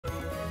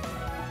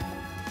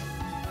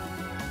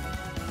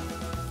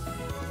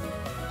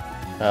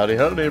Howdy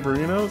ho,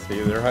 neighborinos. Hey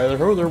there, hi there,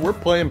 ho there. We're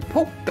playing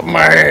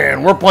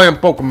Pokemon. We're playing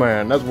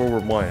Pokemon. That's what we're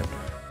playing.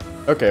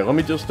 Okay, let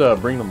me just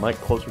bring the mic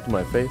closer to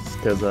my face,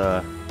 because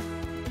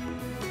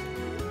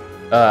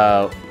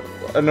I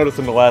noticed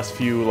in the last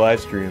few live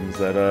streams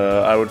that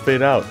I would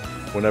fade out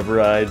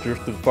whenever I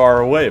drifted far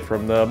away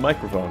from the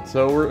microphone.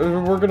 So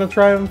we're gonna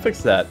try and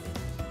fix that.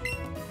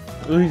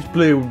 Please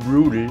play with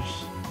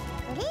Rudish.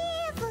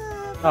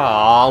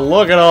 Aw,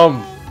 look at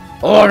him!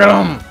 Look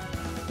at him!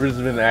 Rudish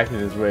has been acting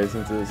this way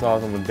since I saw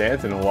someone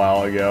dancing a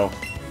while ago.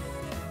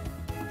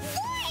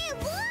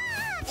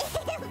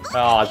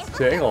 Oh, it's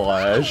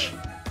ticklish.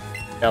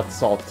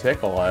 That's all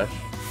ticklish.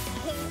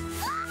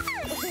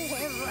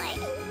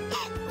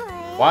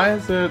 Why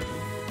is it...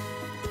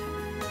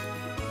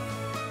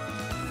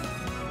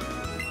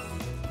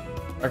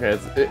 Okay,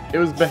 it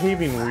was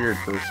behaving weird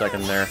for a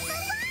second there.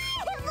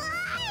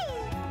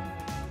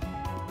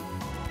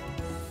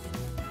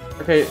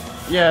 Okay,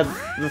 yeah,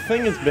 the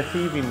thing is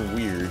behaving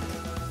weird.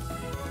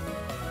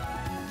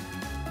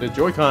 The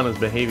Joy-Con is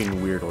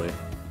behaving weirdly.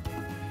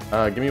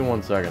 Give me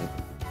 1 second.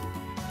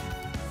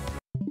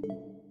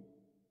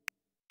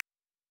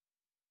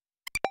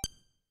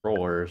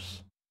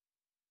 Controllers.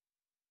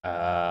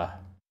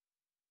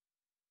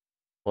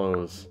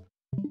 Close.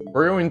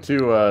 We're going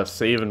to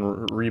save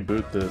and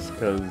reboot this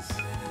because,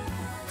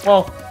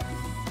 well,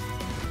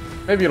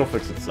 maybe it'll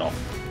fix itself.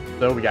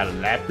 So we got a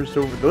Lapras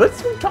over there.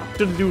 Let's talk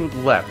to the dude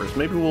with Lapras.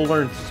 Maybe we'll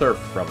learn Surf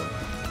from him.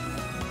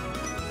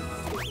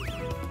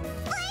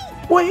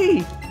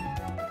 Wait!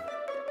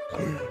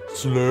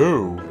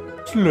 Slow.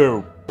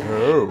 Slow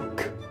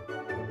poke.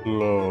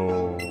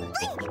 Slow.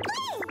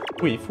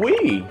 Weef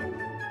wee.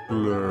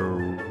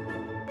 Slow.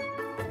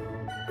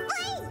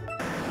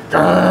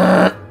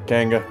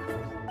 Kanga.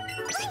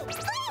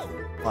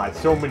 I have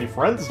so many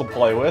friends to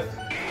play with.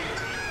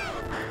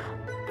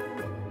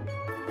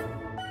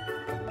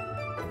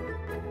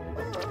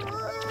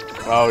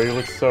 Oh, he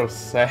looks so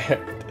sad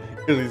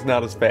because he's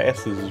not as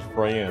fast as his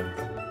friends.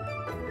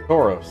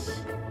 Tauros.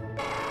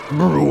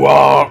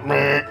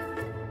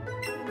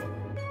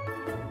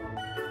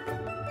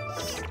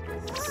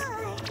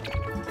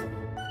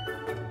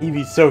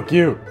 Eevee's so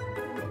cute.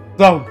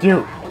 So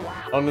cute.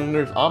 Oh, and then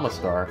there's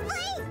Amistar.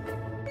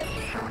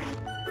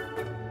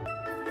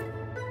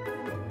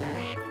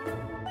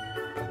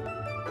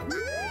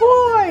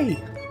 Boy!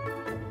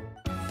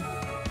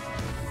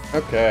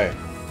 Okay.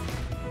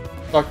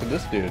 Talk to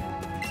this dude.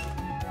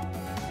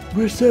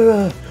 Where's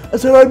Sarah? I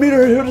said I'd meet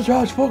her here to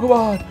charge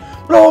Pokemon.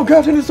 But all I'm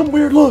catching is some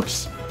weird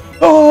looks.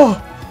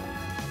 Oh!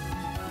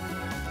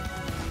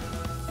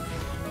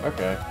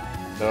 Okay.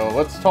 So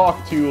let's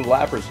talk to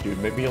Lapras dude.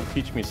 Maybe he'll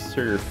teach me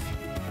Surf.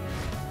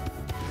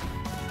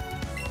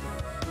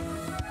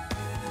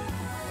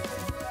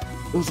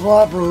 This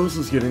Lapras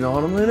is getting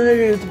on him and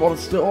it's about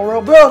to steal our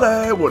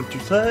ability. What'd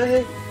you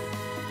say?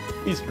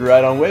 He used to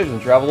ride on waves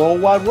and travel the whole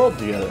wide world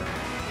together.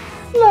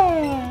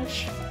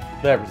 Flash!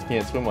 Lapras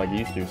can't swim like he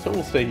used to, so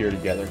we'll stay here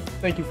together.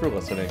 Thank you for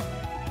listening.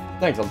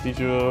 Thanks, I'll teach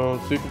you a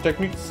secret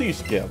technique to sea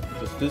skim.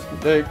 This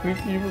technique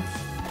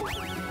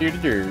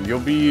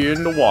you'll be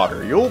in the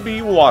water. You'll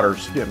be water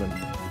skimming.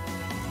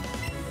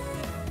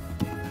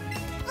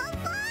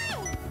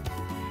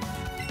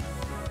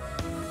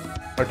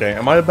 Okay,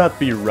 am I about to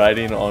be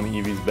riding on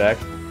Eevee's back?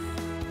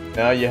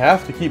 Now you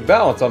have to keep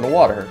balance on the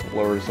water.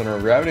 Lower the center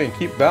of gravity and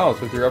keep balance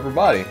with your upper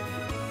body.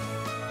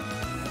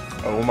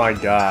 Oh my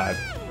god.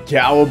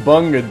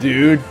 Cowabunga,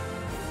 dude.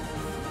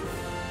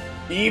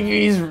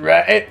 Eevee's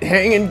right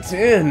hanging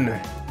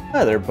 10.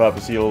 Hi there,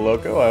 Papacito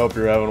Loco. I hope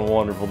you're having a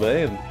wonderful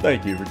day, and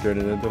thank you for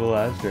tuning into the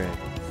live stream.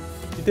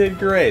 You did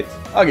great.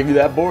 I'll give you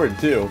that board,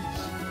 too.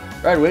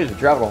 Ride waves and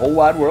travel the whole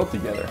wide world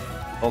together.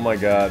 Oh my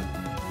god.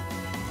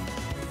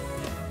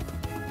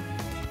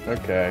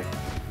 Okay.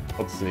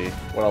 Let's see.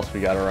 What else we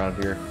got around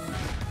here?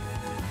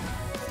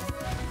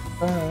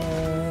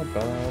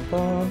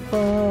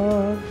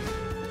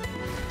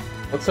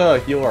 Let's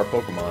heal our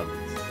Pokemon.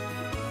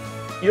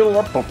 Heal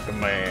our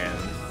Pokemon.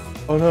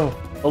 Oh no,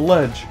 a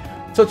ledge.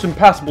 Such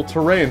impassable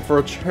terrain for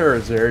a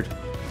Charizard.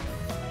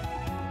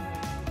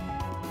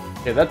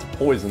 Okay, that's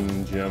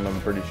Poison Gym,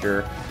 I'm pretty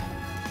sure.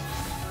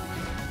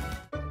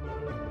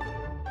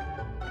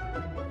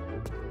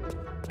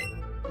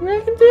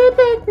 Welcome to the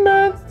Big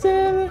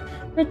Monster.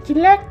 Would you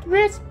like to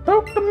race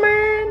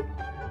Pokemon?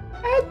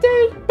 I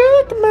take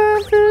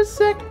Pokemon for a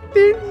second.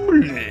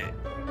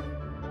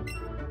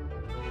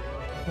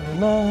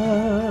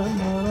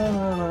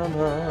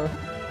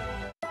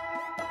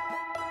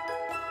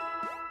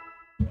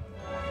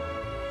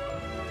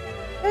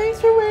 Thanks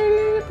for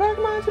waiting. The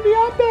Pokemon should be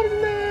all better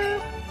now.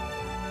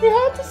 We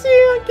hope to see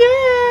you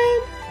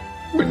again.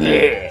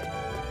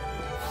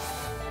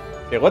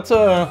 Okay, let's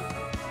okay,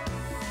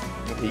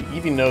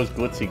 Eevee knows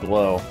Glitzy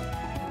Glow,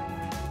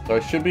 so I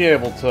should be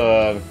able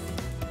to.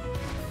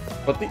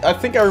 But I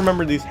think I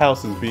remember these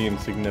houses being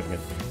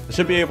significant. I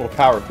should be able to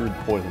power through the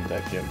Poison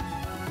type gym.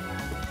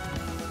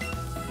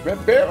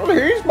 Bill,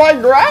 he's my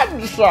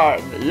grandson.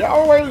 He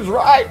always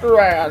right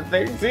around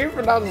things,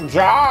 even as a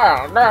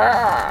child.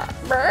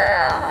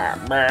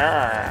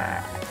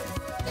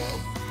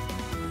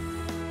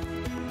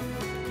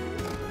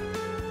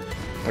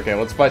 Okay,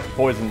 let's fight the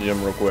poison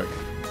gym real quick.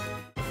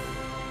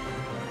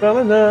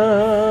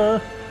 Ba-da-da,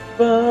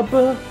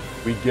 ba-ba.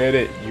 We get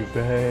it, you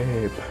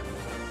babe.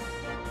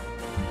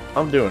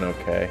 I'm doing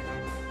okay.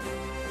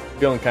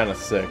 Feeling kind of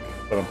sick,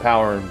 but I'm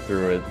powering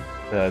through it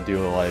to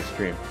do a live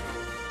stream.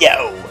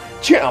 Yo!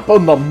 Champ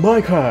on the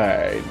mic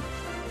hide!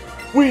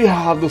 We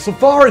have the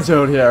Safari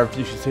Zone here in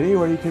Fuchsia City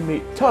where you can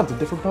meet tons of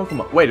different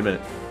Pokemon. Wait a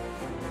minute.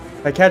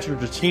 I catch a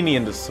Dratini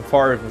in the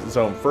Safari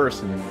Zone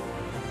first and...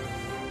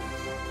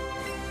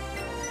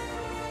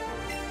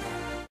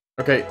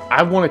 Okay,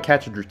 I want to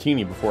catch a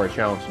Dratini before I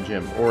challenge the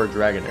gym, or a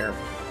Dragonair.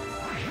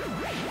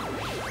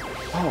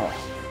 Oh.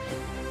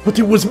 But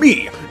it was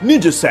me,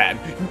 Ninja-san,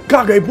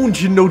 Kage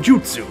Bunshin no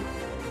Jutsu.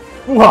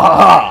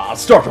 Wahaha!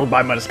 Startled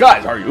by my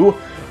disguise, are you?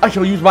 I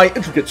shall use my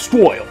intricate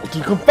style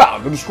to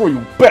confound and destroy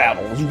you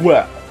battle as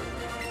well.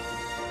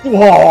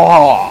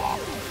 Wahaha!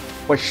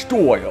 My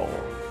style.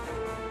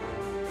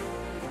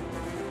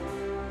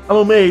 I'm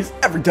amazed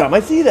every time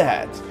I see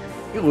that.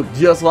 You look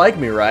just like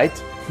me, right?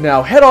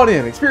 Now head on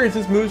in, experience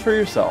these moves for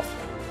yourself.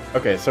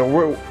 Okay,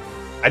 so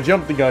I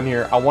jumped the gun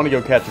here. I want to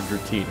go catch a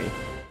Dratini.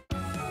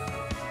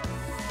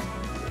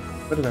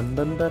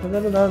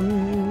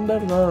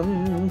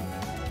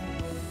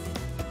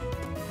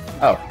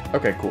 Oh,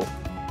 okay, cool.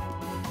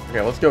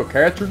 Okay, let's go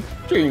catch a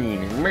Dratini.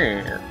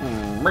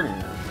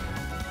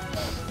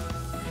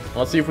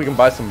 Let's see if we can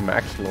buy some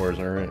Max Lures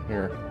right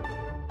here.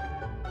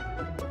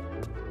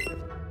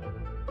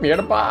 We had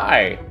to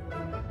buy.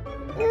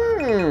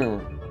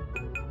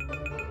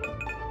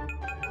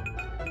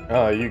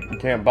 You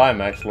can't buy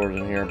Max Lures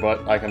in here,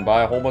 but I can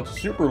buy a whole bunch of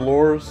Super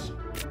Lures.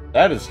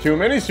 That is too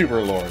many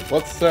Super Lures.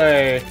 Let's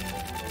say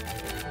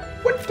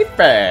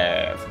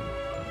 25.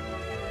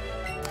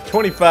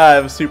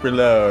 25 Super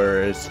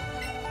Lures.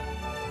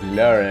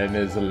 Learn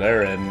is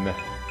learn.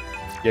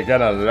 You're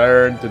gonna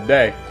learn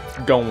today.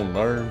 Gonna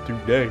learn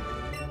today.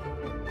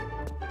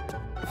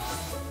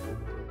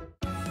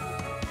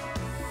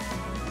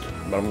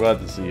 But I'm glad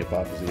to see you,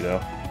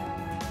 Papacito.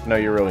 I know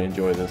you really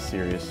enjoy this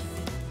series.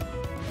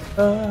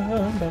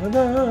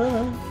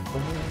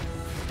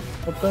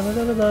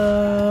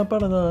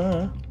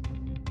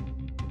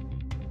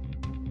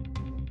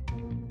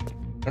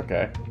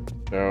 Okay,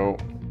 so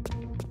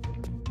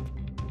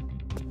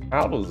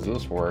how does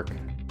this work?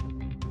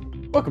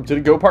 Welcome to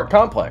the Go Park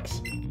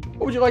Complex.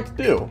 What would you like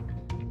to do?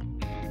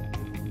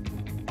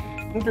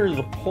 Enter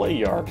the play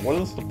yard. What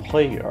is the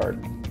play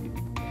yard?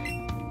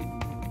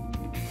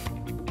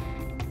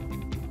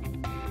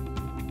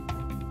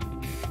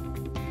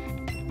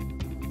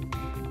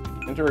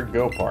 Enter a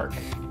Go Park.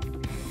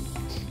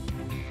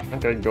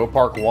 Okay, Go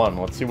Park 1.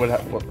 Let's see what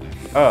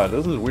oh,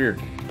 this is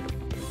weird.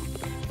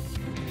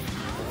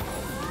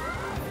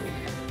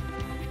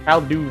 How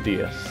do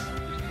this?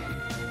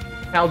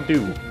 How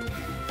do?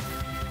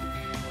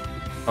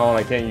 Oh, and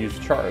I can't use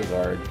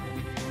Charizard.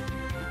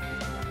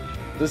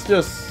 This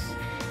just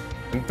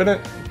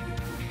infinite?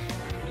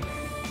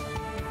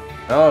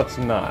 No, it's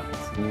not.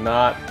 It's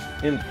not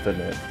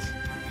infinite.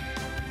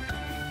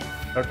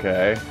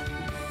 Okay.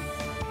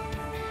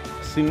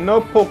 See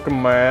no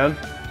Pokemon.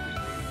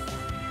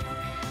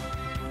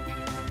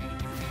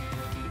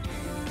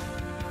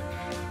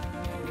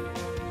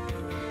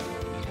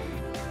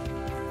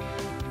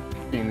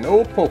 See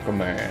no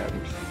Pokemon.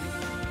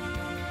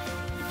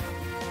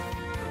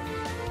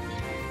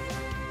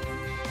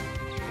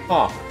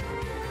 Huh.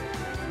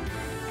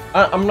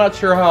 I'm not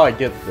sure how I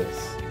get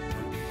this.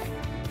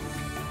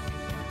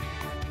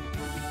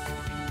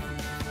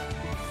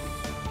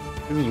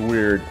 This is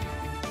weird.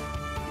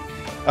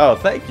 Oh,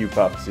 thank you,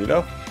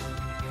 Papacito.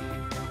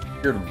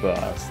 You're the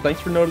boss.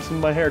 Thanks for noticing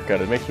my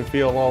haircut. It makes me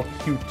feel all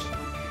cute.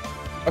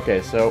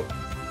 Okay, so...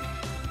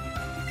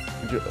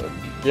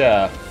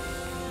 yeah.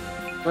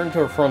 Turn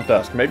to a front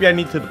desk. Maybe I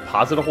need to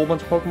deposit a whole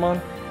bunch of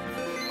Pokemon?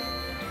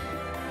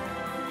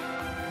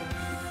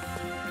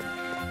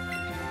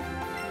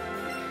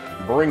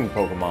 Bring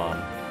Pokemon.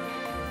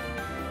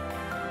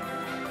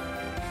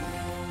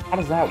 How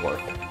does that work?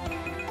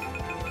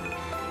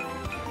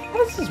 How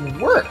does this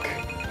work?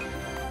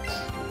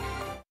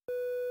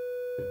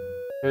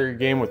 Play your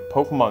game with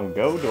Pokemon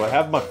Go? Do I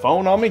have my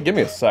phone on me? Give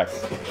me a sec.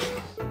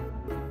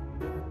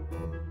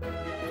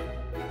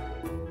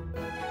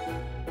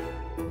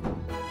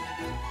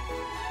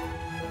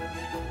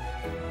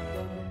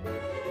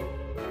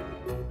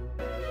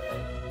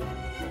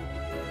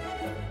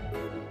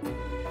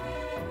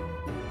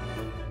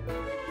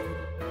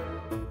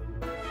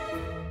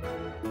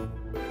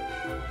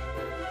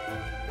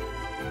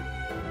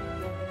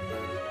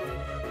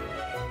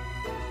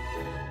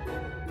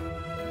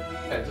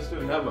 I just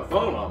didn't have my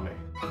phone on me.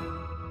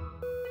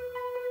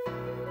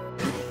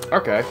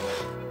 Okay.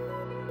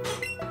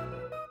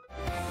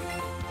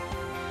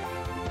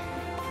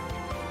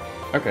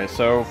 Okay,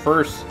 so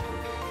first...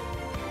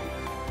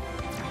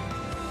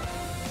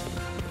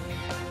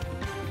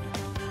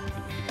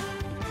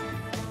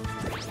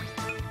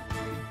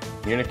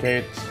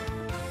 communicate...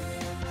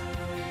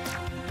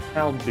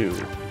 How do?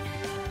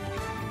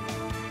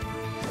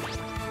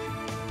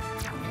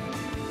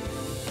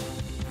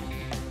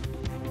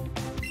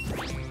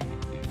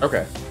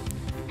 Okay.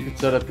 You can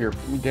set up your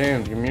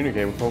game to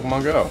communicate with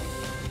Pokemon Go.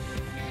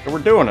 So we're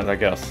doing it, I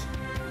guess.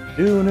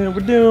 Doing it,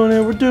 we're doing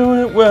it, we're doing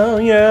it well.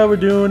 Yeah, we're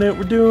doing it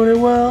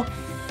well.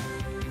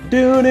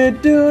 Doing it,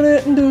 and doing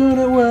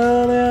it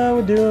well. Yeah,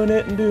 we're doing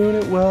it and doing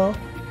it well.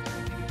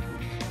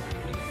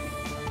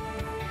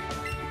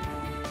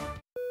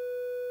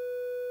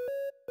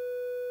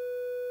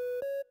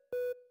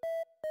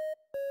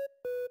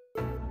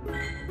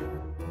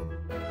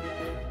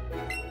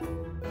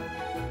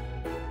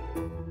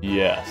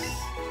 Yes.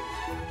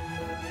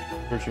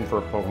 Searching for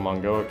a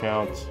Pokemon Go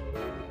account.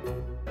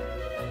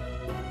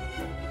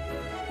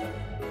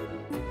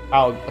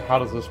 How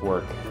does this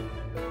work?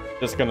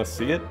 Just gonna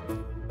see it?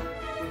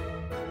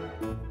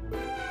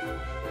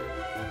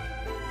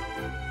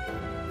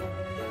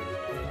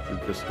 Is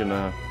it just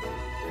gonna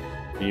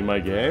be my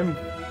game?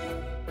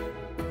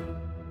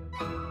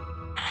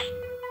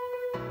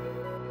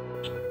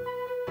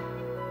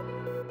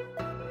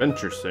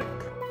 Interesting.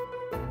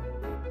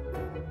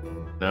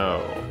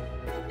 No.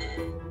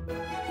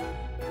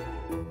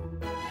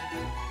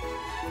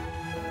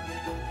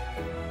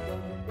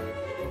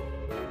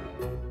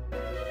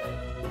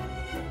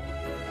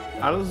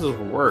 How does this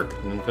work?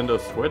 Nintendo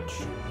Switch?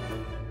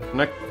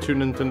 Connect to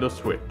Nintendo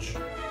Switch.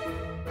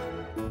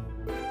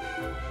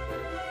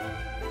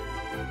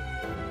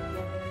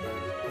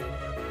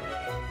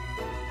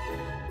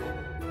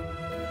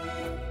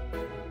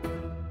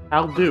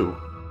 I'll do.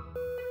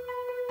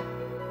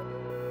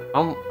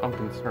 I'm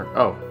concerned.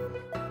 Oh.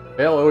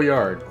 Fail O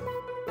Yard.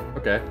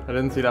 Okay, I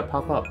didn't see that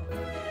pop up.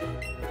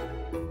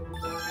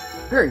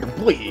 Very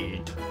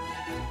complete.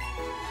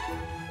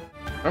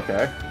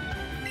 Okay.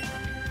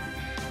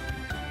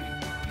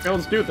 Okay,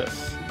 let's do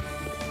this.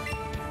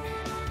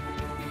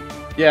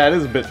 Yeah, it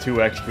is a bit too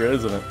extra,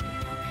 isn't it?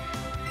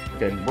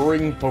 Okay,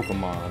 bring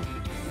Pokemon.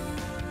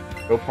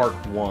 Go Park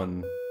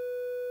 1.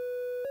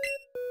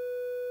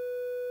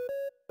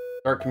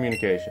 Start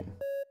communication.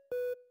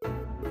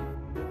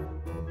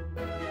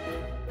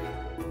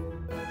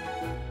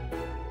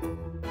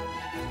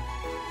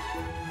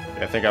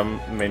 I think I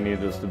may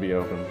need this to be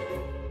open.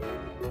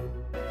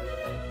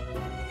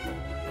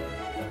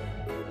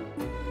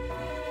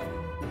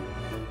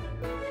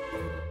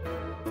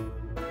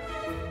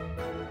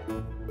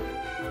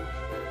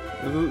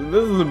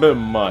 This is a bit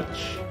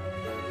much.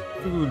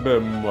 This is a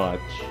bit much.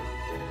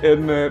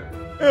 Isn't it?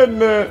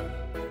 Isn't it?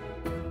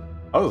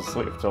 I was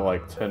asleep till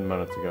like 10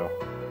 minutes ago.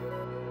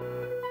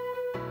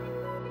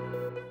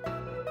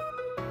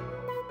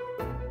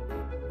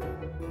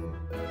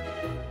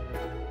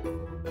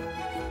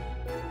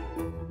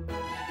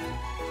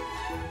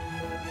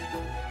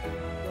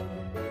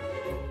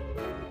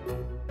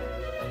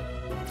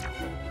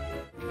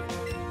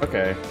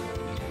 Okay.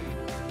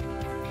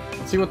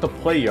 Let's see what the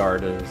play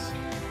yard is.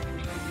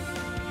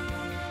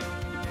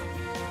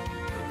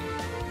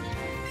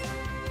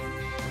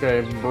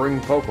 Okay,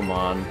 bring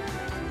Pokemon.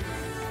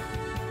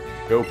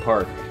 Go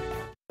park.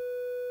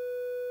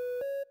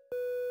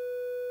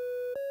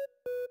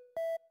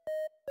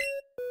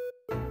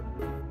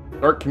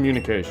 Start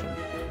communication.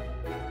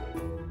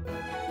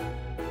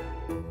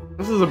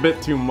 This is a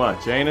bit too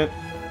much, ain't it?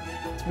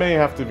 This may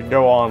have to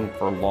go on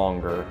for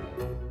longer.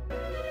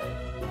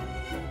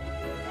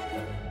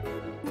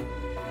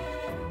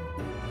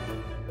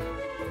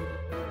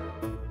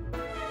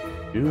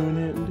 Doing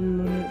it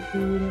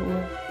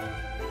well.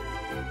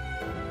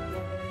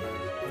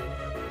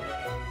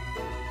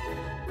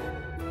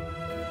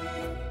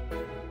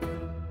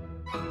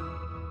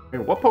 Hey,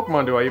 what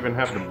Pokemon do I even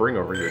have to bring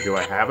over here? Do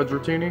I have a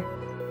Dratini?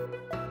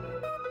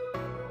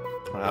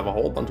 I have a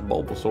whole bunch of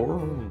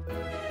Bulbasaur.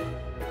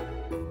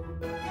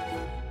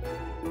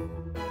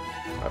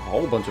 I have a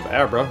whole bunch of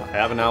Abra. I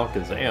have an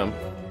Alakazam.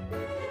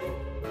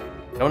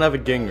 Don't have a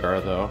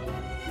Gengar, though.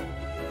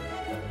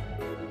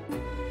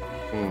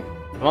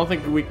 I don't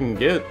think we can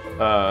get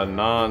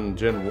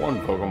non-Gen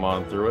 1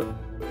 Pokemon through it.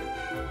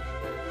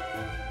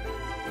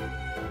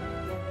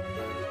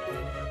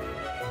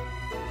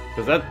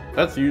 Because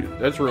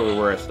that's really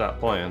where I stopped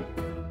playing.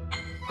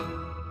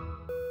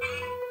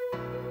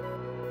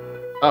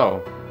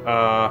 Oh,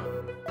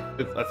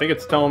 I think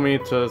it's telling me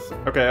to...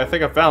 Okay, I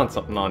think I found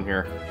something on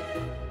here.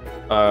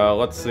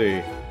 Let's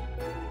see.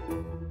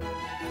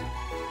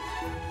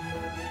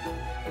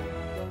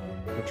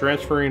 I'm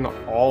transferring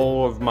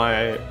all of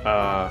my,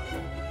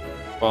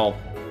 well,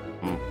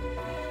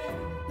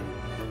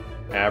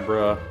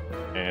 Abra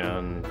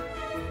and...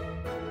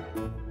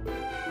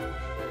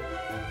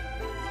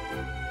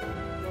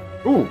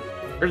 Ooh,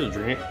 there's a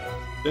Dratini.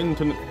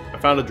 I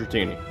found a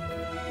Dratini.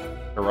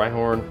 A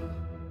Rhyhorn,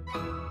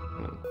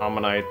 an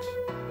Ammonite,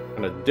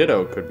 and a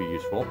Ditto could be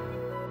useful.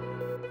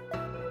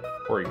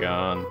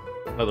 Porygon,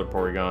 another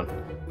Porygon.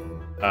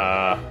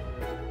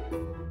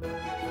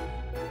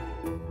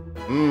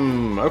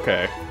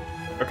 Okay.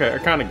 Okay, I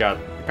kinda got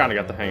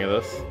the hang of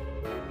this.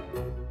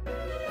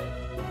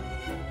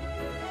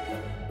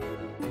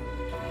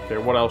 Okay,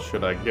 what else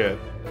should I get?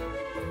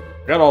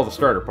 Got all the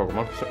starter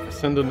Pokemon.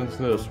 Send it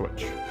into the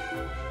Switch.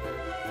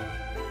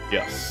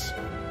 Yes.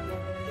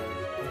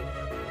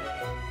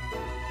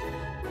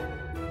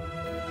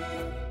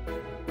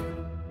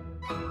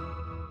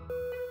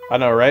 I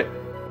know, right?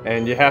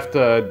 And you have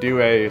to do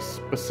a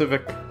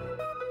specific...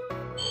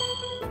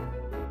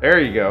 There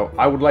you go.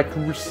 I would like to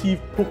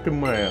receive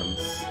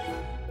Pokemons.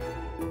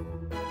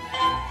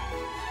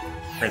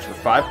 Transfer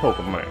 5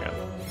 Pokemon.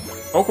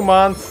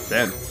 Pokemon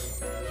sent.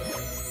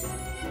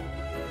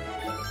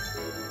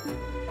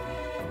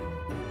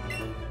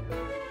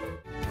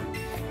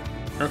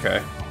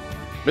 Okay.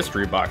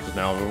 Mystery boxes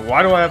now.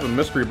 Why do I have a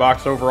mystery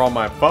box over on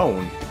my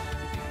phone?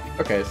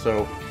 Okay,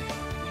 so...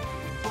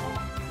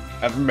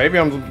 maybe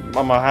I'm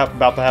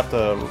about to have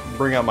to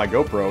bring out my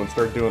GoPro and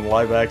start doing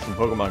live-action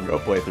Pokemon Go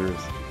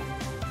playthroughs.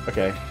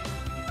 Okay.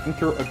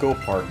 Enter a Go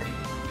Park.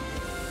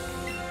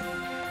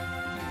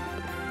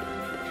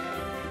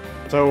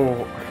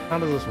 So, how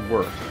does this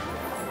work?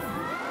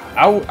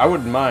 I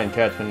wouldn't mind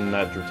catching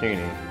that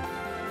Dratini.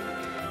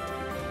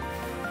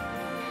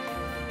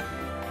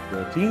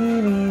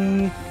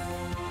 Dratini!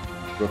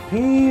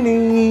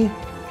 Dratini!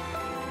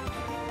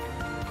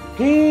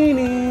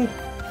 Dratini!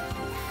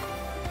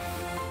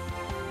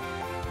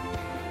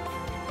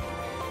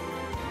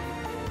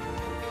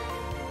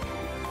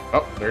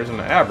 Oh, there's an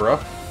Abra.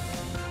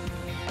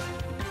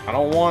 I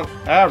don't want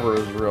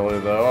Abras really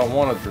though, I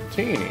want a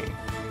Dratini.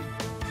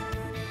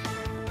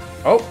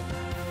 Oh!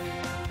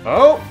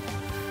 Oh!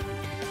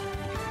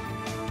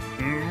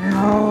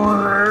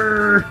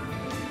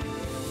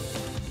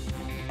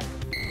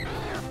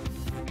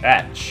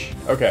 Catch.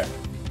 Okay.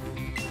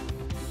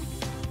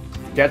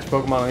 Catch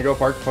Pokemon in Go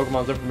Park.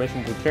 Pokemon's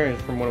information can change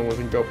from when it was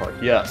in Go Park.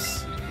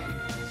 Yes.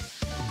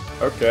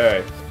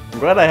 Okay. I'm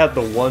glad I had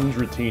the one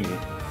Dratini.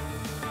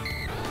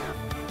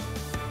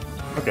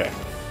 Okay.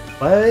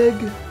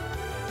 Flag.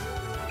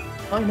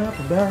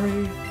 Pineapple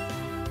berry.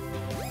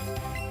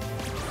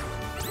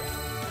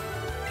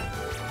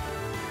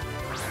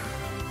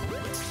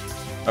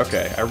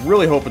 Okay, I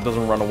really hope it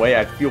doesn't run away.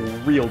 I feel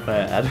real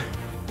bad.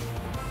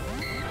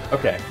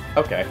 Okay,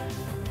 okay.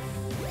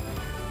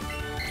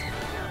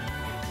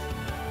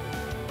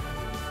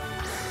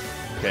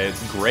 Okay,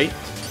 it's great.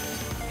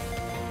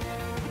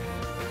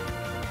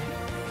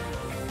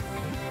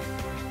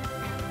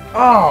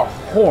 Oh,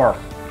 whore.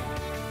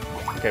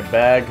 Okay,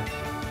 bag.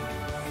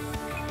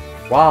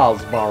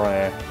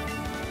 Wildberry.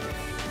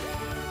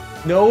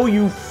 No,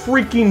 you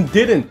freaking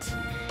didn't.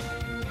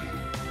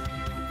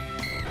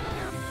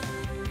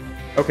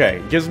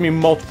 Okay, gives me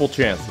multiple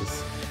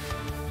chances.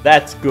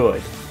 That's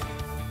good.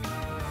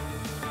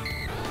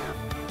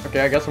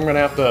 Okay, I guess I'm gonna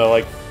have to,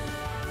 like...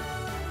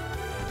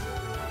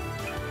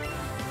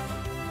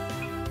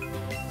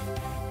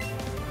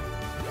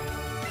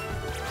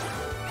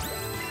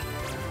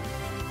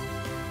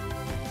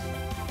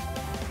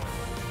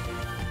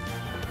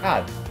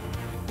 God.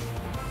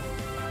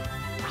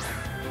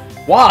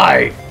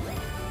 Why?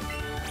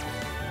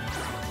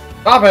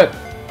 Stop it!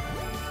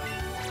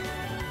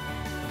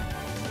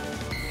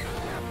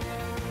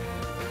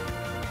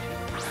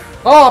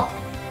 Stop!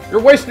 You're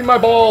wasting my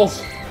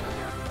balls!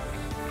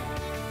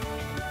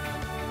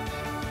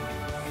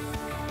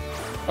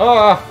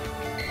 Ah!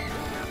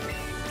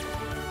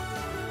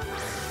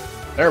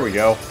 There we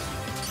go.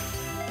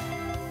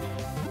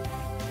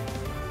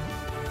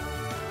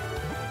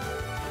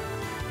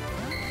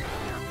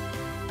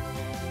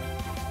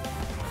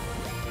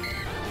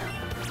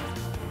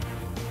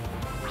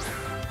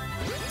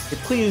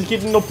 Please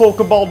get in the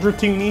Pokeball,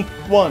 Dratini.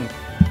 1,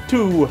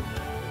 2,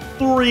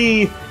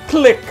 3,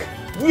 click!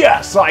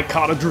 Yes, I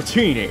caught a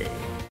Dratini!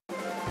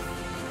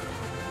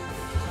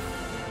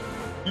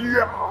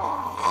 Yeah!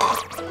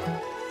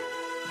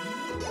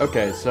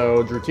 Okay,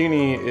 so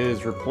Dratini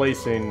is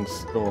replacing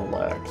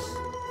Snorlax.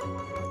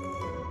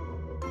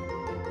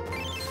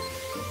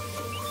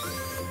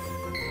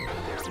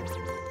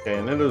 Okay,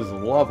 and it is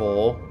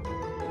level...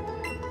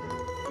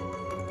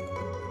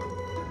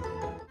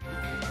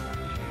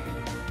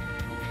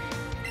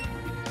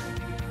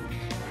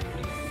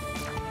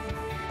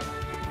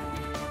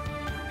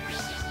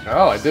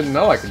 Oh, I didn't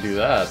know I could do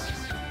that.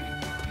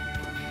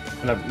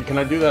 Can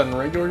I do that in a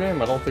regular game?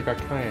 I don't think I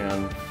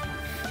can.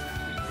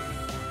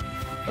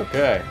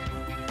 Okay.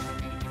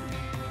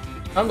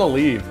 Time to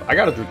leave. I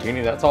got a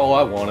Dratini, that's all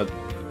I wanted.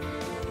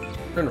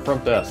 Turn the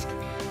front desk.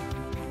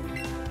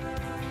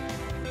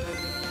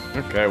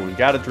 Okay, we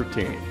got a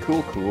Dratini.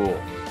 Cool,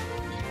 cool.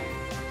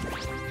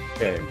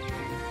 Okay.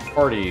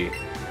 Party.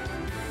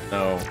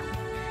 No.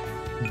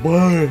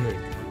 Bang!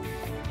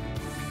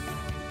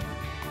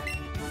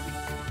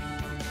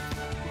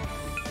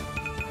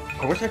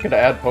 I wish I could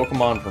add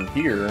Pokemon from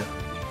here,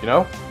 you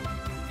know?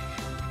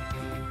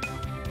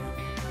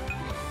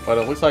 But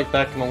it looks like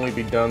that can only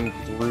be done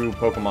through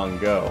Pokemon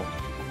Go.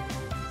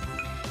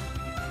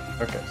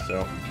 Okay,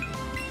 so...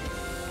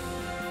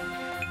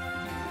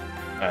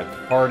 add to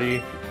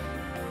party.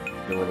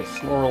 Get rid of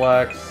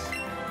Snorlax.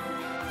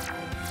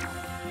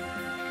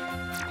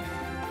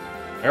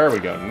 There we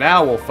go.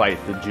 Now we'll fight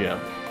the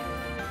gym.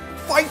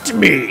 Fight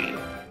me!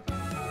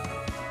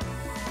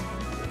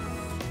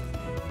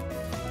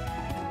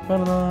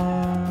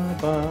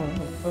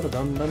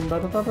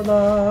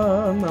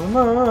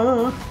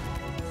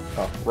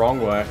 Oh, wrong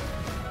way.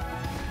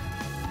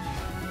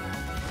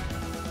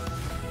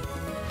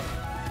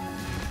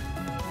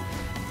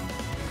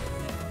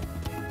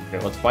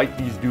 Okay, let's fight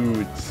these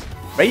dudes.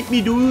 Fight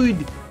me,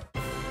 dude!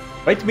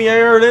 Fight me,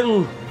 air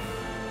little!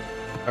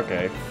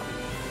 Okay.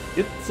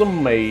 It's a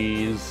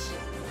maze.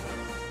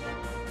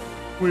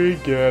 We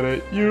get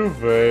it,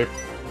 Eevee.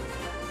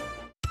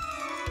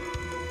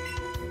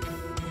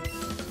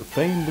 The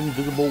famed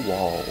invisible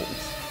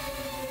walls.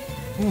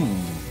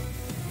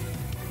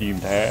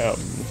 Themed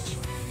hams.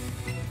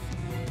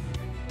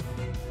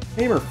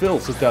 Gamer Phil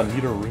sits down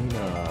in the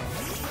arena.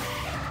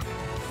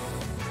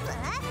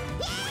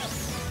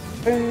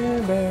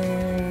 And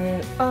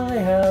I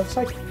have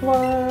Psychic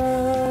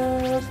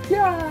Blast!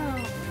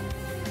 Yeah!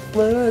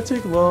 Let's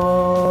it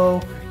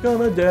glow!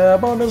 Gonna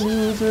dab on the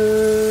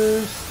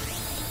losers!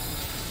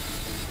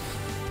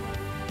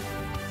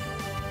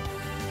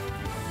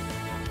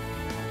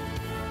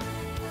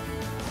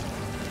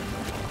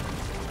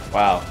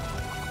 Wow.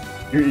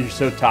 You're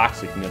so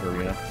toxic,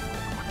 Nidorina.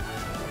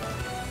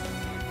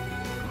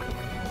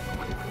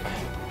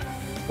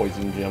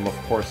 Poison Gem, of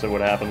course it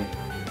would happen.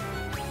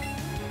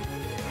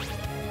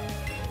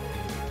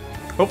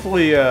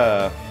 Hopefully,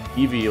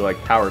 Eevee,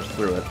 like, powers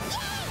through it.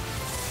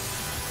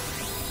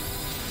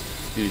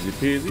 Easy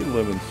peasy,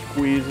 lemon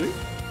squeezy.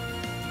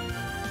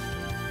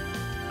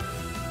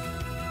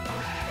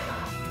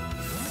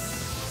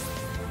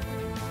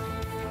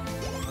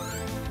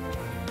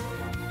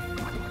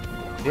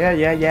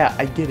 Yeah,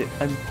 I get it.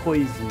 I'm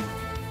poisoned.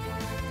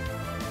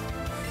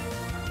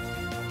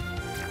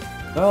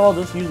 I'll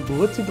just use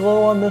Blitzy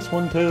Glow on this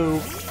one, too.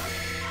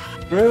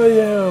 Screw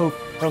you,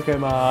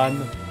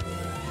 Pokemon.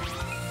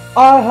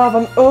 I have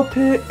an OP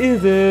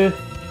Eevee.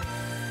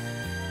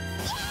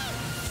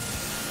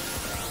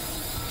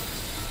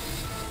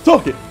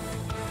 Suck it!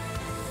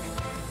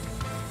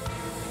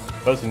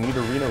 Does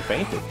Nidorino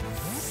fainted?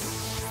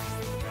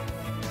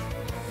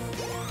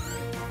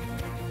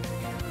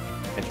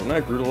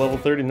 Antoinette grew to level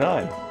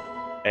 39.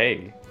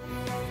 Hey.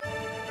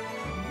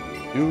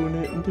 Doing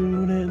it and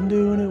doing it and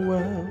doing it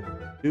well.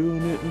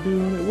 Doing it and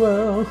doing it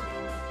well.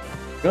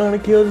 Gonna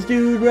kill this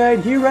dude right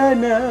here, right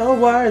now.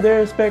 Why are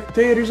there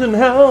spectators in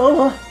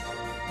hell?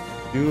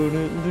 Doing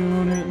it and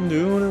doing it and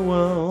doing it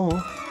well.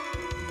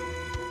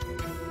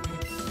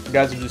 The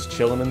guys are just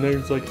chilling in there.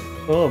 It's like,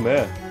 oh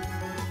man.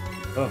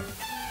 Oh.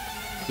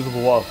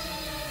 Invisible walls.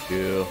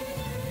 Yeah.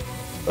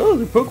 Oh,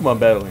 they're Pokemon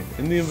battling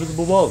in the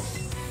invisible walls.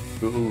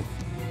 Cool.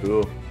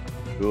 Cool.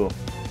 Cool.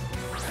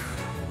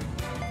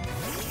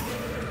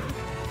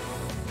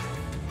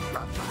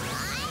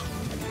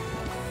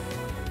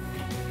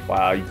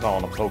 Wow, you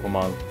calling a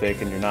Pokemon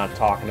thick and you're not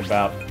talking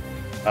about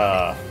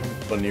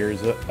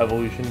Lanier's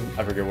evolution?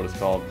 I forget what it's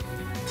called.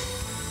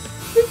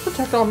 You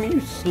protect on me,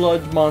 you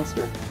sludge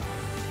monster.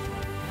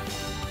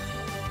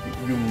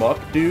 You muck,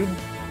 dude.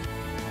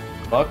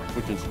 Muck,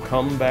 which is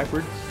come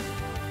backwards.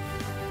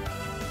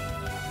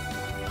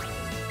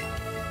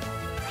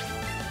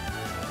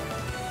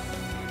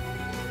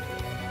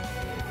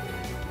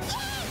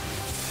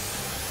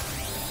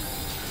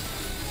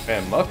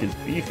 Man, Muck is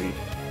beefy.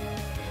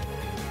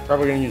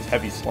 Probably gonna use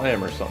Heavy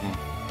Slam or something.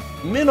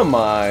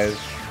 Minimize.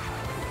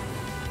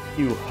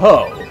 You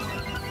hoe.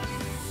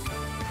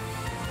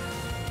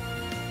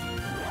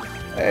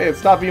 Hey,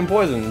 it's not being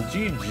poisoned.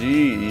 GG,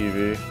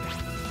 Eevee.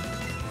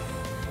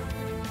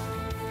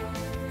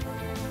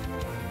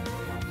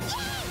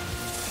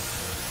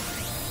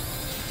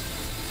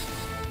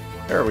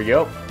 There we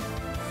go.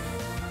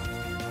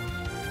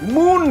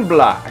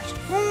 Moonblast.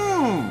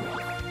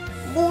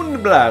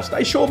 Moonblast.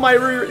 I show my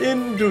rear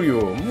end to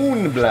you.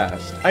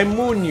 Moonblast. I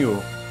moon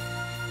you.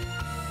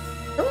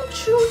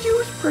 Don't you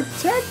use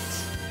protect?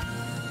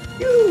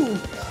 You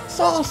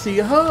saucy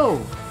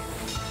hoe.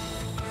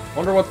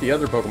 Wonder what the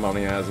other Pokemon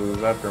he has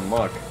is after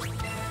Muck.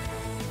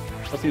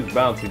 Let's use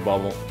Bouncy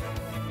Bubble.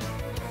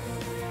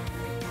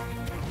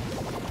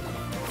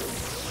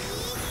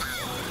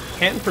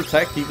 Can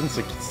protect even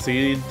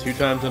succeed 2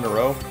 times in a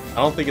row? I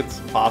don't think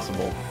it's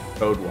possible,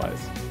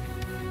 code-wise.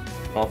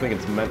 I don't think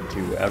it's meant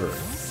to, ever.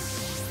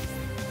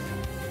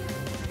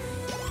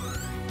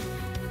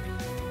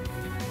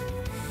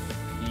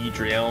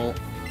 Etriel.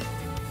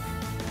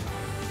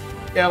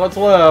 Yeah, let's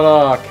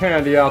let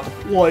Candy out to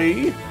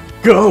play.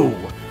 Go,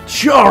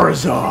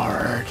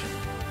 Charizard!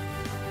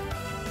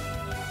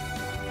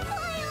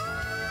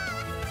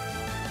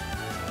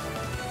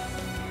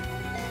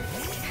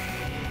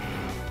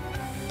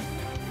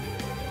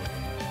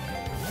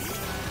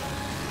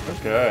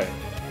 Okay.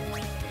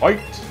 Fight!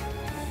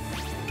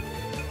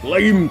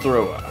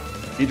 Flamethrower!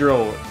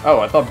 Beedrill. Oh,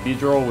 I thought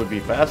Beedrill would be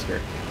faster.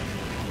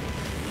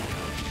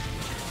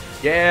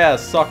 Yeah,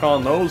 suck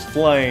on those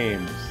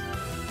flames!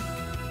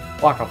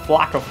 Like a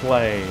flock of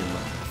flame.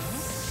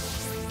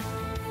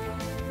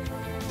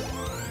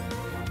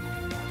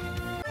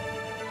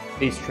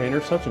 Ace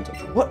Trainer such and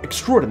such. What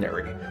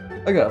extraordinary!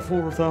 I got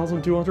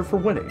 4,200 for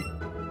winning.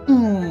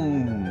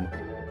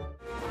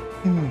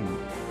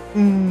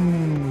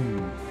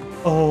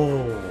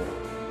 Oh.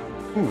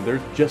 Ooh,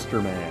 there's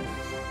Jester Man.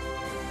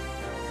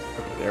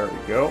 Okay, there we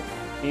go.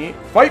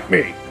 Fight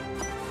me!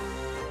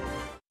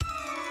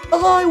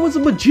 I was a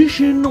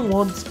magician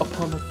once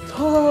upon a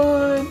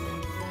time.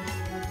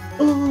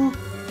 Oh.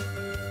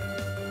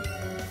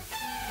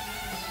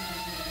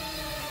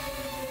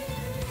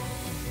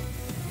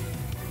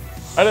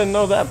 I didn't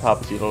know that,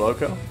 Papacito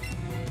Loco.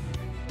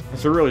 I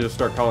should really just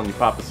start calling you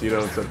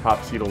Papacito instead of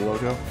Papacito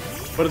Loco.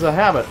 But it's a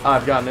habit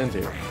I've gotten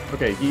into.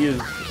 Okay, he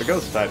is a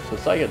ghost type, so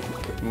psychic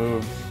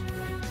moves...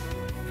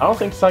 I don't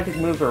think psychic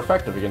moves are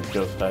effective against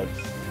ghost types,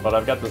 but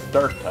I've got this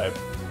dark type,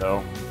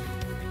 so...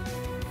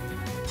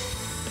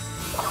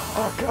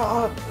 Oh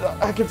god,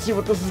 I can see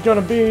what this is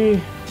gonna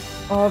be.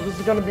 This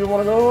is gonna be one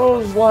of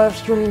those live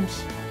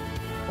streams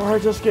where I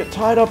just get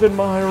tied up in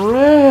my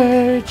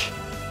rage.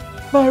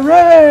 My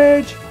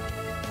rage!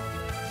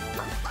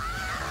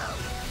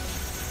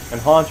 And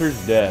Haunter's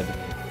dead.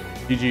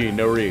 GG,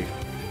 no re.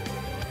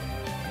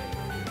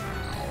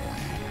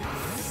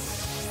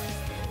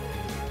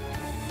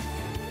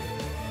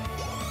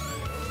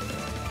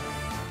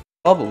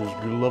 Bubbles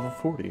grew to level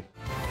 40.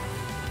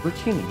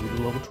 Rotini grew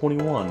to level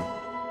 21.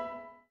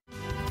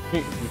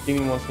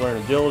 Rotini wants to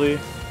learn agility.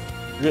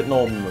 You're getting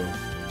old moves.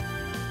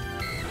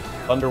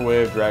 Thunder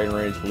Wave, Dragon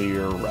Rage,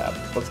 Leer, Wrap.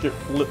 Let's get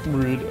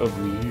rid of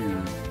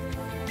Leer.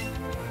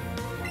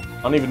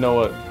 I don't even know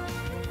what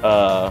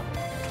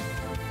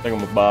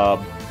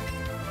Thingamabob,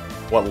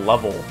 what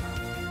level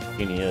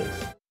Rotini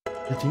is.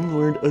 Rotini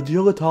learned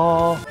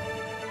Agilita.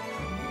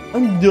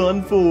 I'm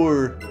done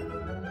for.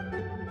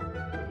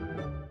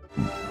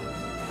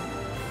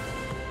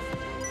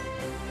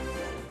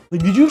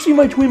 Like, did you see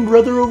my twin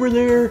brother over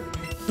there?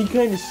 He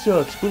kinda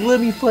sucks, but let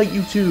me fight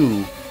you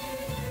too.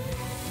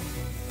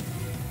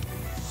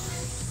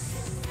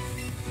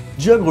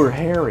 Juggler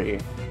Harry.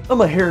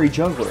 I'm a hairy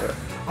juggler.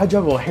 I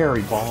juggle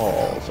hairy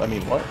balls. I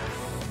mean, what?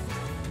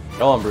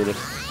 Go on, Brutus.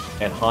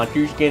 And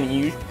Haunter's gonna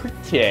use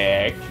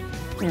Protect.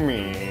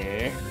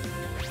 Meh.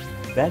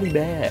 Batty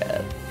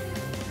bad.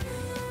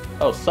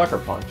 Oh, Sucker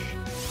Punch.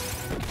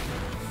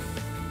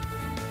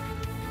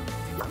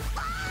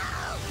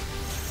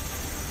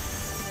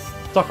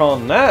 Suck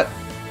on that!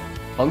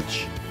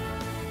 Punch.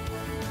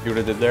 See what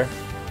I did there?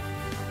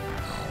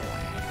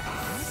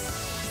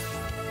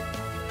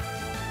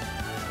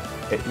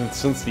 And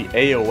since the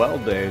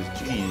AOL days,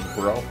 jeez,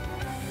 bro.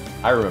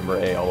 I remember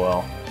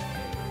AOL.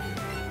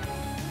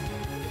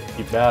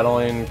 Keep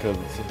battling, because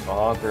it's a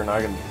Haunter, and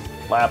I can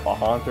slap a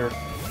Haunter.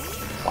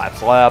 Slap,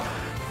 slap.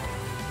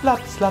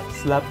 Slap, slap,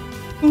 slap.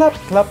 Slap,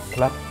 clap,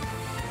 clap.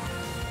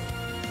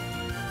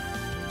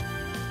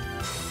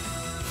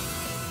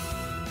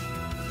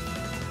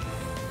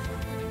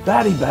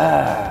 Batty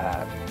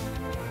bad.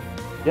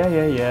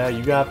 Yeah,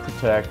 you got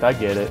Protect. I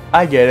get it.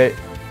 I get it.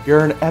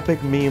 You're an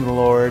epic meme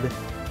lord.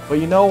 But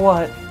you know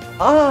what?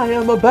 I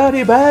am a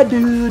batty bad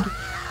dude.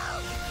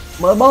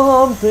 My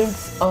mom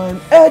thinks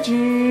I'm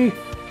edgy.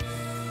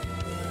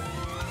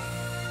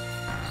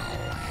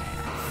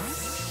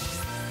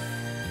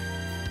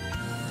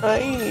 I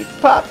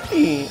ain't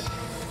Poppy.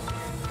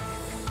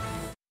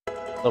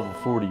 Level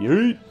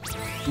 48.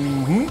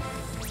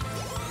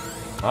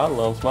 My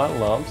lumps, my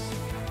lumps.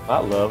 My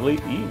lovely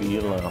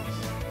Eevee lumps.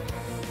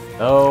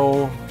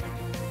 No.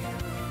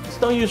 Just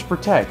don't use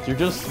Protect. You're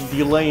just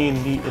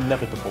delaying the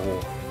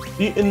inevitable.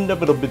 The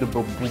inevitable.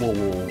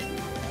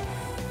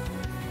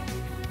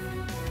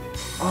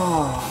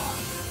 Oh.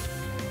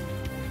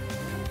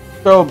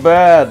 So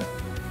bad.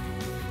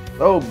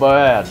 So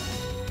bad.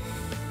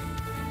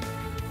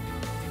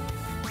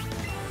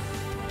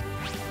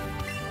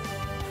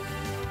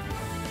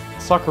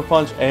 Sucker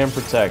Punch and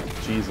Protect.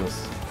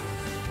 Jesus.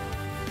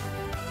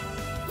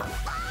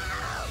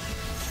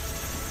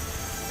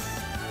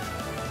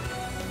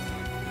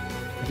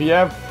 If you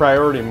have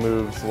priority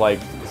moves like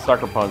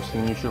Sucker Punch,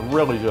 then you should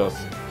really just...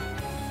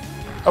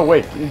 Oh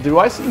wait, do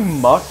I see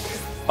Muck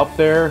up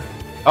there?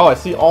 Oh, I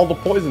see all the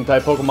Poison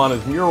type Pokemon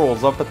as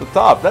murals up at the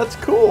top. That's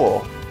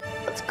cool.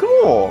 That's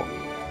cool.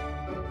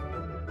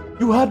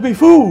 You had me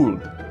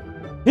fooled.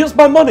 Here's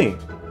my money.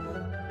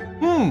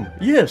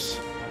 Yes.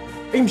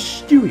 I'm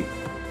Stewie.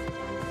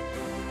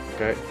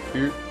 Okay.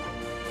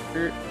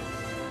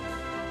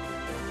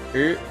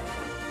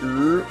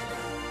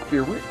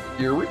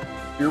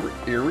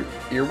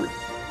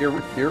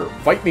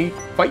 Fight me!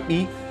 Fight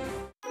me!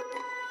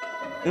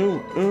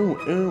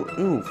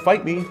 Ooh!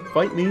 Fight me!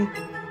 Fight me!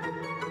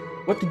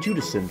 What did you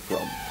descend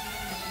from?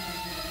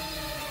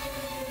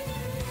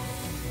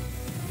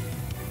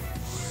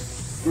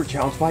 You were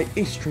challenged by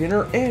Ace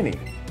Trainer Annie.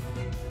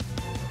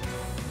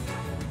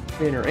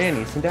 Trainer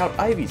Annie sent out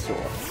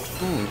Ivysaur.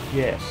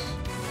 Yes.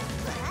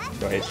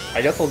 Right.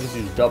 I guess I'll just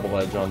use Double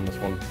Edge on this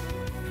one.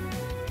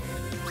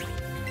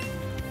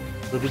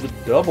 But it's a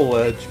Double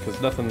Edge, because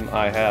nothing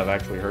I have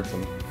actually hurts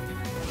him.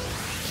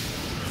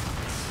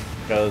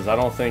 Because I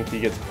don't think he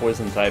gets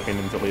Poison typing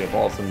until he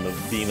evolves into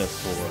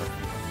Venusaur.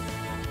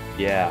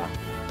 Yeah.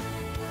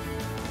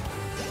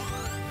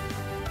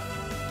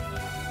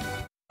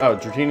 Oh,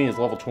 Dratini is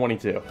level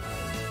 22.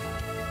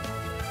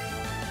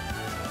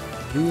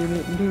 Doing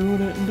it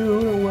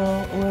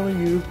well, we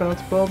use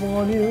Bounce Bubble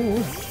on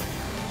you.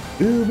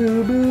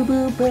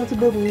 Boo, bounce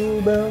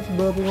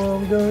bubble,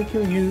 I'm gonna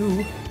kill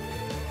you.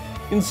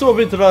 In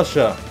Soviet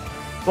Russia,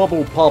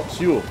 Bubble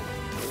pops you.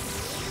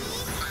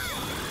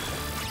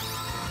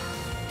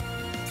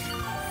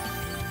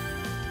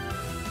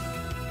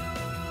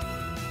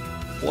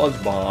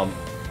 Sludge Bomb.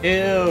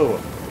 Ew.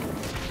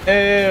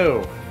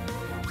 Ew.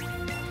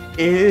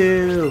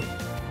 Ew.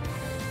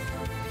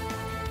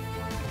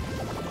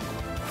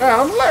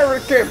 I'm Larry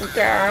Kipper,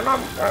 and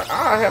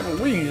I have a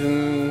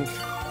Weezing.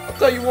 I'll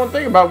tell you one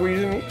thing about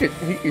Weezing,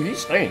 he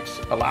stinks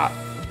a lot.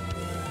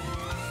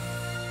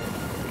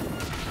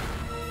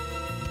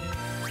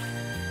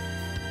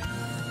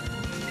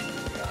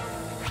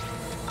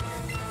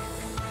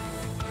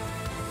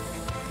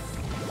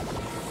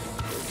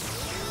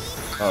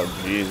 Oh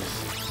jeez.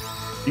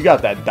 You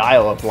got that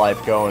dial-up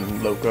life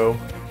going, Loco.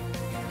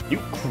 You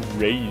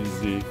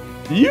crazy.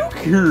 You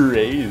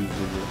crazy.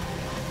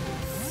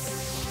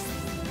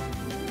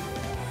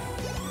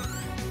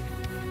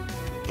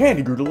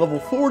 Candy grew to level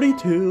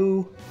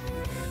 42.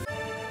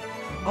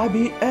 I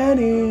beat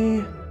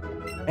Annie.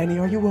 Annie,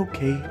 are you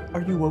okay?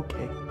 Are you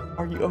okay?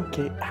 Are you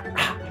okay? Ah,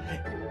 ah.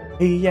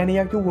 Hey, Annie,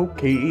 are you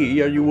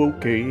okay? Are you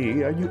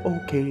okay? Are you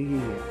okay?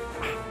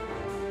 Ah.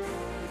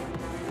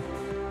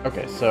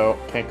 Okay, so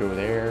can't go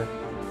there.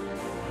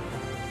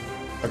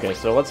 Okay,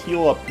 so let's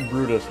heal up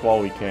Brutus while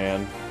we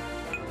can.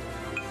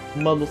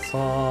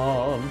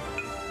 Mother-san.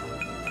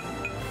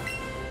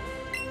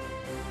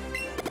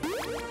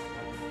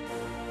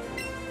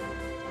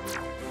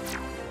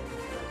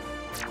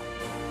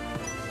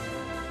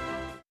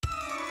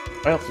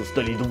 I also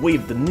studied the way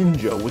of the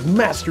ninja with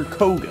Master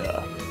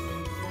Koga.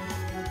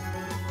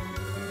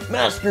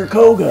 Master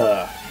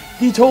Koga!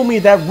 He told me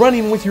that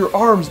running with your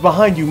arms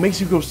behind you makes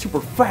you go super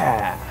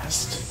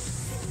fast.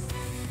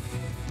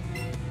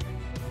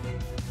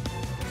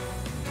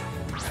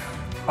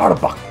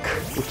 Arbok,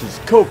 which is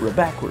Cobra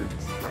backwards.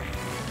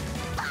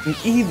 And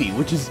Eevee,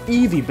 which is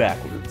Eevee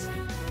backwards.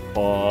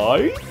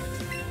 Fight!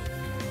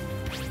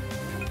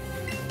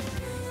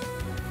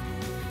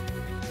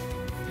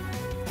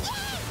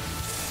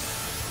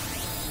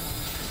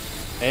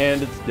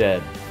 And it's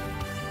dead.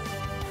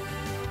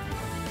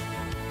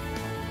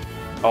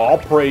 Oh, I'll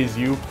praise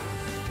you.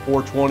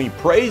 420,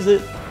 praise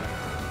it!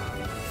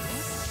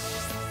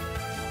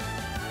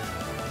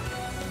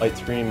 Light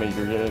screen, make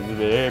your...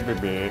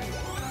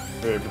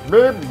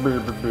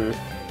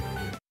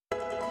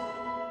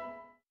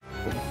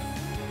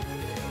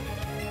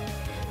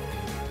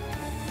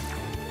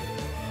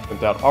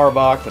 Went out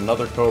Arbok,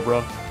 another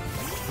Cobra.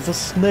 He's a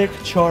snake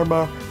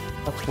charmer.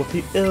 That's what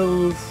he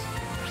is.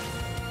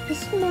 A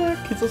snake,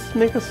 he's a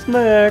snake, a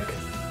snake.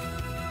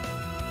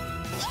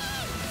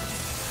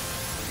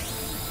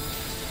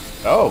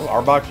 Oh,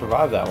 Arbok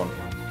survived that one.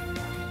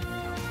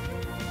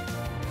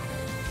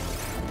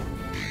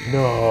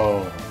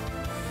 No.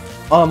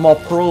 I'm all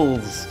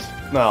bruised.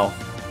 Now.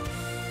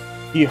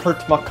 He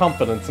hurt my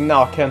confidence and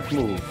now I can't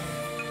move.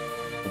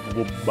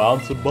 We'll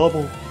bounce a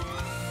bubble.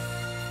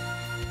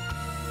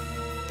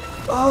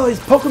 Oh, he's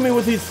poking me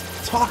with these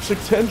toxic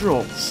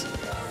tendrils.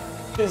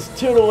 His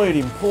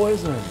titillating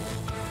poison.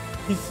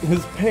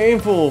 His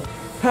painful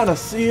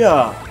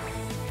panacea.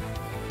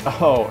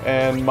 Oh,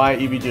 and my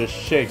Eevee just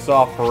shakes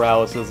off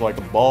paralysis like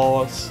a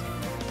boss.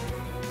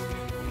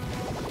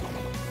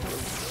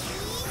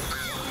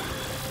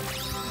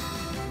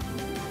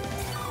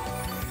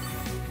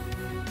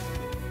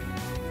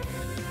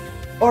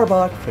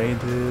 Arbok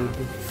fainted.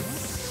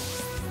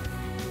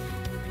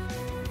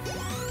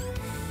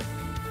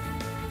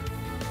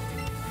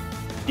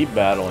 Keep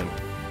battling.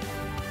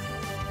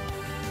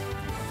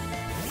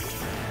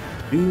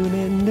 Doing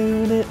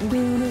it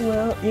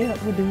well. Yeah,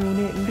 we're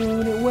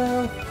doing it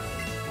well.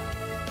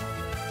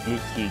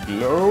 Let's see,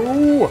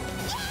 glow.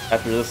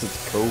 After this,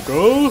 it's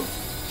Koga.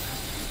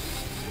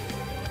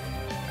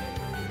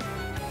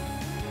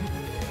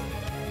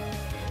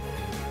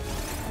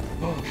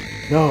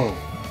 No,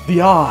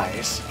 the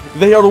eyes.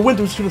 They are the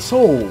windows to the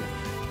soul.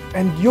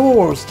 And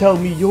yours tell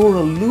me you're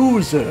a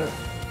loser.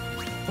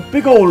 A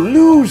big old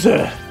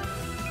loser.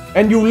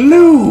 And you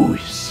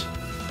lose.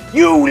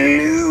 You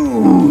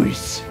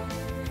lose.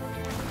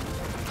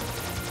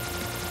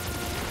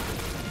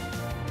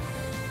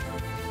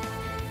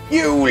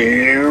 You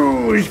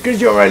lose,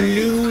 because you're a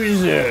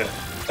loser.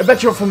 I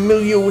bet you're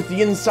familiar with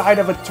the inside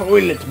of a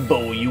toilet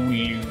bowl, you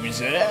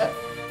loser.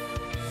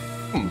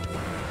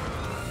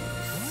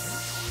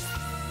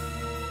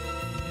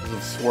 This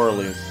is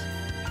Swirlies.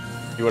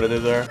 See what I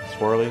did there?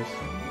 Swirlies.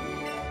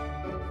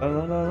 Na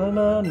na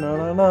na na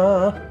na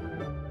na.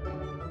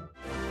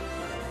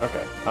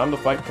 Okay, time to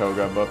fight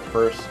Koga, but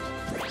first,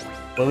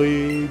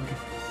 Big.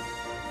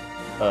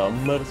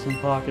 Medicine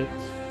pocket.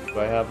 Do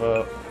I have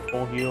a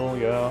full heal?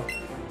 Yeah.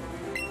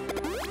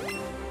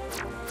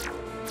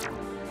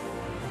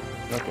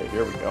 Okay,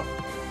 here we go.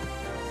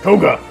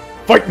 Koga,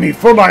 fight me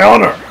for my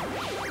honor!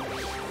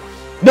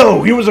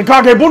 No, he was a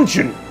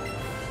Kagebunshin!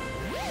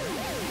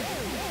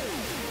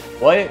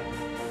 What?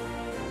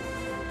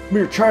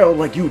 Mere child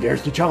like you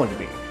dares to challenge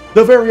me.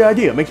 The very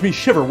idea makes me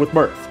shiver with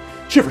mirth.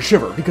 Shiver,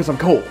 shiver, because I'm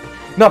cold.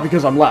 Not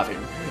because I'm laughing.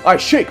 I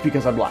shake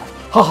because I'm laughing.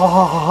 Ha ha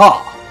ha ha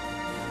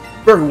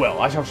ha! Very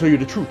well, I shall show you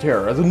the true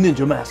terror as a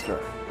ninja master.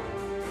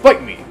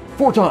 Fight me,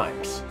 4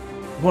 times.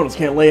 Opponents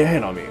can't lay a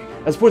hand on me,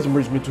 as poison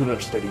brings me to their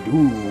steady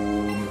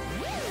doom.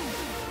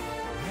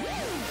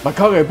 My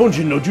Kage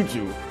Bunshin no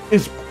Jutsu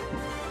is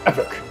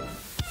epic.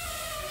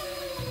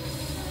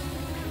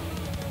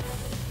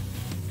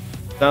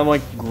 Sound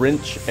like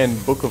Grinch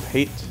and Book of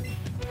Hate?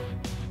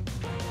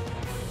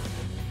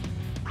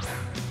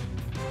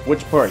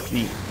 Which part?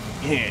 The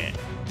yeah.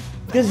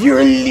 Because you're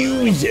a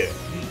loser.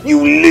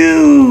 You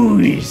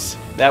lose.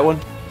 That one?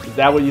 Is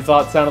that what you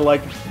thought sounded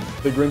like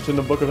the Grinch and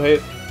the Book of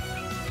Hate?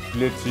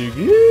 Let's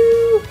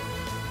go.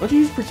 Don't you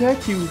use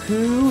protect, you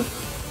who?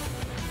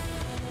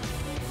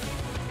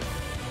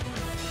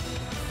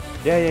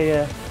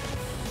 Yeah.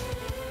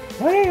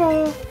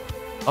 Hiya.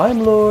 I'm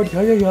Lord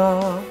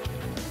Hiya.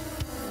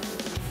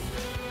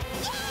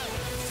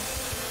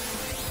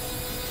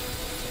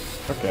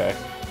 Okay.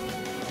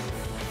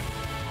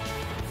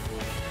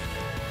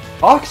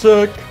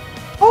 Toxic!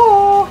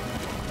 Oh!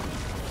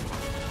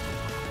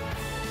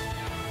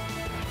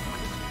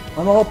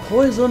 I'm all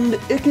poisoned,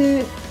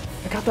 icky!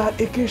 I got that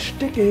icky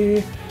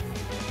sticky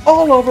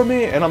all over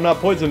me! And I'm not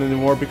poisoned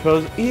anymore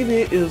because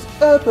Eevee is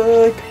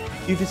epic!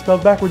 Eevee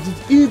spelled backwards is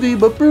Eevee,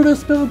 but Brutus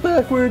spelled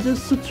backwards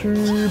is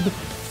Superb.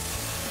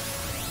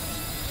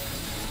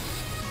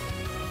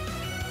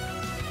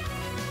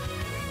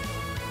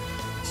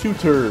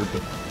 Superb.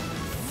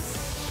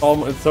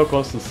 It's so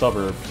close to the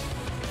suburbs.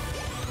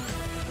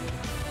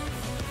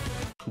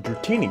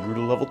 Dratini grew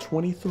to level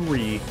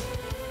 23.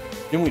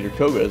 Gym Leader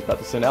Koga is about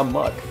to send out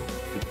Muck.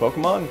 Good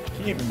Pokemon,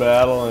 keep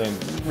battling.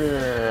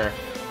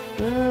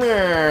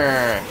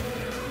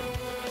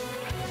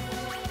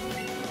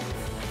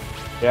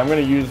 Yeah, I'm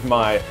gonna use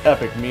my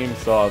epic meme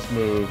sauce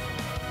move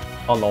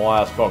on the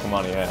last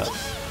Pokemon he has.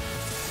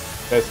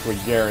 Basically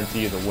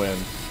guarantee the win.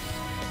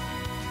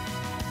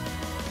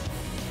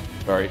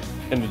 Sorry,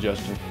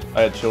 indigestion.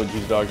 I had chili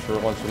cheese dogs for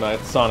lunch tonight.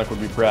 Sonic would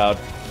be proud.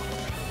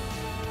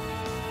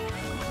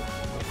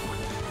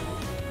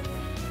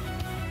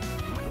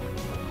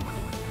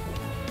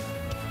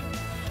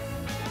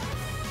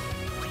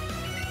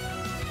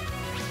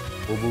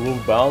 Bubble,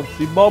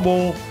 bouncy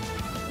bubble.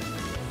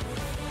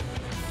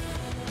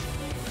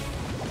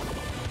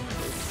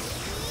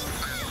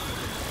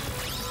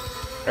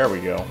 There we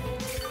go.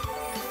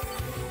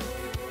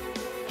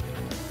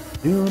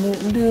 Doing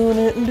it and doing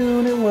it and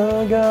doing it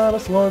well. Got a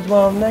sludge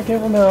bomb that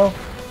came from hell.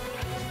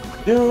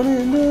 Doing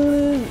it and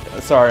doing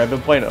it. Sorry, I've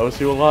been playing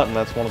Osu a lot, and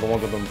that's one of the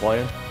ones I've been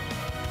playing.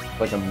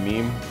 Like a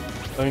meme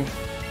thing.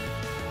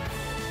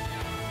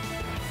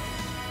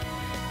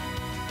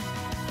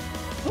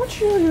 Don't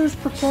you use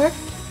protect?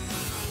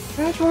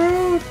 That's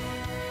rude.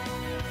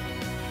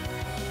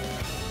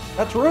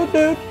 That's rude,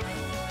 dude.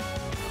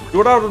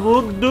 You're not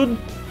rude, dude.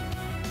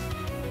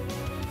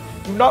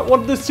 You not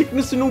want this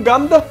sickness in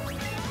Uganda?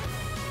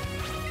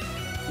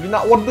 You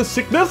not want the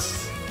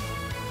sickness?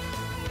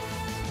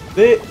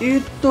 They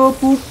eat the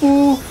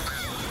poo-poo.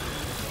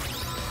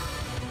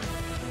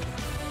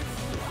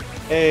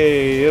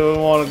 Hey, you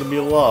wanted to be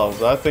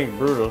loved. I think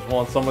Brutus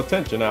wants some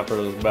attention after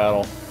this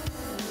battle.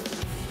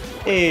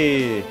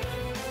 Hey.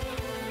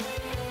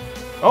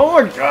 Oh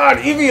my god,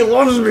 Eevee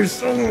loves me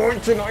so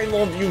much and I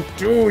love you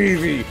too,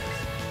 Eevee.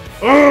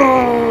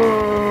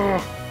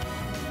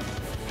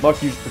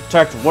 Muck use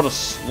protect, what a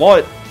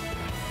slut.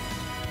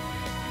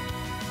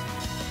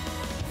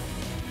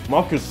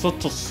 Muck is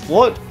such a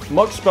slut.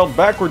 Muck spelled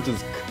backwards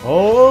is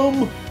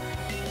cum.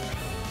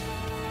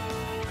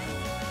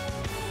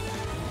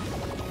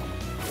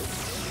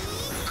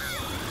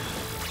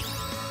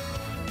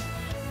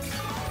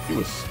 He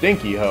was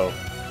stinky hoe.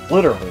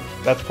 Literally.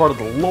 That's part of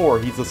the lore.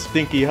 He's a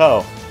stinky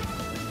hoe.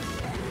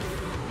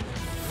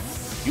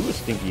 You a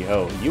stinky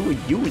hoe. You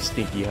a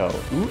stinky hoe.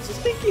 Who's a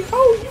stinky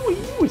hoe?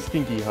 You a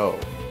stinky hoe.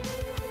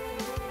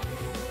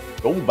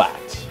 Go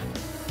bat.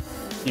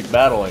 Keep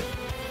battling.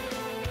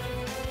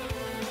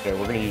 Okay,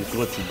 we're gonna use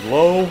Glitzy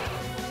Glow.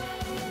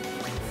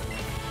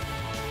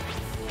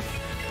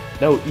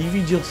 No,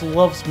 Eevee just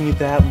loves me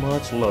that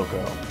much, Loco.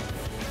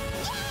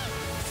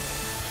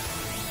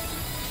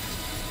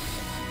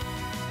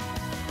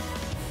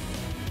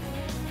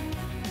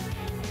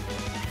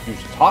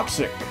 Use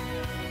Toxic.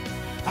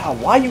 Wow,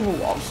 why are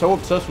you so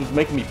obsessed with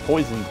making me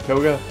poison,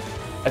 Koga?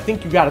 I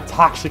think you got a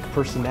toxic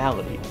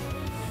personality.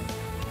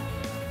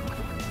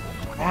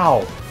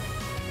 Ow.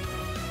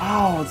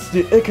 Ow, it's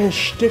the icky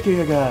sticky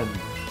again.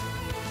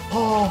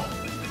 Oh,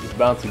 just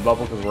bouncy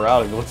bubble because we're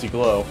out of Glitzy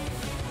Glow.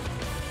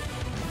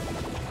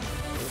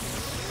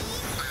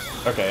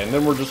 Okay, and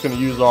then we're just gonna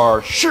use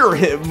our sure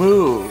hit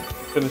move.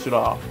 Finish it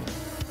off.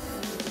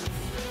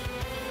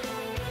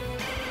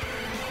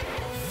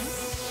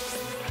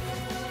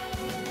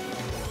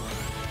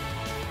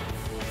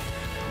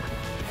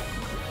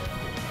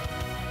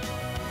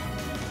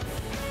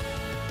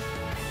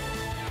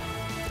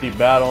 Keep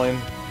battling.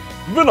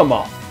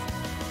 Venomoth!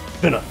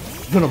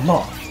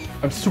 Venomoth!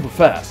 I'm super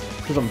fast.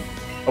 Because I'm...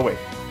 Oh, wait.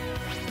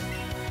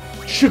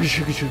 Sugar.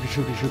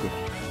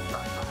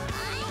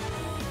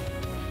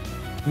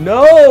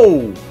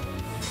 No!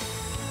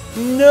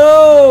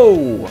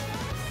 No!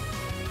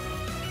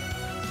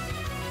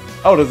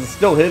 Oh, does it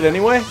still hit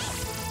anyway?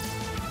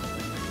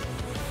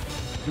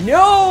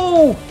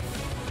 No!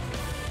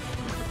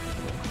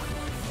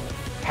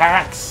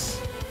 Hacks!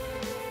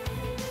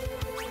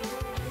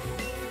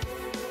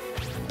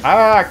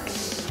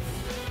 Hacks!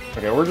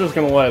 Okay, we're just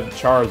gonna let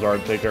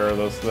Charizard take care of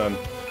this then.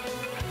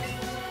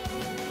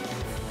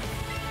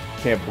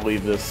 Can't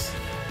believe this.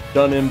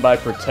 Done in by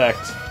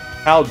Protect.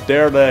 How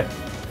dare they?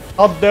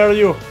 How dare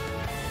you?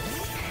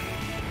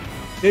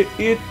 They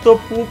eat the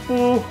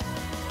poo-poo.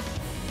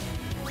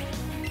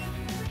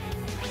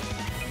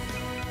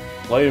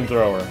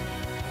 Flamethrower.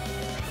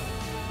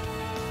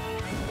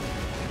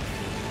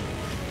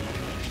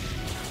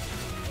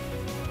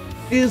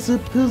 Easy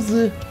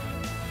peasy.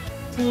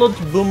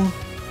 Sludge boom.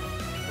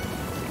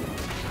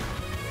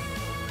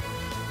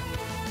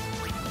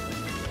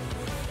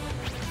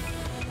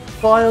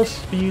 Fire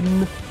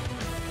spin.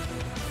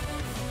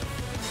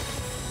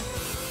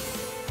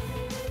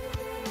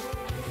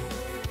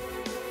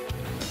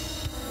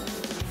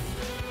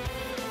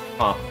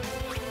 Huh.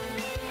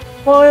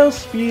 Fire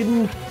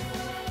spin.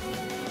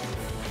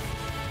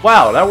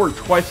 Wow, that worked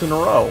twice in a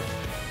row.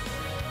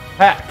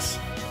 Hacks.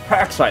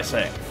 Hacks, I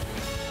say.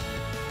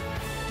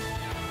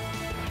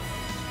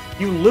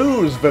 You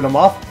lose,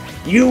 Venomoth.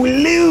 You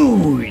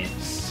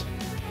lose.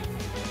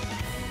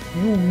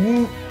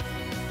 You.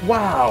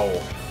 Wow.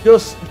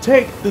 Just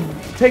take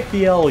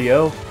the L,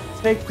 yo.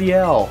 Take the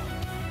L.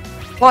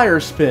 Fire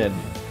spin.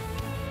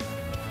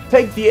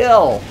 Take the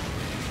L.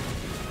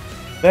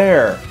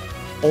 There.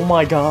 Oh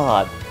my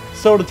god.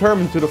 So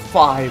determined to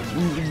defy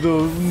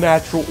the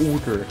natural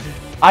order.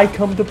 I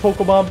come to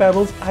Pokemon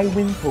battles, I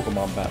win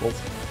Pokemon battles.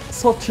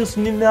 Such is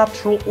the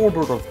natural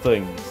order of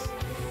things.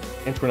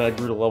 And when I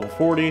grew to level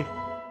 40,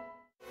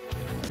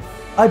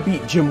 I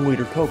beat Gym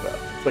Leader Koga.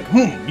 It's like,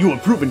 you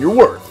have proven your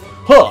worth.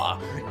 Huh,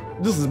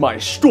 this is my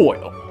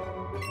style.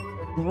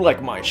 You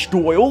like my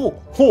style?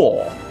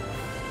 Huh.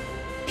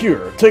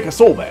 Here, take a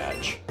soul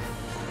badge.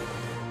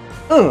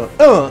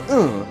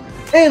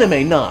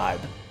 Anime nod.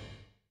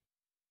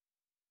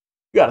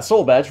 You got a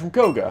soul badge from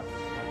Koga.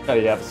 Now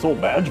you have a soul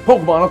badge.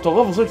 Pokemon up to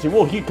level 60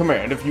 will heed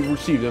command if you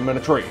receive them in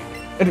a trade.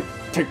 And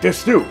take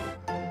this too.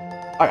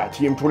 I got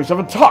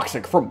TM27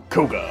 Toxic from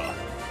Koga.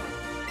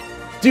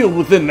 Deal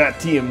within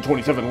that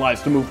TM27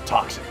 lies to move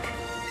Toxic.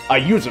 I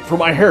use it for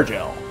my hair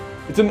gel.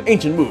 It's an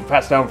ancient move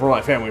passed down from my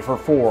family for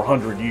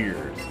 400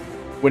 years.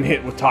 When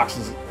hit with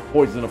Toxic's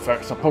poison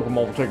effects, a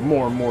Pokemon will take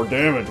more and more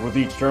damage with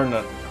each turn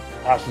that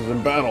passes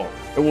in battle.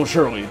 It will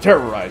surely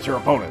terrorize your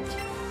opponent.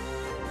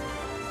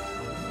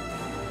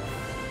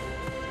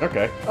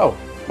 Okay. Oh,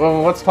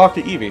 well, let's talk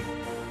to Eevee.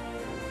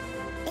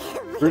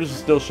 Brutus is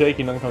still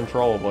shaking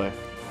uncontrollably.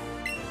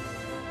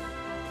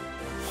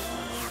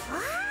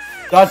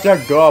 Such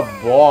a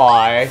good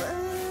boy.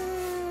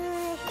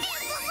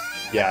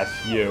 Yes,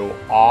 you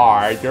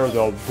are. You're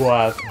the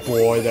best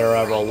boy there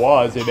ever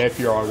was, and if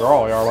you're a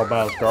girl, you're the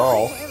best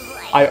girl.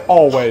 I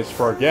always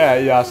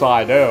forget. Yes,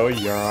 I do.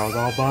 You're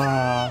the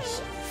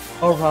best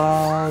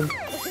around,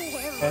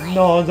 and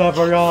no one's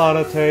ever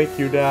gonna take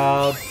you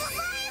down.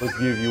 Let's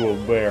give you a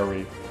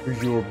berry,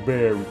 because you're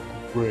very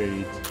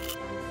great.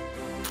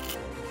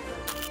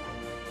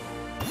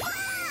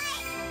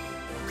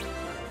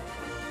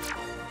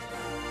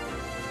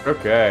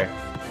 Okay.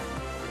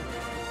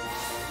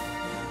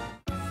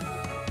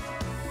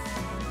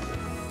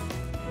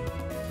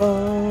 I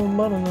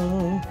don't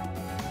know.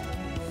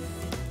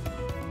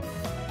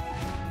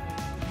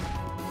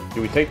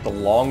 Do we take the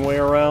long way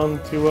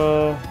around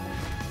to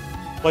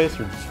place,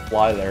 or just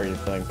fly there, you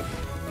think?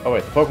 Oh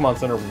wait, the Pokemon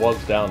Center was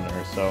down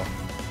there, so...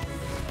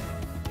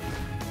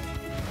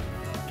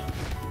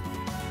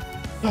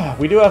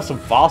 we do have some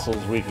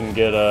fossils we can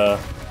get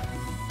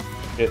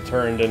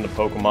turned into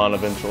Pokemon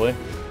eventually.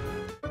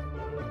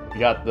 We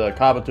got the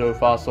Kabuto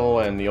fossil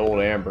and the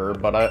old Amber,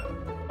 but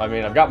I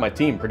mean, I've got my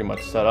team pretty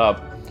much set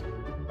up.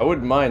 I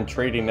wouldn't mind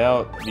trading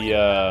out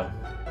the,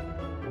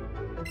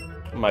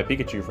 my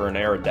Pikachu for an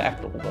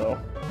Aerodactyl, though.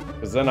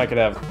 Because then I could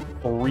have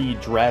 3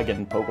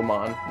 Dragon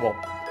Pokemon. Well,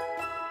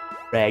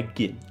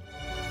 Dragon.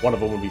 One of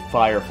them would be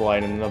Fire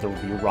Flying and another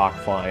would be Rock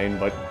Flying,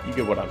 but you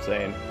get what I'm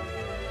saying.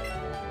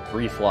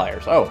 3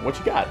 flyers. Oh, what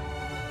you got?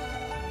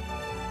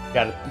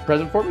 Got a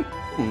present for me?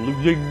 Looks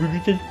like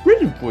Ruby's has a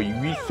present for you.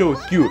 He's so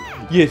cute.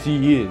 Yes,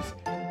 he is.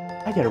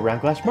 I got a round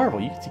glass marble.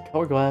 You can see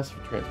color glass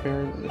for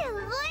transparent.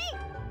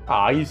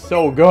 Aw, he's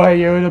so good.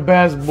 You're the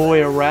best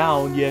boy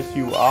around. Yes,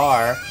 you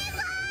are.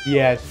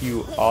 Yes,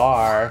 you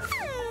are.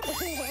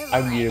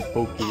 I'm gonna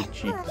poke your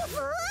cheeks.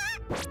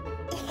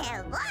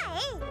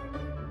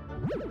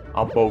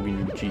 I'm poking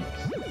your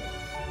cheeks.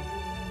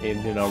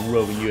 And then I'm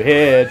rubbing your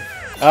head.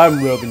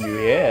 I'm rubbing your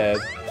head.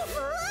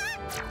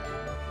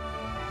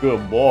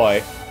 Good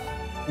boy.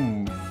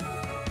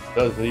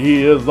 Because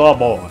he is the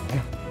boy.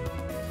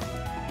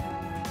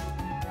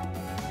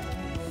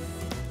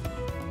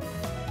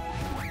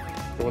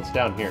 So what's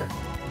down here?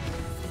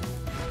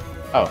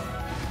 Oh.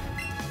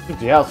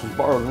 50 house was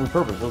borrowed and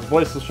repurposed as a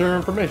place to share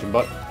information,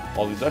 but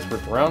all these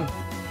experts around.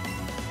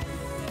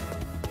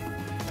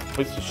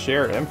 Place to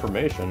share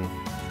information.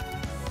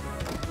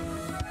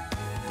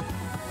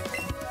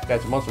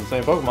 Catch a monster of the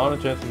same Pokemon,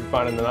 a chance of you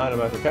finding an item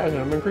after catching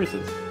them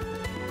increases.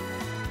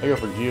 I go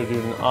for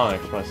Geodude and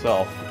Onix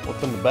myself.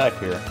 What's in the back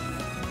here?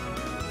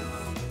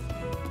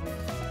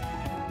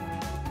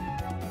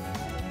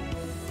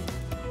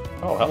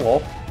 Oh,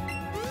 hello.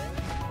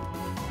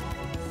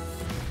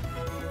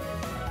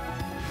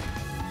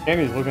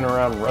 Annie's looking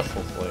around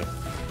restlessly.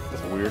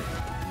 That's weird.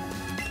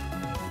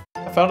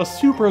 I found a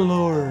super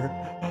lure!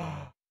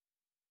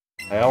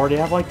 I already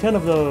have like 10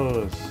 of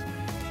those!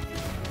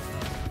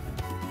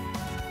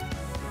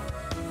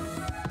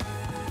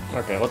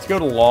 Okay, let's go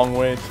the long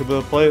way to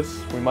the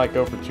place. We might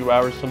go for 2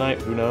 hours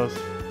tonight, who knows?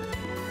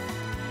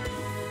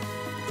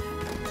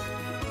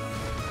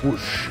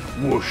 Whoosh,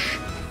 whoosh,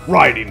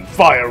 riding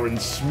fire and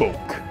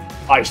smoke,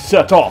 I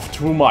set off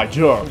to my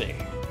journey.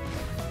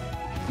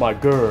 My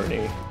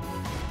gurney.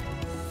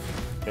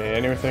 Okay,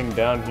 anything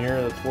down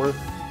here that's worth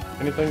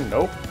anything?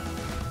 Nope.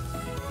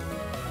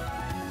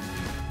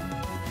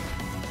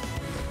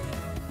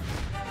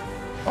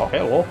 Oh,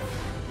 hello.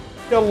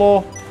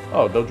 Hello.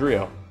 Oh,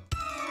 Dodrio.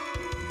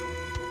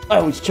 I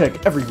always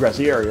check every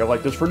grassy area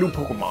like this for new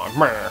Pokemon.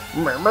 Meh,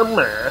 meh, meh,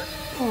 meh,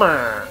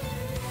 meh.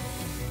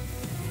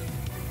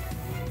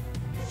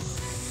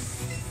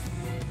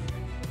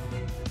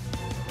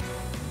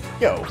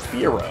 Yo,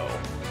 Fearow.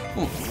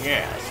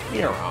 Yes,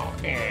 Fearow.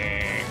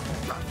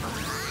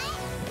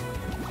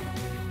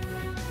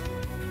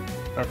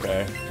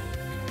 Okay.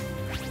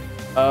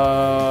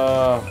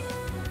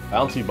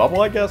 Bouncy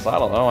Bubble, I guess? I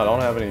don't know. I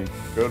don't have any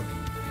good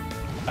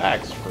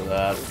packs for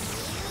that.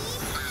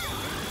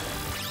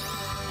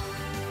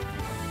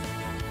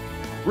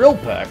 Drill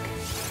Peck?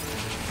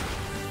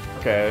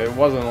 Okay, it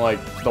wasn't like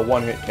the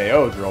one-hit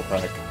KO Drill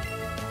Peck.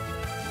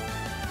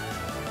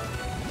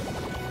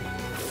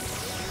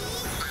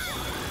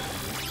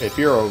 Okay,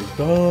 Fearow's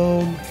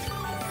done.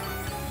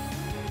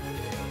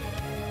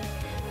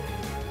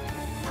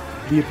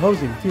 The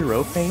opposing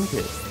Fearow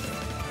fainted.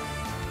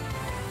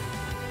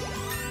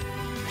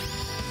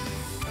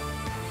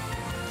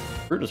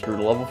 We're just grew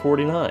to level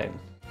 49.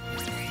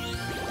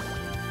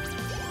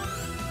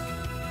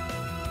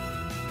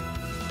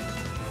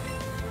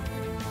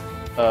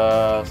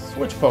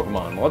 Switch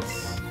Pokemon.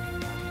 Let's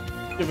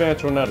give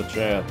Antoinette a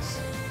chance.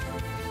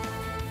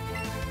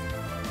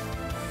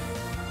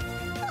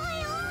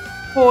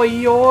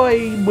 Oi,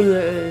 oi,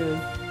 bleh.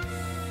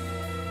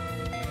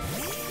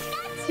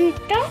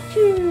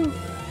 Pikachu!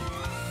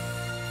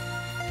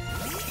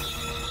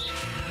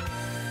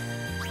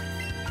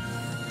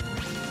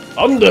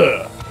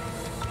 Thunder!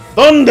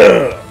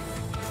 Thunder!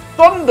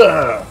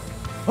 Thunder!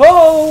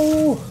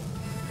 Ho!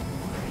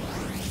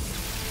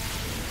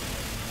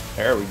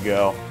 There we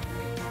go.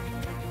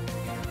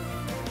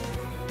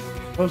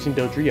 Opposing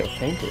Dodrio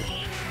fainted.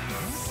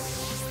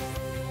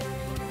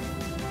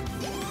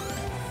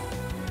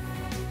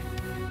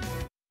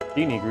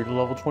 Genie grew to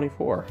level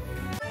 24.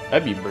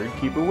 That'd be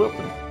Birdkeeper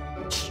Wilton.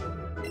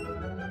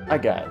 I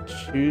got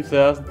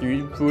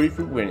 2,340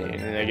 for winning,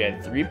 and I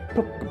got 3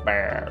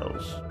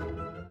 Pokeballs.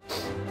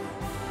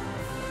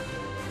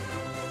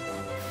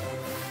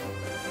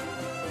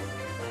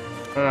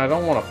 I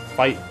don't want to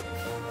fight.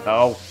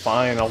 Oh,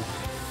 fine, I'll...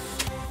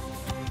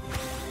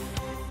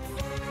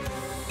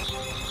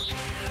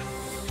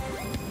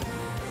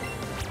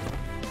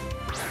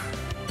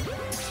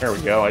 There we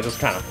go, I just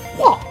kind of...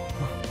 Whoa!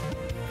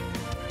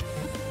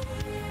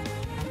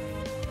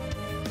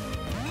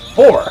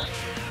 4!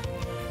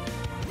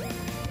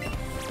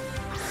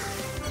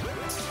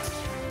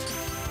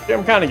 Yeah,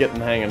 I'm kind of getting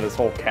the hang of this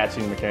whole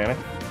catching mechanic.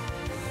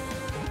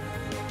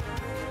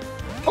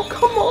 Oh,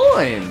 come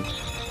on!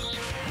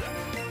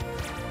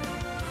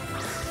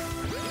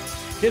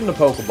 Get in the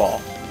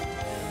Pokeball.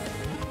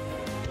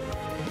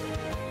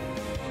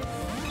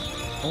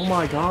 Oh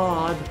my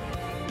god.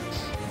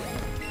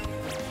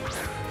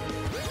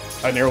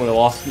 I nearly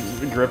lost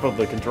the grip of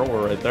the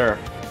controller right there.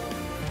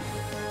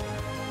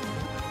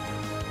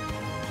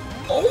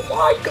 Oh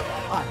my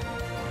god!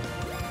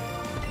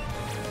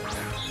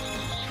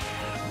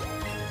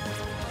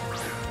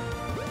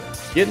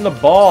 Get in the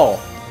ball!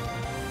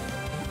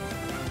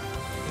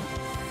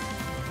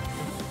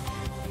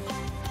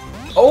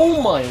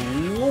 Oh my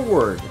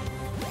lord!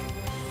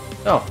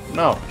 No,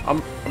 no,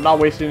 I'm not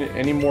wasting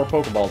any more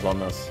Pokeballs on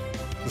this.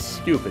 This is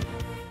stupid.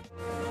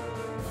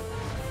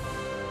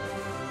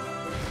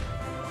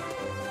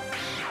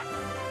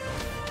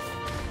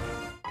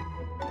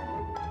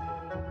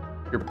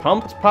 You're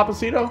pumped,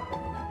 Papacito?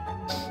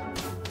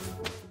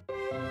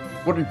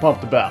 What are you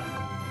pumped about?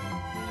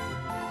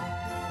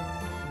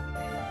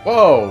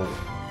 Whoa!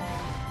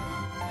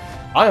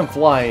 I am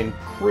flying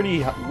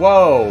pretty high.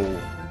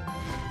 Whoa!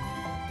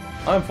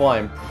 I'm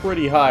flying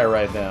pretty high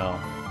right now.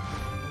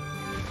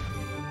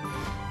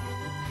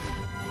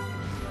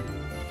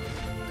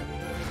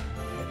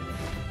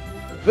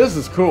 This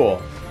is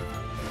cool.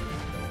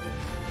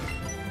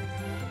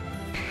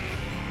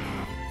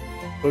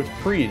 Those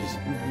please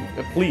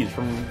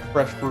from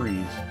Fresh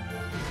Breeze.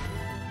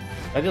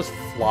 Can I just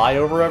fly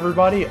over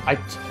everybody? I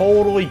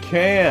totally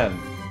can.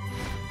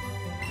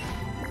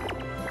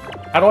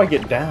 How do I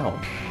get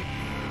down?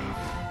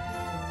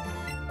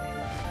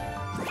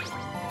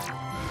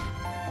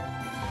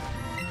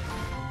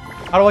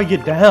 How do I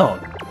get down?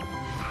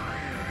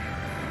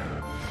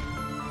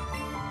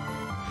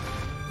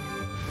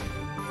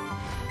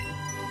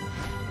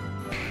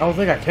 don't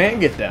think I can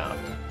get down.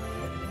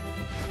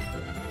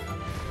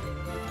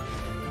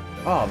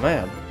 Oh,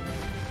 man.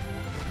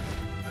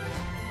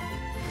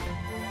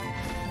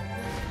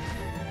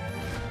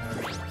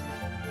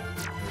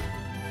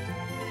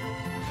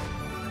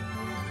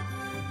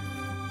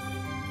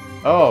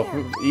 Oh,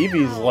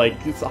 Eevee's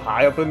like, it's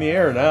high up in the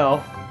air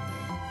now.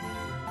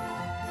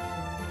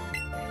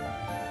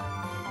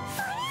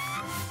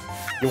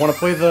 You want to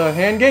play the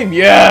hand game?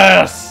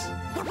 Yes!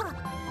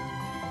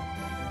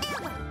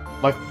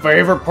 My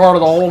favorite part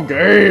of the whole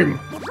game!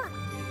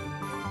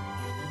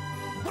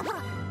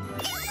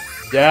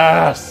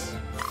 Yes!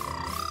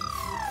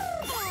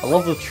 I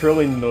love the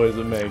trilling noise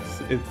it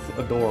makes. It's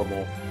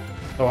adorable.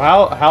 So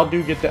how do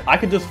you get that? I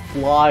could just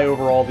fly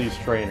over all these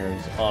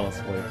trainers,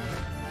 honestly.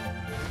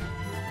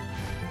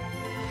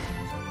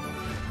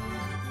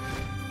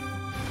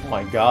 Oh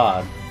my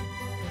god.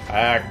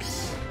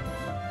 Axe.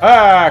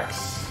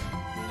 Axe!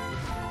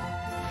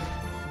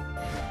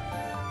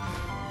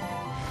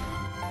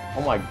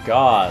 Oh my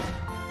god.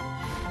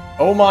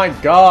 Oh my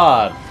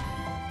god!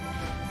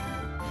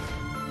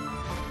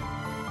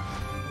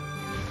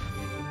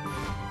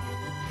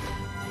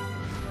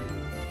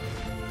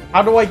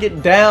 How do I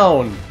get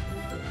down?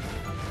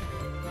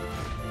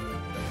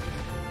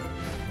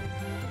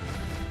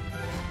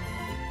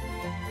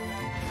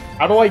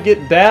 How do I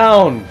get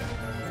down?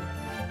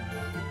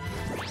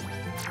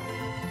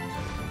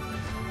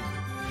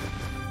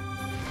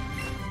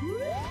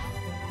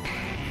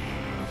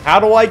 How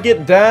do I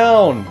get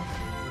down?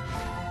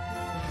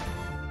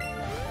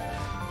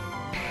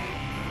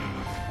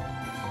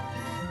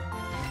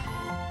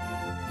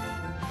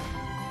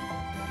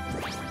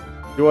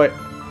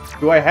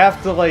 Do I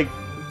have to like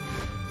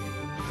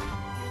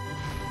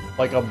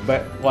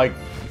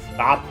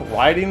stop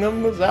riding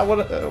them? Is that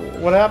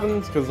what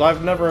happens? Because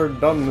I've never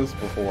done this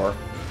before,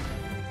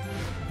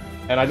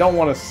 and I don't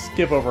want to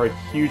skip over a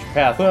huge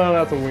path. Oh,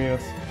 that's a wiener.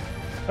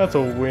 That's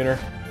a wiener.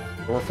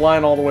 We're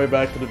flying all the way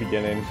back to the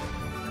beginning.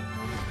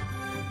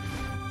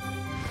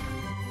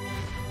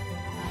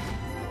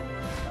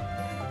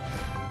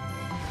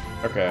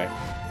 Okay.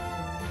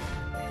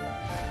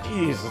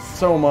 Jeez, it's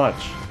so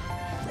much.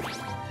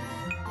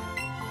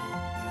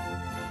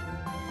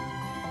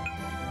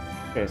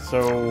 Okay,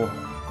 so...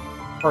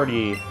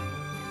 Party.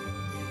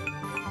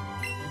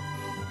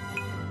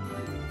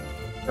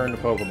 Turn the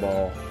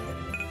Pokeball.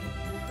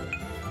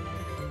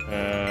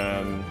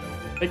 And...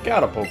 They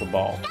got a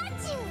Pokeball.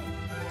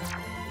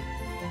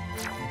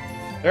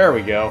 There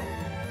we go.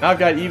 Now I've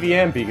got Eevee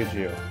and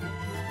Pikachu.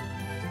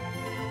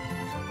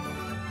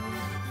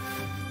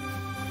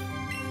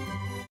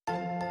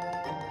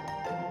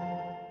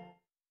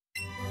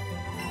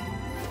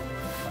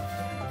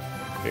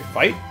 Okay,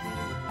 fight?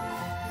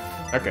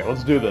 Okay,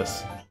 let's do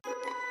this.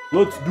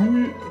 Let's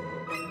do it!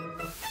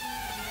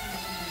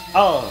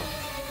 Oh!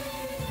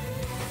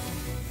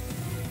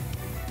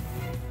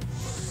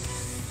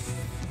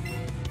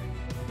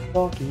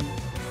 Talking.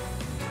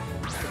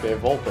 Okay,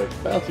 Voltex,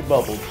 Bouncy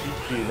Bubble,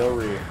 GG, no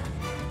re.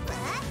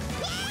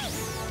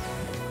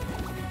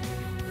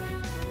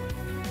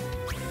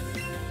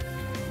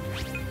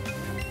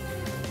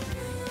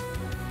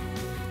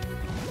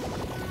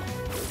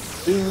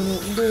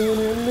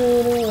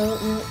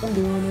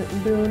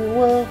 I'm doing it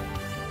well.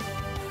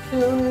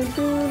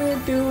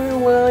 Doing it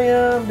well,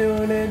 yeah, I'm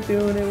doing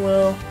it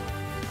well.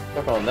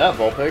 Stuck on that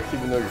Vulpix,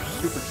 even though you're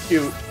super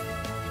cute.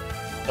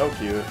 So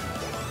cute.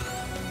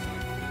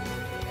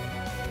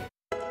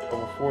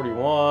 Level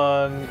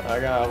 41, I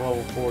got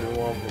level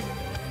 41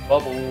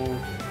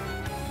 Bubbles.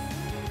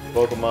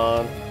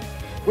 Pokemon.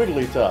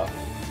 Wigglytuff.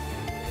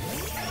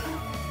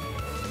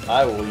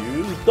 I will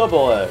use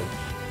Double Edge.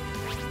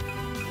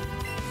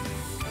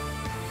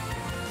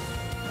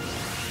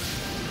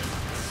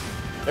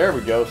 There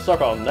we go.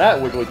 Suck on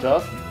that,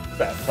 Wigglytuff.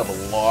 Fat tub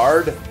of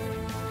lard.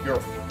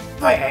 You're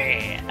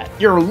fat.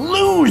 You're a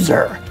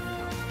loser.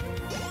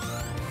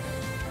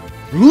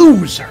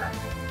 Loser.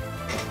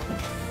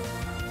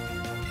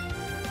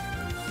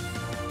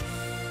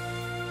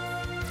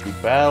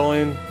 Keep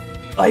battling.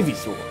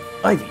 Ivysaur.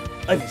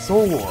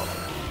 Ivysaur.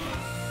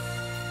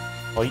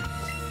 Fight.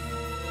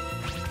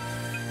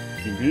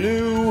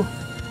 Blue.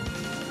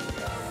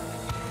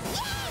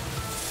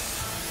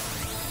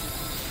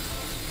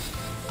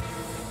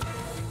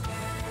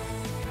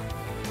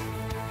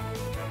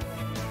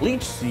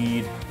 Leech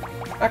Seed.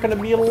 Not gonna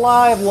be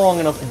alive long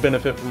enough to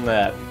benefit from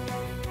that.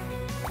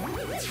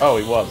 Oh,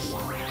 he was.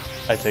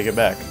 I take it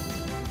back.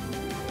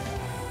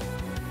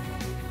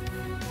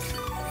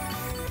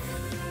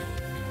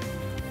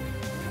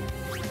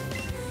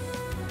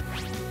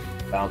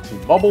 Bouncy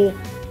Bubble.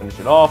 Finish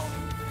it off.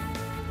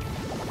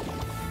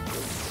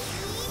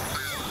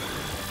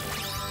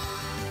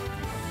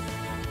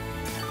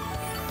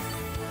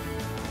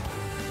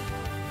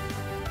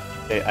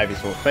 Okay,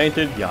 Ivysaur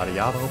fainted, yada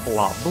yada,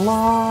 blah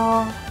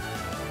blah.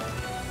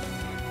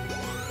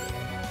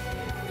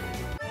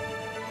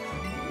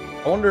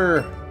 I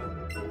wonder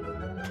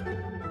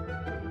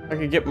if I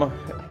could get my...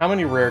 How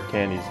many rare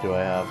candies do I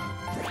have?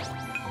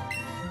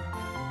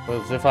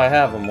 Because if I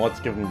have them, let's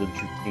give them to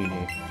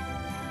Dratini.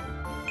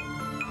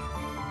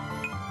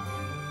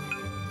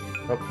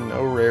 Oh,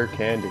 no rare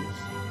candies.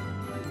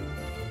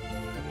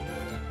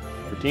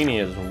 Dratini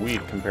is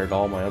weak compared to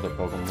all my other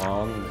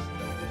Pokemon.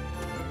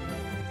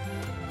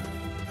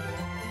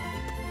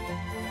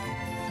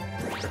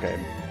 Okay.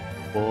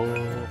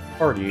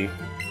 Party.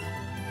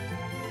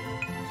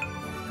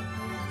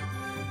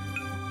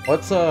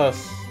 Let's,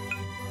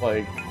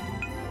 like,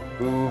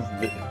 move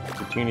the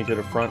Dratini to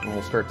the front and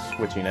we'll start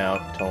switching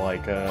out to,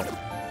 like,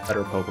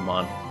 better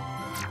Pokemon.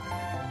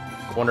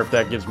 I wonder if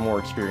that gives more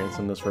experience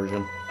in this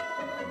version.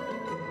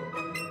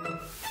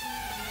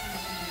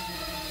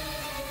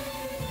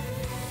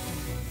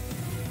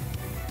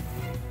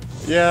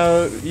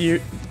 Yeah,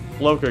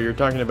 Loco, you're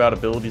talking about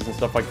abilities and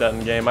stuff like that in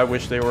the game. I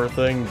wish they were a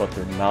thing, but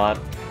they're not.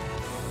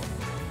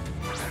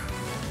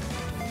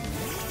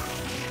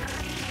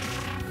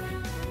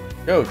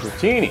 Go,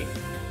 Dratini!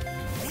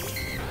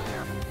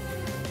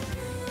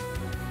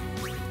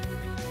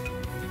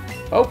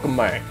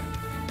 Pokemon!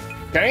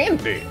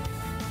 Candy!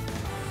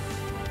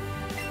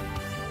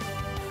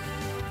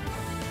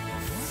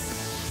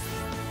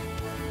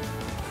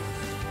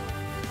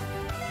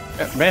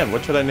 Man,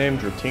 what should I name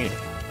Dratini?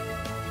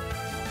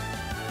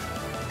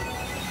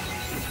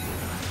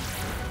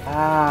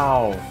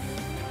 Ow!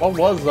 What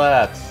was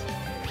that?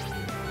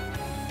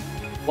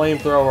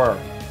 Flamethrower.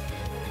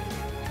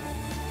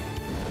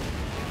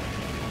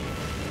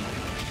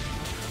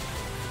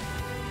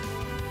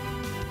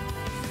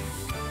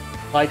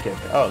 Psychic.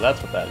 Oh,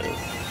 that's what that is.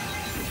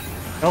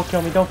 Don't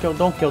kill me, don't kill,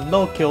 don't kill,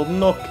 no kill,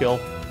 no kill.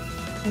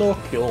 No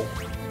kill.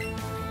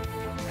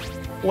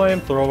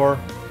 Flamethrower.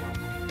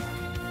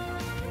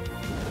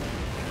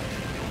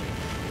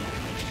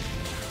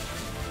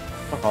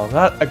 Suck on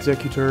that,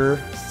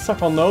 Executor.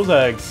 Suck on those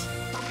eggs.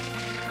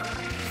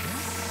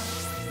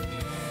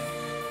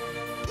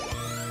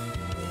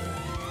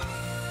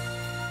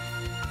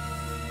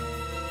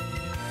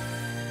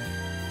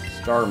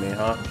 Star me,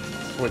 huh?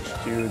 Switch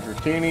to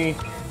Dratini.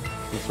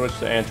 And switch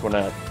to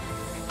Antoinette.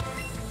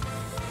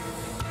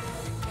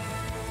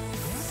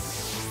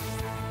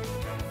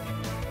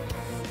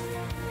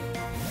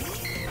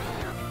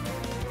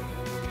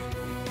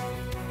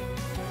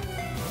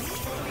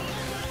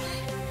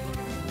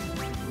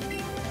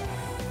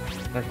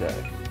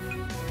 Okay.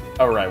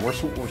 Alright, we're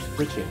switching. We're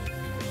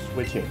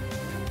switching.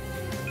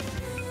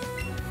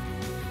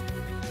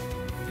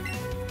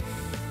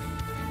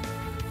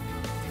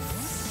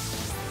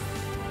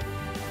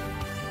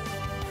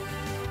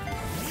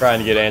 Trying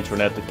to get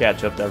Antoinette to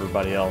catch up to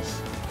everybody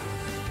else.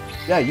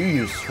 Yeah, you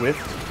use Swift.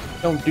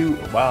 Don't do...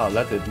 Wow,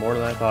 that did more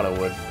than I thought it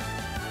would.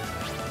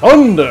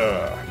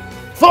 Thunder!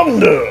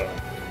 Thunder!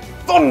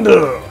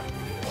 Thunder!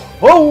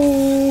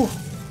 Oh!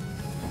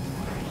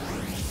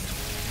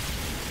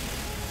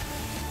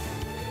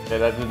 Okay,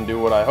 that didn't do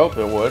what I hoped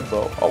it would,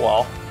 but oh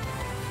well.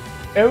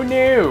 Oh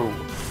no!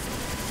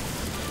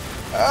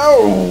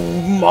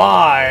 Oh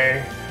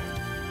my!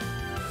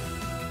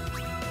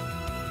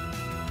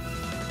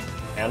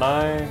 Can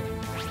I?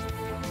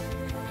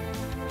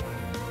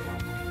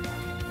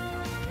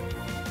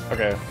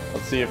 Okay,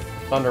 let's see if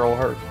Thunder will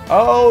hurt.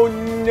 Oh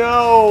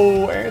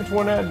no!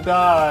 Antoinette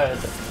died!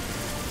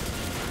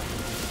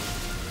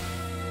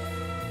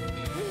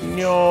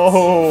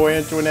 No,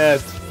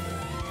 Antoinette!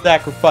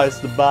 Sacrifice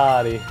the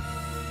body.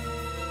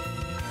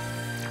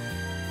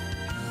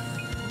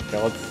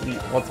 Okay, let's see.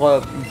 Let's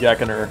let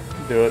Gekkener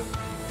do it.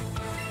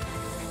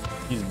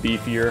 He's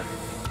beefier.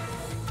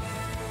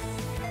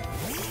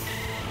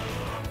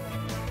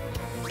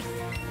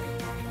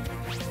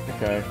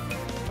 Okay.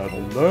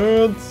 Battle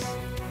Dance.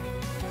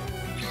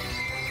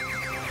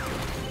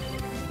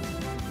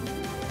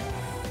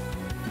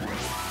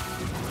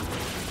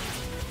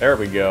 There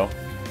we go.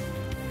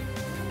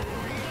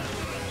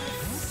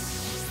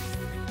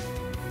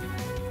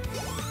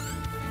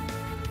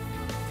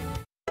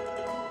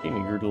 He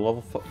grew to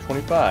level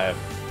 25.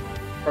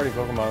 Party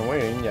Pokemon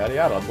waiting, yada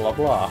yada, blah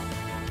blah.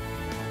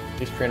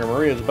 Ace Trainer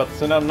Maria is about to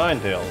send out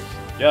Ninetales.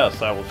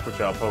 Yes, I will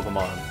switch out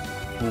Pokemon.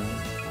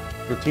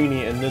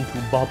 Dratini and then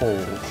to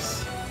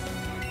Bubbles.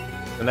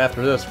 And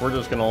after this, we're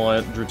just gonna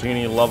let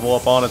Dratini level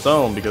up on its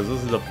own because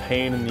this is a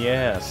pain in the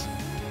ass.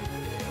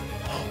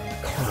 Oh,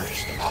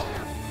 cursed.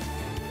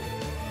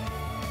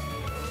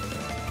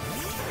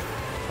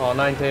 Oh,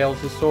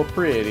 Ninetales is so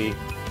pretty.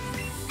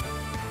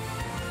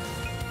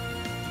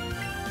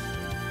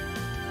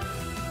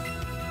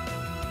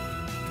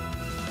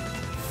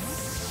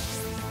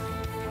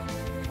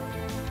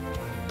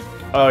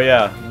 Oh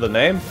yeah, the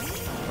name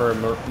for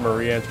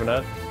Marie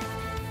Antoinette.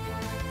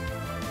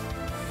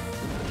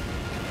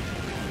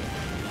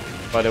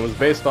 But it was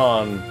based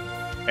on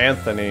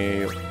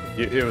Anthony.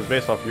 It was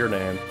based off your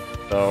name,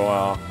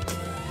 so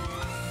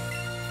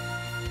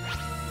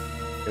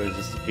it was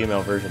just a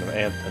female version of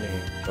Anthony.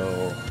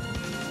 So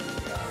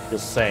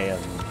just saying.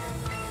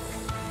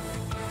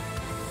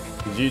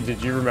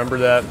 Did you remember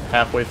that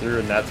halfway through,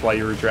 and that's why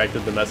you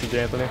retracted the message,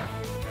 Anthony?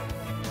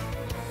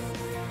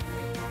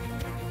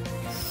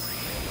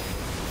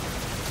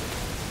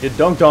 Get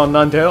dunked on,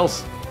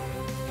 Ninetales.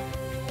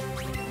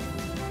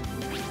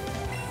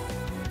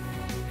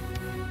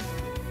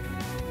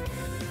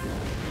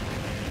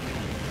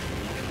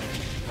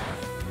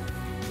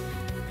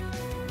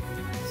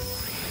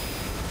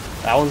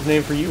 That one's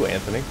named for you,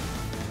 Anthony.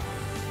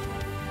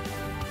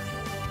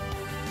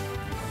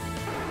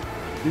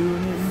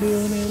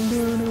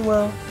 Doing it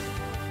well.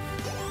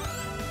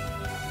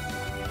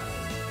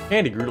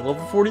 Candy grew to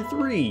level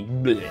 43.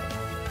 Blech.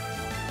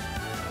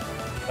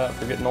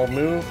 Forget an old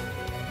move.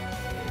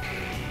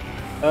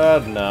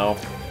 No.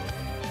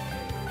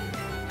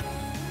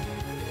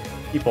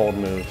 Keep old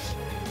moves.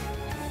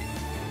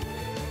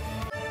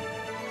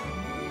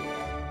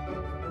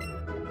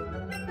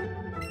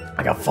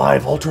 I got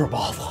 5 Ultra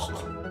Ball.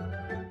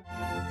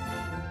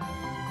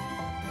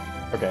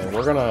 Okay,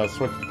 we're gonna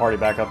switch the party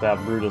back up to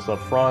have Brutus up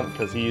front,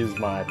 because he's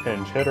my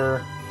pinch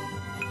hitter.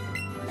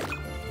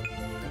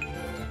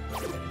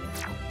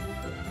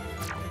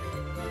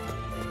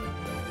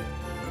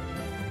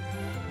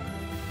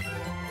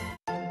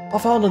 I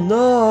found a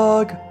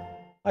Nug!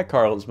 Hi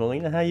Carlos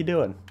Molina, how you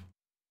doing?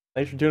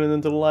 Thanks for tuning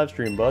into the live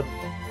stream, bud.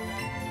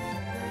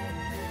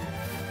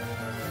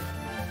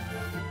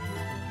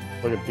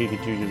 Look at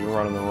Pikachu just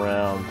running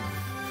around.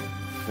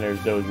 And there's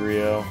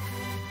Dodrio.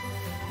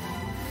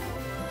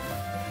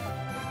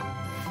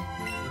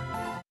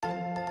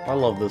 I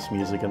love this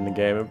music in the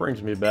game, it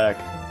brings me back.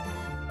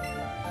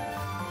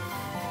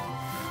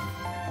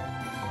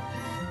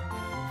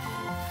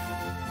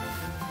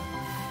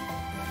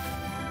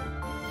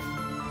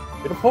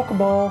 Get a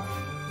Pokeball!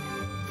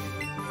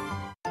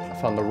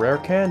 I found the rare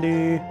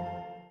candy!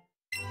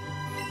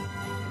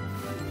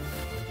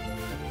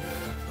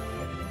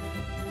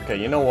 Okay,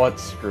 you know what?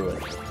 Screw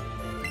it.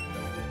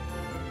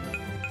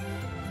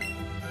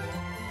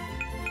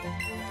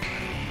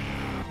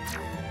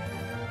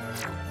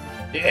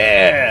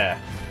 Yeah!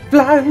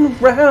 Flying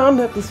around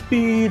at the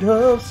speed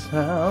of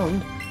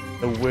sound.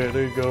 Nowhere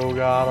to go,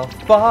 gotta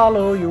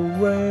follow your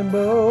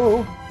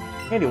rainbow.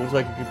 Andy, it looks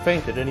like you could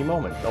faint at any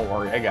moment. Don't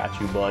worry, I got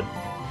you, bud.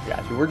 I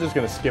got you. We're just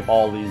gonna skip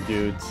all these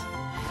dudes.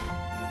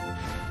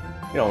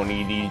 You don't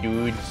need these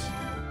dudes.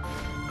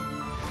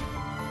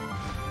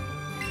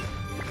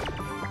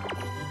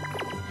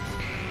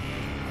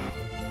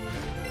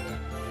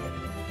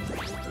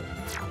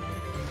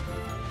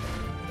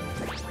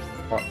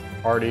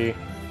 Party.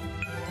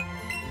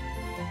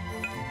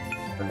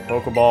 And the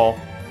Pokeball.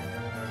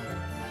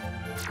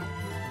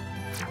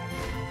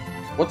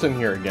 What's in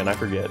here again? I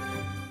forget.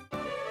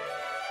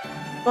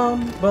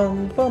 Bum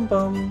bum bum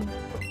bum.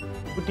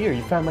 Oh dear,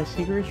 you found my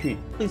secret retreat.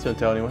 Please don't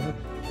tell anyone.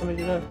 Let me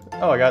do that.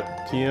 Oh, I got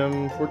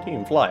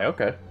TM14 Fly.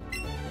 Okay.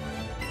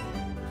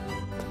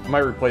 I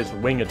might replace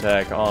Wing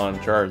Attack on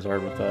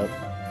Charizard with that.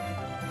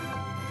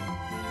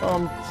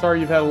 Sorry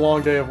you've had a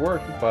long day of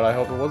work, but I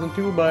hope it wasn't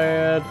too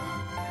bad.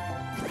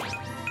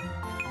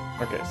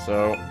 Okay,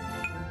 so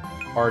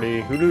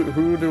party.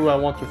 Who do I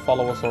want to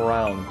follow us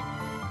around?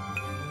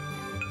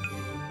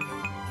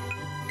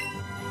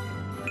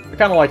 I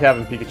kind of like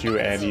having Pikachu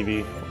and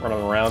Eevee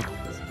running around.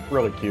 It's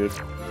really cute.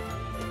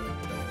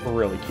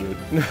 Really cute.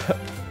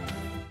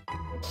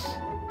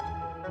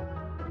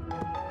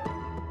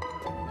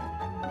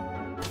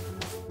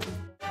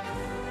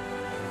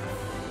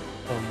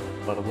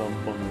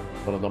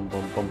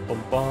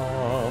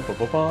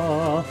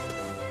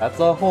 That's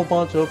a whole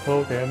bunch of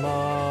Pokemon.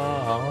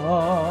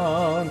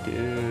 Give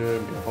me a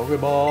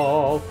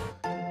Pokeball.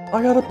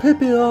 I got a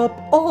Pippi up.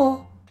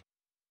 Oh.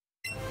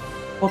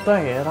 Well,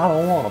 dang it, I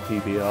don't want a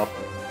Pippi up.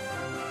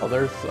 Oh,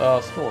 there's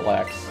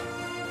Snorlax.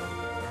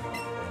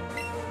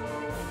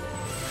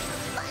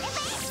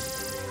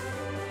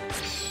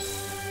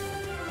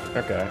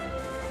 Okay.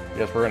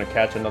 Guess we're gonna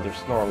catch another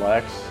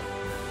Snorlax.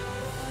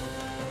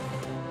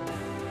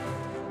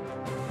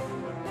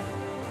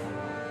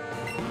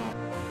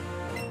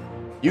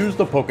 Use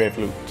the Poke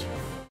Flute.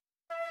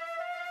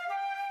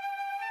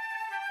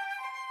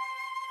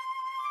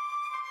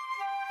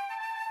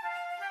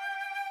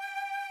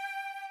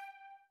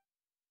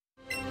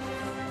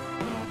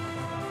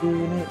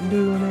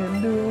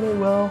 Doing it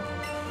well.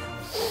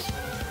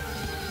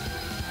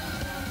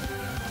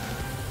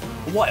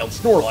 A wild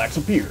Snorlax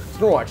appeared.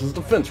 Snorlax's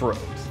defense rose.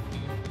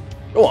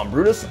 Go on,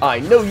 Brutus. I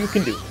know you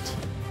can do it.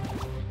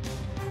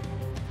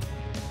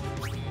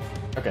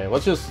 Okay,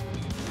 let's just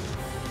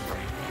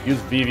use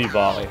Eevee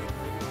Volley.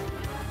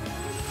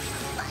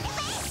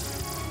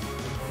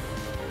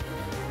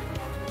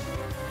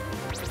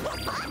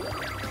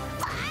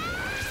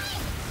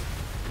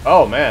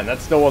 Oh man, that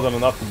still wasn't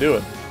enough to do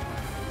it.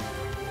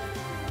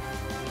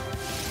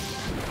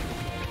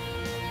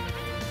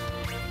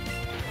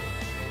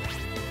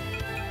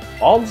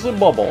 On the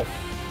bubble.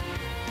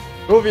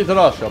 Movie to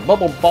Russia.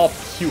 Bubble Pop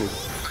Suit.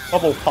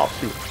 Bubble Pop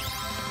Suit.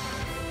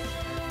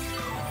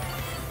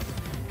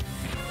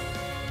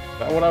 Is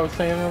that what I was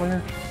saying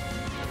earlier?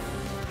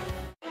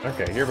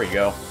 Okay, here we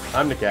go.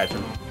 Time to catch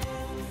him.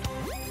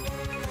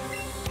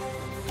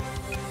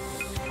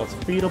 Let's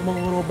feed him a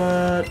little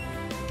bit.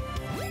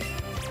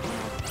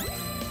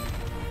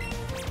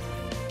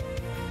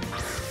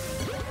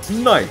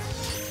 Nice.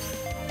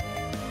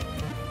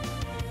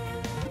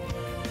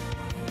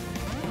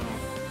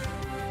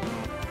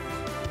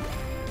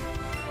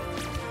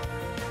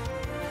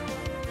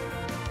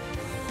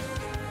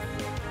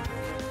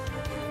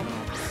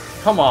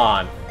 Come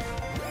on.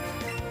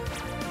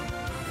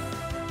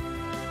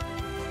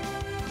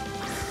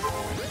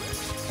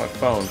 my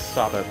phone.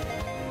 Stop it.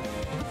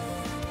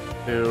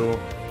 2.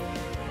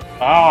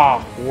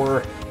 Ah!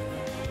 4.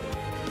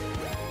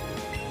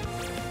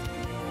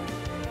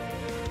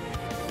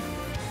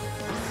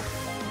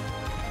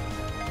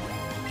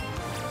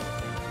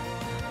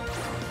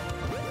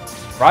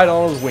 Right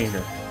on his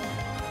wiener.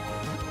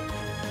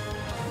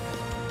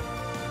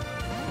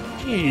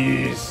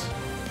 Jeez.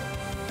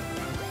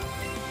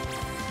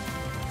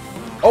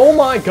 Oh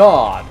my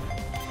god.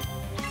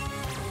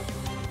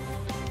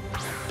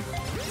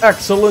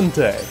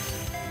 Excelente.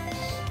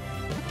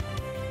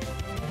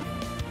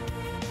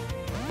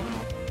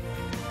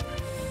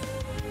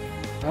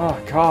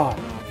 Oh god.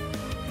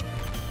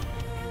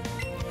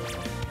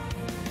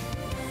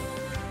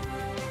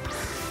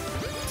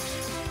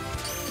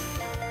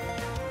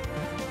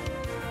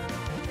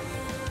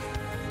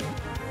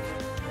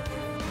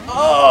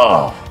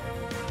 Oh!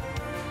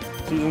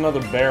 Let's use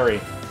another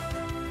berry.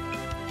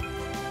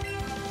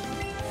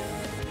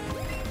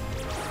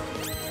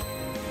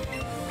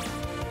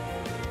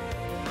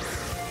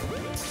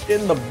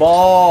 In the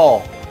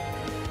ball.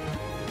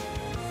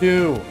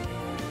 2.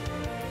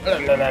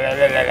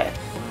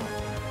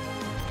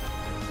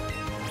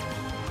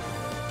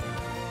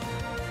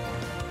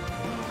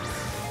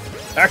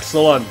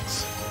 Excellent.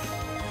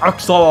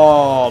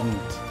 Excellent.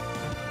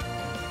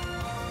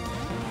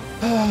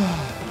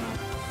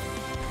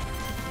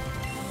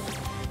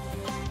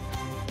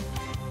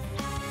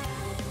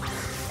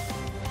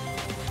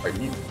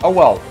 Oh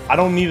well, I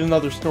don't need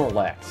another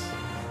Snorlax.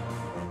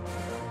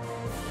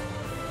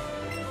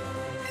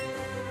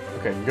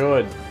 Okay,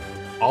 good.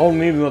 I don't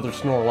need another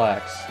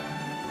Snorlax.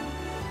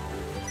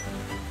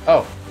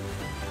 Oh.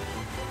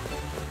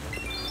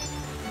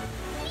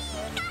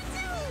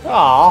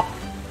 Ah.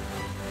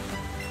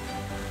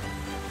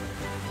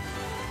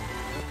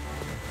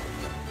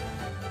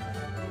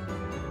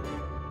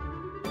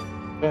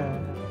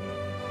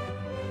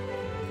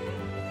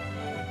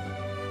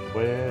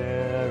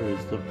 Where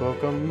is the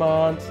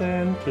Pokemon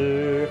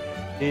Center?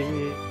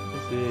 Is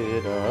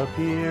it up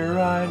here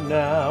right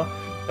now?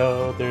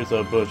 Oh, there's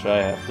a bush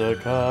I have to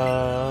cut.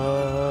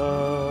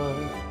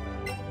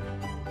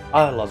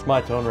 I lost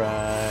my tone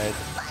right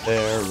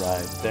there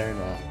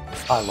now.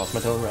 I lost my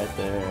tone right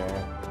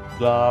there.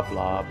 Blah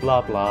blah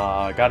blah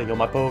blah. Gotta heal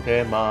my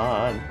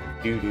Pokemon.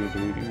 Do do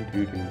do do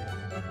do do.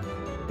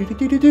 Do do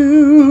do do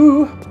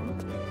do.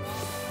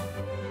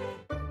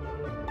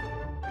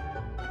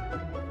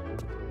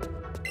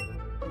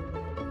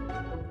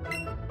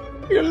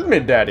 Heal me,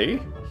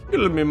 Daddy.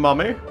 Heal me,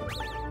 Mommy.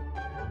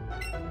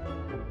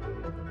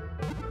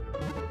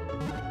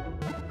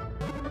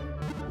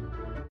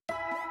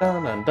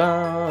 Dun dun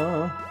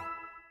dun.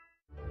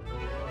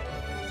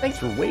 Thanks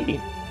for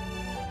waiting.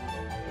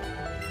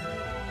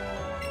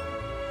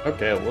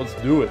 Okay, let's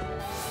do it.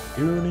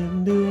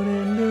 Doing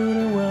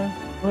it well.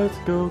 Let's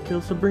go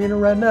kill Sabrina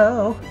right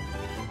now.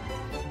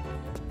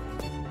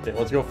 Okay,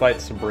 let's go fight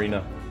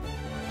Sabrina.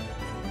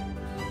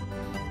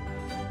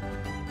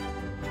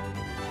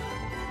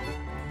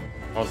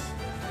 Oh, it's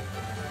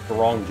the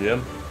wrong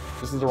gym.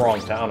 This is the wrong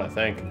town, I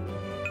think.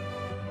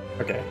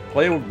 Okay,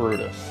 play with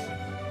Brutus.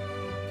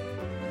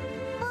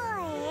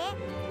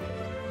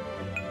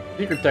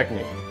 Secret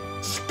technique.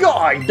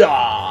 Sky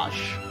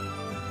Dash!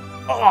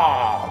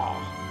 Ah!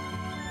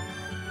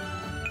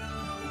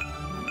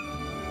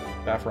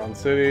 Saffron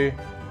City.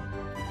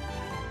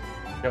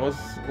 Okay,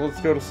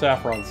 let's go to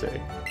Saffron City.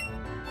 I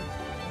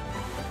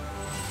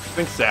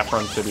think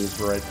Saffron City is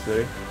the right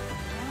city.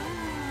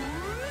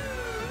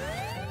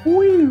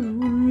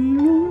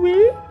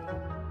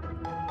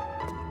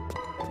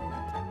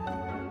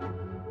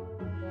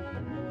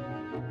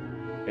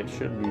 It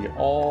should be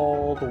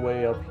all the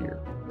way up here.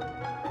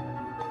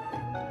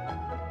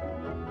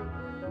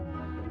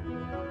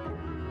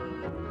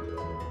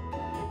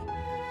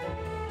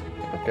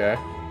 Okay,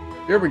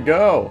 here we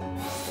go.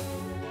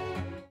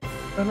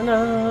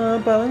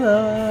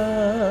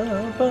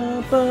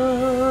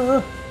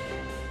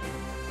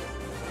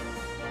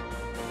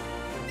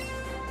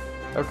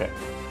 Okay.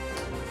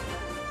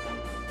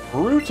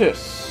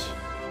 Brutus.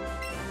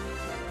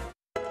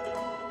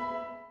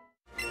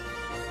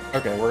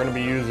 Okay, we're gonna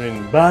be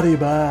using Body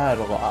Bad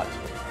a lot.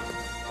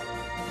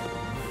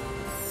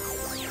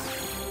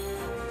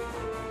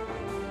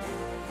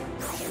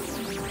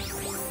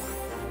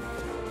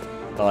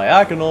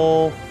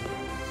 Diagonal.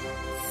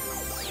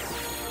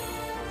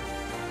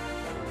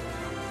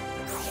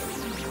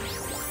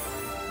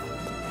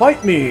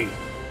 Fight me!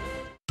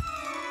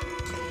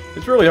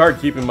 It's really hard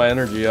keeping my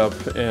energy up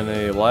in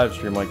a live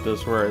stream like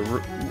this, where I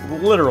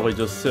literally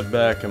just sit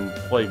back and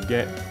play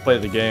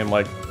the game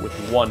like with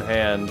one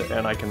hand,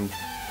 and I can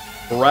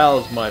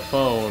browse my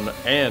phone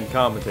and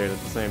commentate at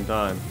the same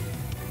time.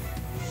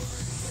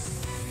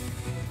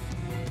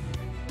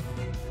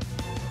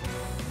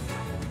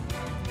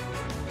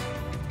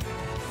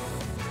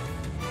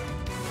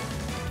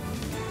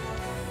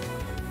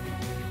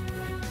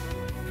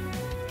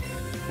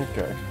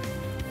 Okay.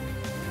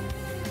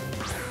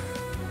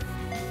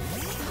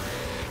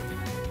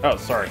 Oh,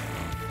 sorry.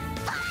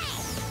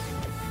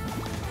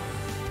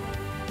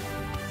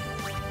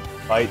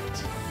 Fight.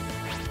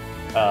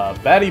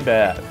 Batty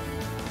Bad.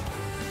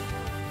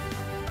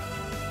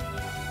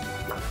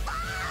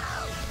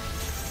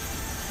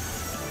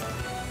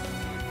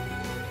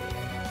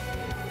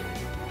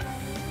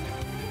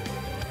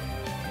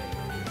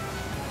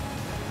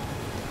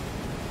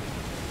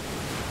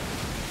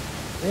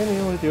 Hit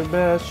me with your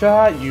best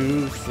shot,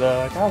 you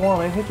suck. I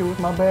wanna hit you with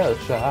my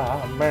best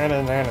shot.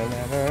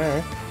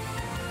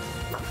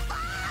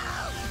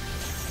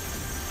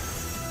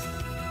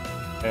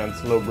 And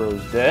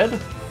Slowbro's dead.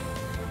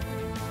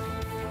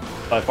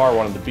 By far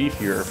one of the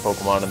beefier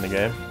Pokemon in the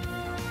game.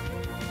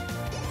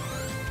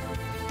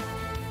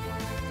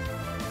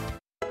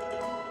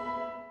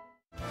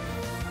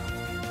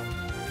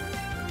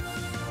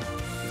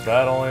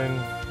 Battling.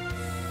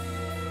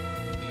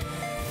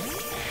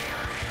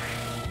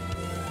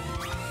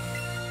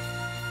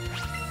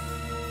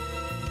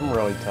 I'm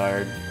really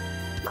tired.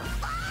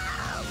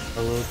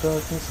 Hello,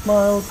 darkness,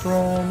 smile,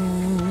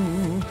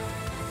 friend.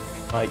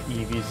 My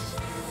Eevee's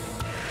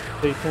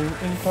Satan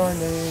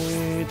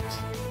incarnate.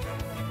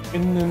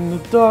 And in the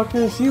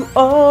darkness you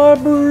are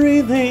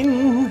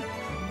breathing.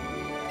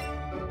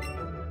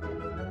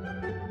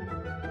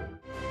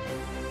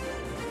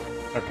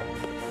 Okay.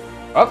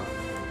 Up.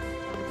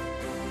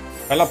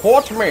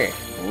 Teleport me.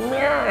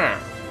 Yeah.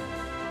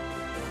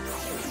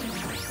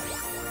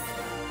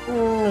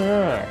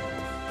 Yeah.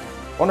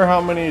 Wonder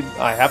how many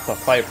I have to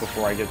fight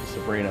before I get to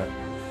Sabrina.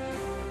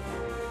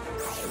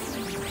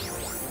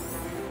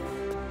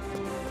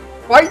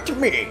 Fight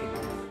me!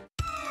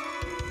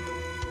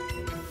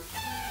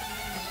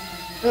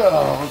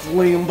 Oh, let's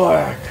lean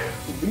back.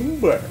 Lean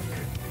back.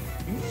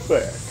 Lean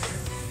back.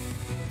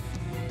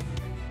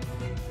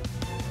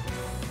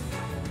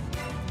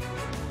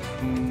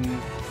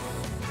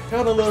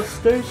 Kinda love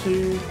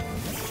Stacy.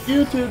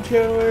 YouTube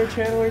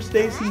channeler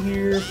Stacy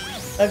here.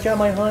 I've got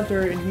my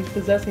hunter and he's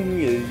possessing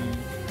me.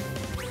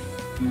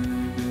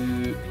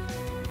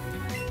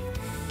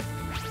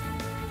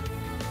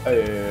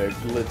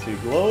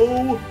 Glitzy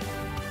Glow.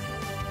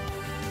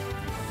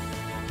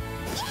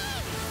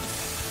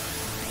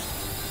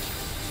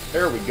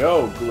 There we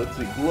go,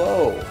 Glitzy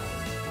Glow.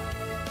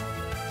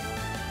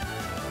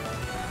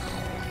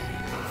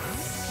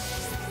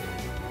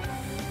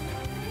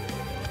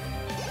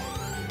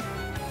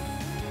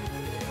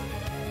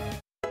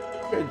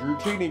 Okay,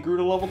 Dratini grew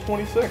to level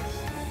 26.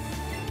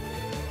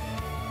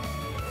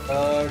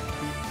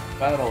 Keep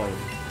battling.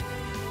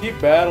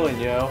 Keep battling,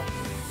 yo.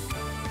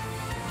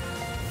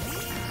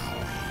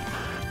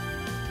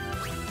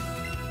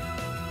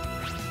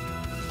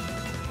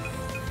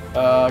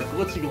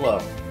 Glitzy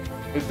Glow.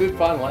 It did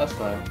fine last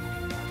time.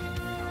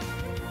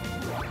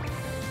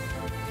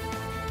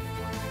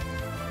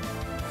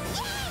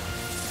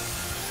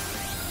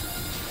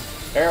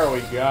 There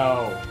we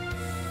go.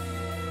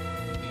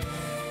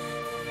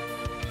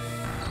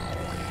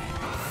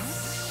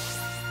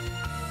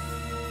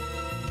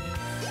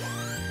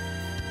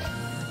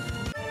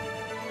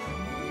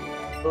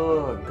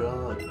 Oh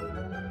god.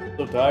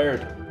 So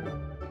tired.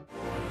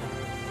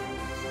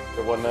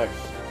 Okay, what next?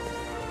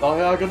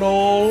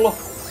 Diagonal!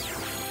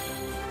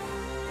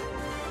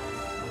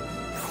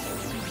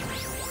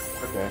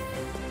 Okay.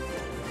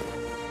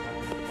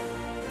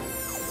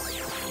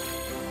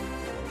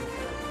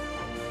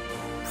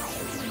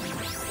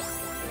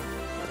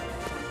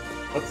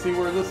 Let's see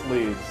where this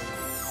leads.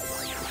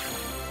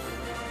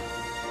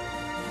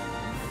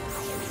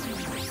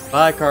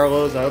 Bye,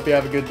 Carlos. I hope you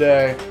have a good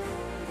day.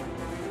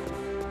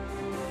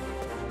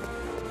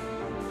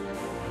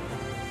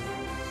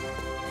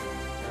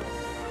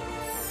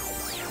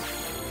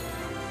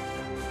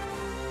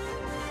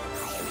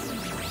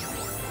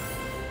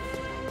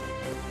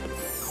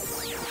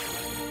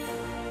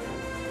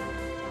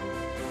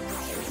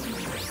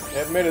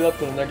 I've made it up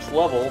to the next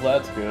level,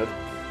 that's good.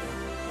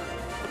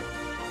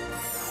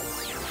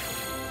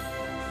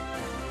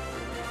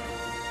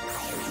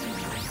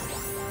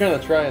 I'm gonna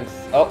try and...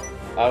 Oh,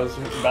 I was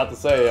about to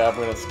say I'm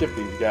gonna skip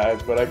these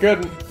guys, but I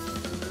couldn't.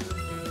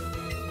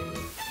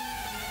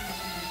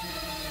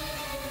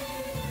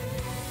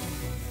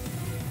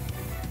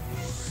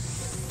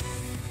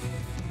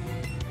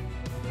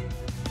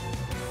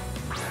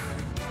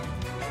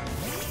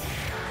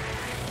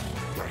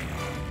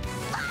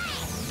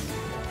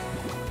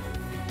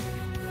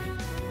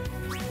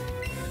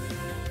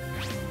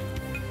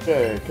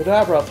 Okay,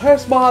 Kadabra,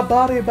 test my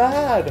body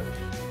bad!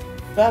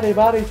 Body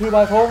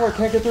 2x4,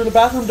 can't get through the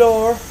bathroom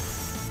door!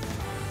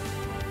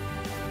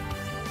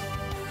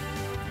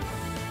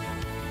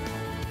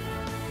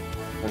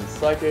 And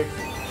Psychic.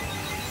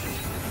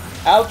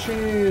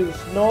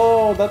 Ouchies!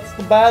 No, that's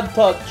the bad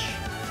touch!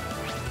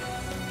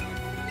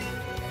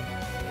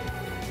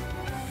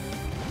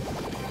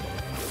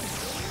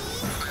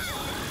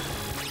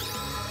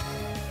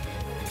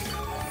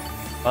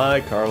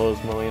 Hi,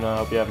 Carlos Molina, I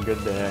hope you have a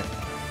good day.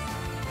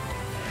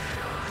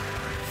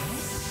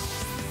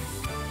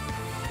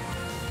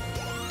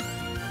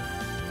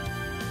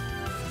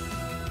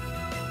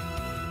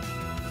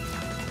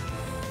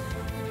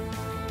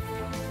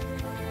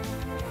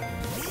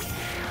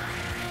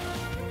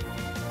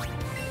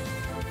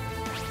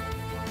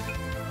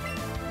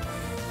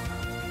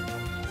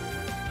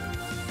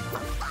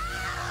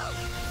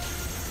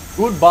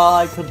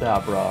 Goodbye,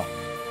 Kadabra.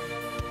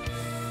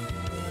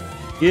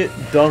 Get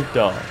dunked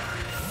on.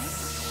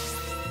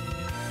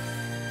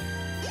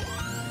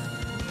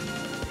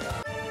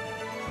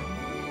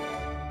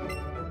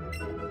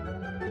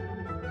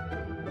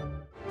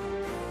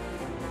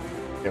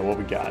 Okay, what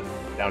we got?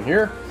 Down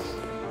here?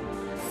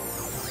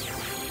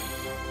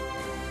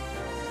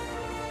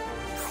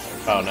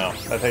 Oh no,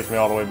 that takes me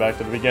all the way back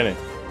to the beginning.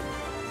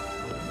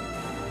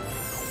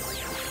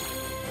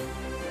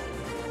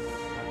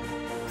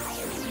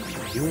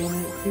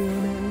 Doing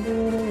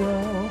it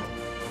well.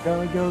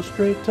 Gonna go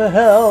straight to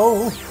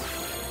hell.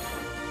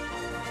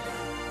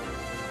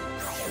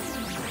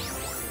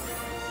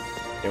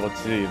 Okay,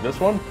 let's see. This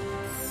one?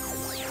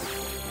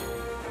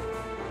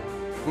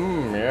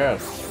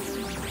 Yes.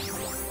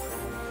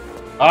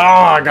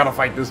 Ah, I gotta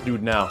fight this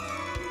dude now.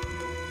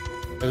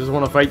 I just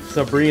want to fight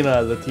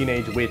Sabrina, the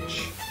teenage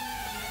witch.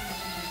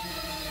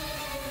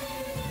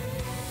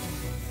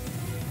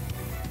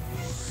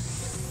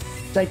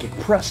 Psychic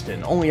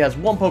Preston only has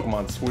one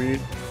Pokemon,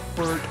 sweet.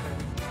 Word.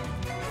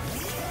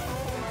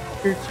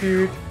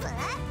 Cute.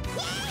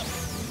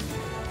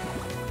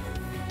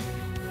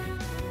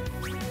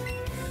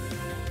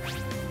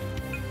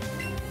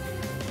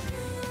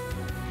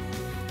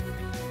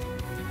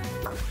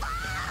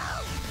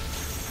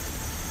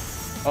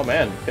 Oh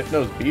man,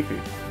 Hypno's beefy.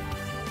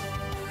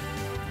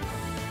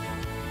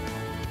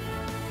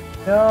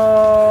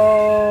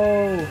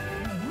 No!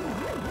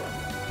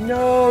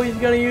 No, he's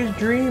gonna use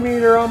Dream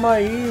Eater on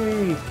my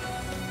Eevee.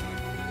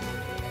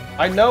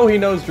 I know he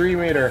knows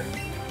Dream Eater.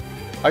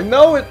 I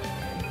know it!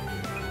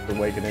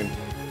 Awakening.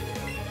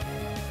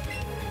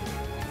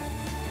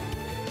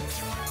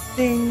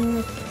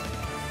 Ding!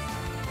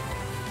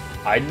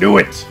 I knew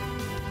it!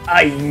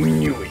 I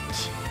knew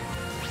it!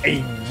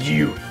 I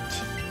knew it!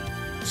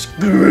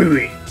 Screw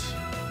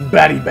it!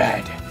 Batty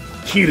bad!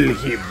 Kill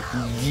him!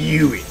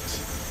 Knew it!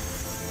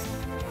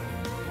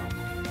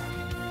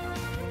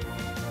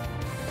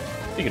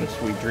 Speaking of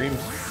sweet dreams,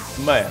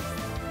 man,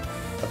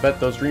 I bet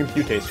those dreams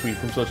do taste sweet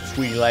from such a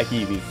sweetie like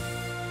Eevee.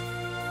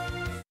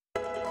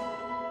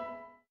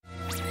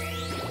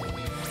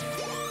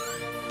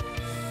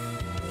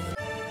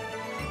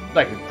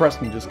 Like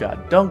Preston just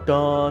got dunked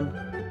on.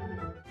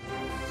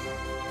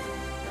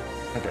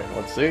 Okay,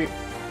 let's see.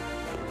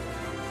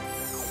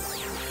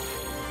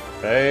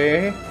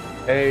 Hey.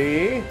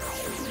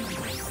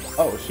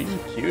 Oh, she's a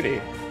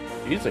cutie.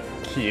 She's a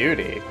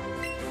cutie.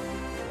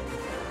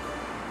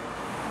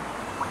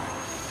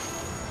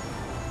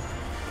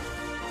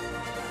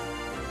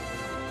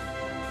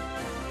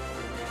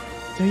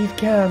 So you've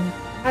come.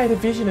 I had a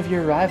vision of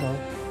your arrival.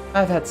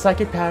 I've had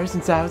psychic powers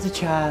since I was a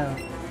child.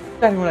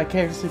 Starting when I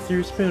carelessly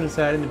threw a spoon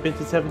aside and it bent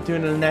itself into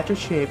an unnatural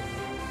shape.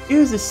 It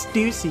was a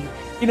Stussy.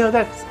 You know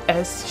that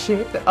S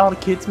shape that all the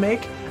kids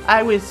make?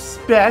 I was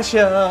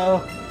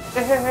special.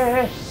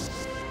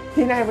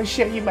 And I will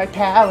show you my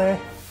power.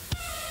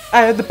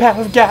 I had the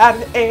power of God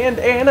and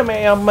anime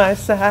on my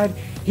side.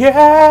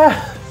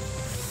 Yeah!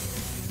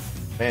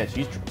 Man,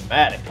 she's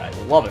dramatic. I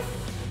love it.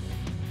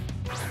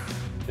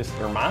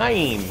 Mr.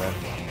 Mime.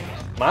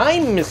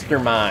 Mime, Mr.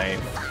 Mime.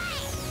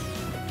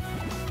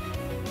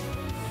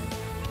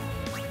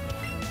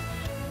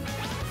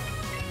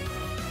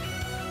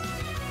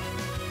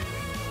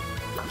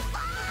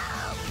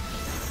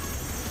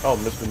 Oh,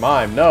 Mr.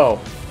 Mime, no.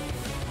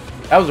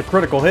 That was a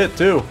critical hit,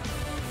 too.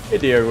 Hey,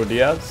 Diego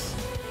Diaz.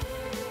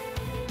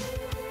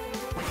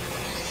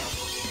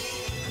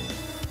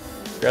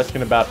 You're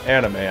asking about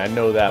anime, I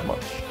know that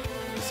much.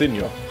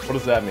 Diseño. What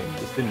does that mean?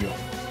 Diseño.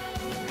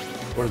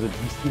 What is a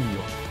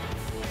diseño?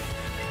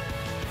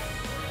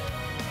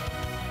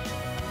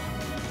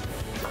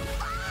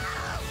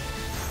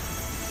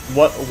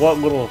 What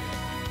little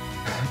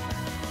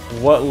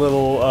what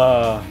little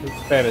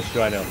Spanish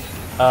do I know?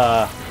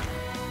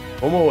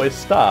 ¿Cómo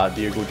está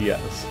Diego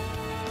Diaz?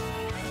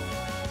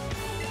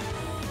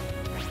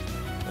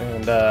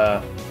 And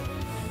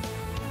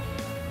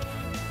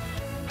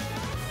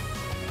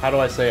how do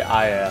I say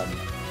I am?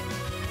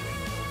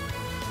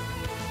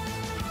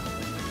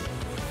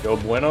 Yo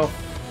bueno,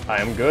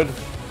 I am good.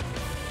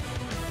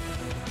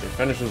 He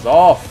finishes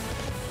off.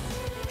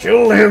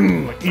 Kill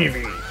him,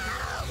 Eevee.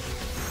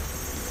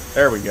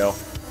 There we go.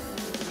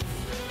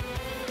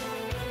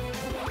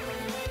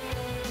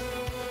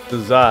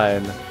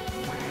 Design.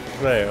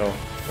 Leo.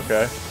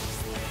 Okay.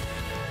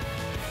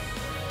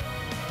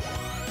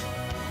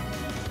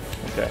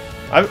 Okay.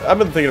 I've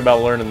been thinking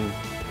about learning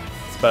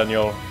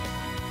Espanol.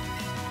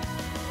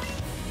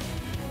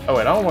 Oh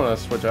wait, I don't want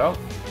to switch out.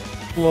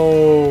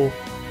 Slow,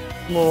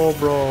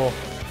 bro.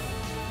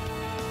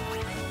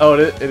 Oh,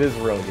 it is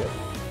really good.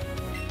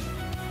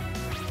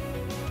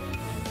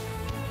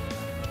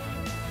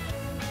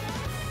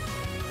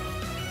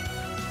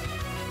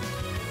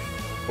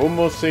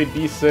 Como se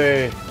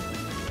dice?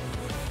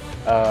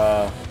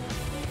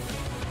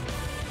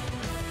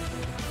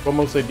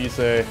 Como se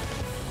dice?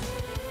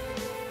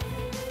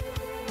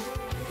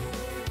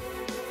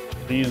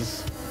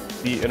 Please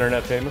be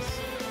internet famous.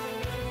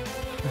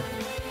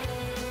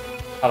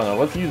 I don't know.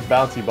 Let's use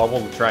Bouncy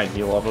Bubble to try and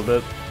heal up a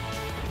bit.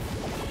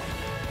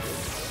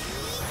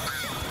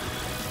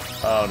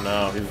 Oh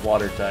no, he's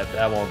water type.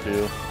 That won't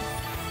do.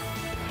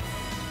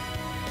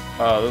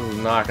 Oh, this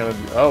is not gonna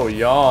do. Oh,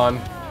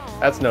 yawn.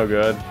 That's no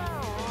good.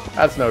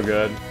 That's no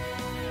good.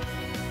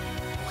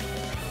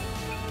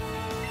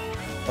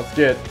 Let's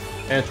get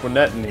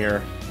Antoinette in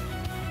here.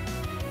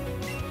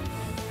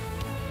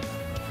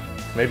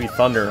 Maybe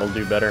Thunder will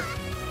do better.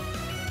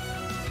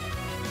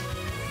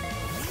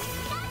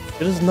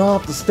 It is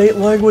not. The state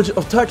language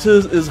of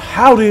Texas is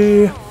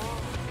howdy.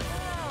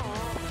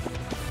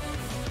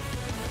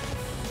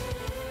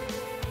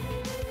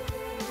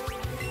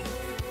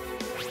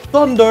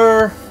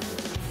 Thunder!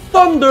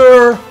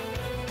 Thunder!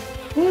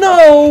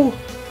 No!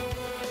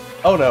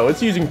 Oh no,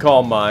 it's using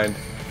Calm Mind.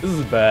 This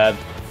is bad.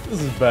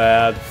 This is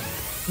bad.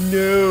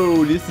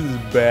 No, this is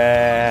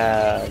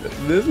bad.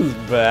 This is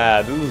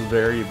bad. This is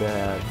very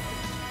bad.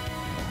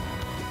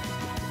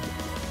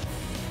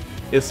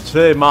 Es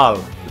très mal.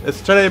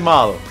 Es très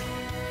mal.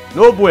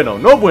 No bueno.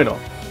 No bueno.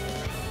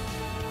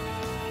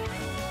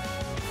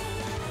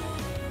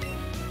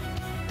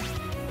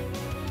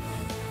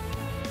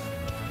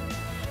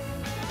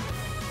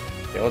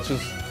 Okay, let's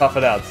just tough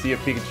it out. See if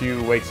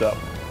Pikachu wakes up.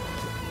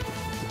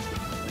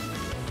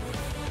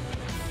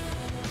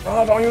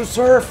 Oh, don't use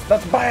Surf!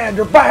 That's bad!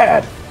 You're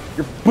bad!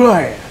 You're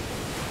bad!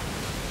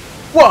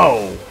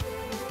 Whoa!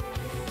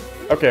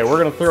 Okay, we're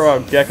gonna throw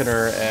out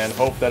Gekiner and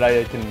hope that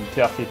I can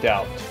tough it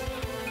out.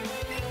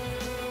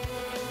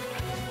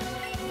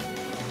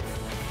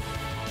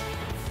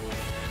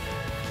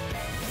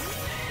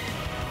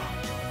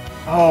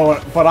 Oh,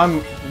 but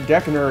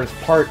Gekiner is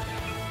part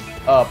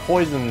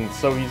poison,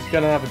 so he's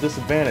gonna have a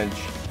disadvantage.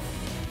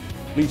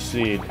 Leech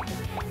Seed.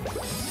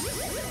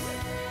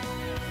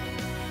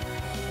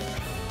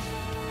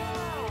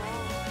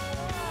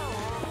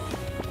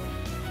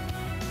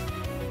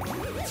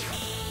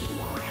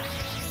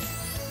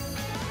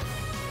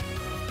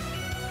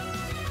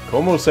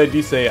 Como se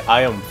dice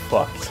I am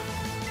fucked?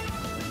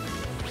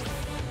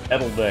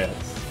 Edelvance.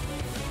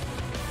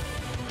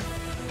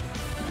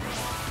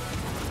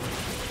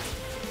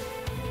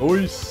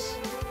 Nice.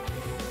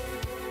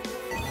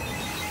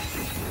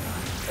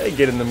 Hey,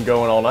 getting them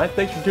going all night.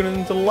 Thanks for tuning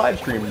into the live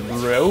stream,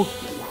 bro.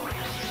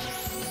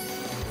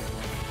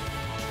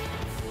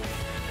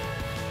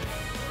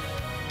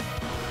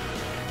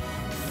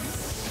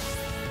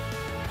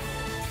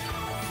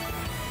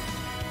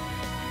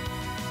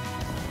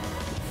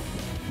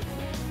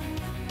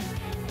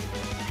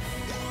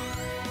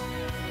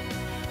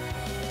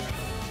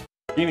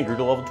 Genie grew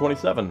to level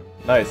 27.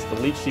 Nice. The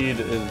Leech Seed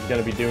is going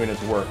to be doing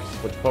its work.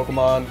 Switch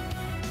Pokemon.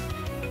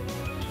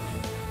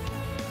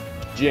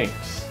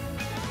 Jinx.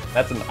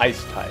 That's an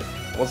Ice type.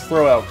 Let's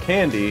throw out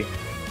Candy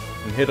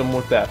and hit him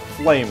with that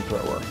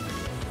Flamethrower.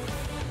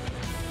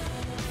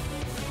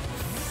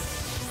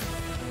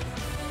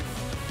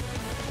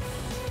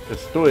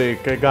 Estoy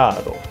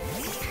cagado.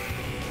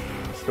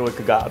 Estoy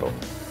cagado.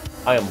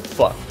 I am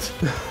fucked.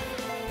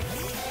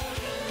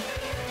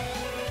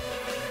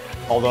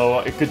 Although,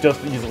 it could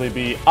just easily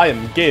be, I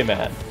am gay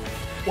man.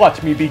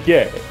 Watch me be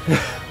gay.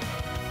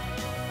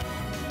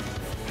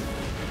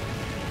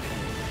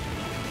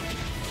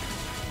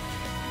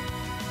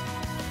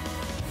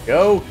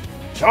 Go,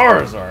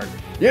 Charizard.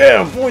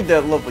 Yeah, avoid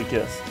that lovely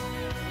kiss.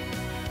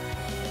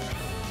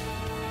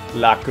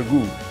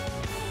 Lakagoo.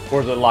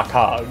 Or is it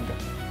Lakag?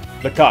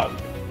 Lakag.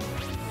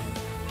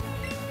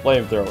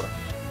 Flamethrower.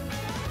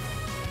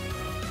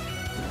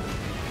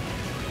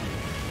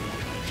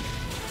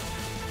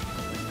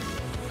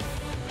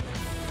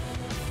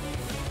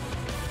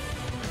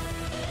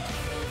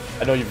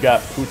 I know you've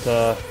got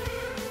puta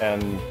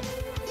and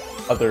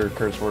other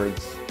curse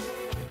words.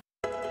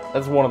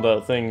 That's one of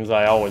the things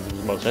I always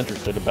was most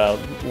interested about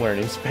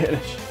learning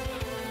Spanish.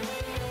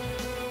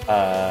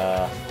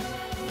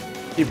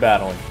 Keep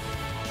battling.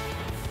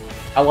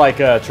 I like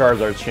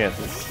Charizard's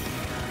chances.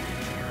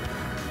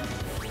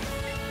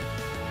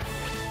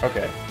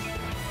 Okay.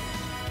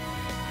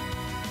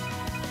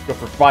 Go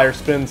for Fire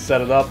Spin,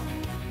 set it up.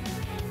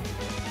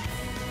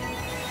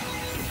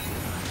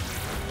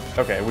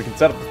 Okay, we can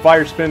set up the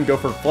Fire Spin, go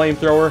for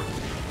Flamethrower.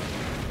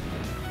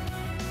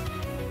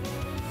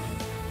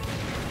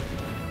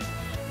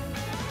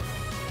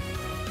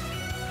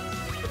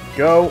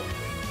 Go.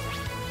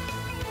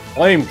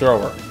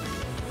 Flamethrower.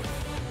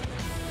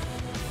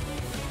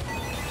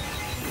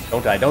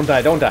 Don't die, don't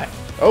die, don't die.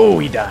 Oh,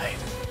 he died.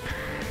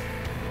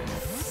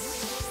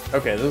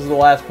 Okay, this is the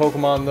last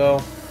Pokemon, though.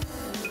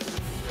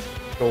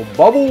 Go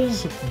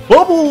Bubbles!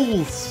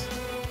 Bubbles!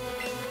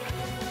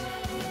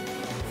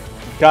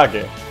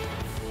 Kage.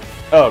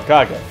 Oh,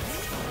 Kage.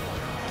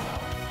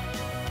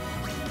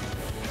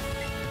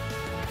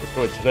 Let's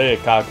go with today,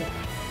 Kage.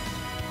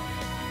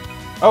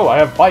 Oh, I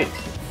have Bite.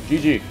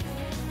 GG.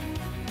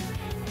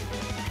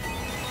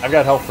 I've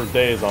got health for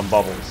days on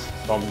Bubbles,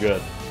 so I'm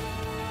good.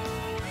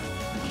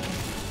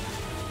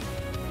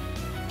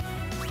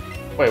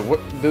 Wait, what?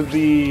 Did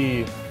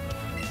the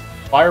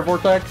Fire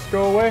Vortex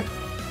go away?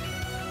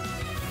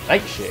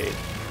 Nightshade.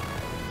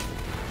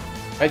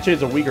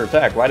 Nightshade's a weaker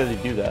attack. Why did he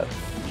do that?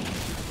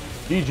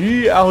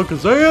 GG,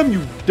 Alakazam,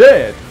 you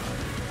dead!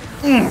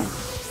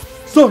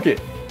 Suck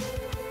it!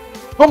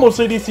 Almost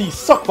ADC,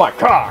 suck my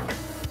cock!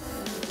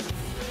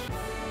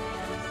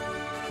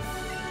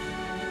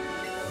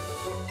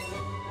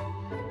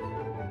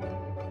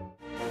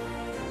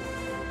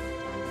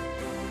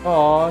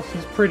 Aw,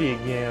 she's pretty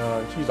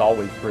again. She's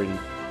always pretty.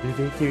 The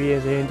victory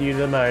has ended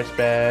the Marsh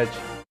badge.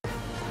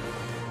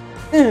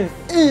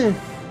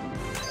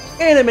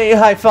 Anime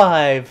high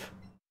five!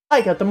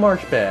 I got the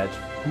Marsh badge.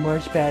 The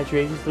Marsh badge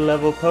raises the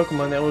level of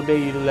Pokemon that will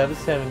obey you to level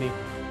 70.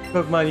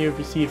 Pokemon you have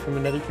received from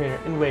another trainer.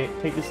 And wait,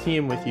 take this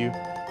TM with you.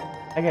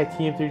 I got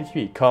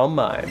TM33. Call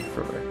mine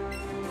for her.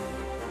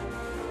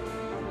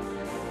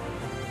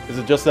 Is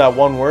it just that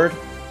one word?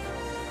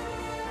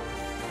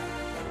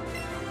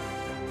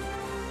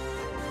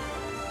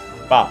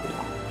 Bop.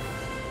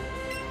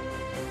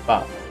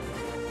 Bop.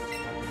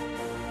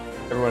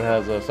 Everyone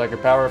has a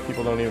psychic power,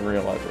 people don't even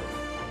realize it.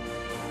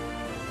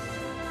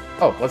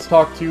 Oh, let's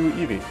talk to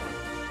Eevee.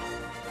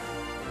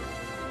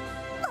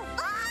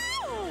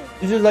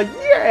 He's just like,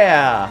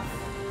 yeah!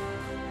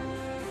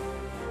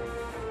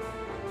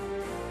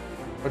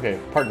 Okay,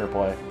 partner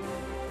play.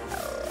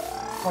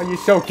 Oh, you're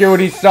so cute,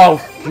 he's so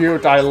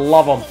cute, I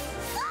love him.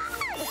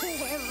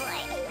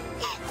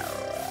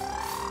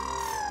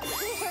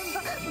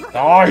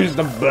 Oh, he's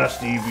the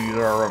best Eevee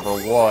there ever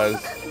was.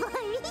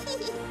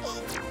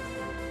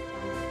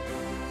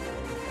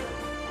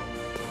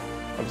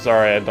 I'm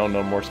sorry, I don't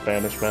know more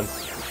Spanish, man.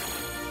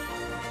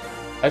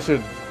 I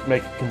should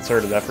make a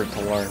concerted effort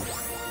to learn.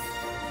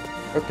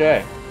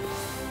 Okay.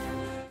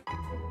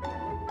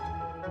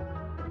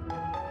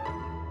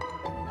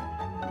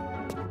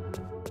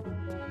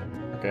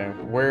 Okay,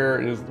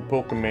 where is the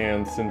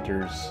Pokemon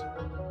Centers?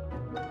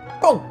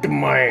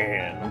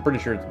 Pokemon! I'm pretty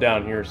sure it's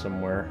down here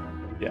somewhere.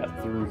 Yeah,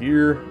 through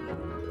here.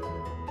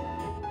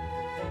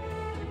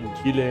 In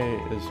Chile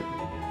is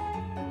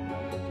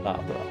blah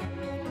blah.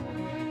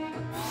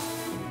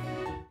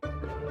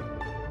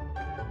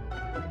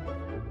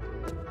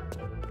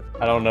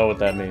 I don't know what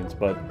that means,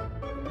 but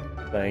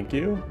thank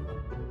you.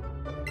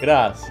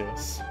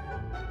 Gracias.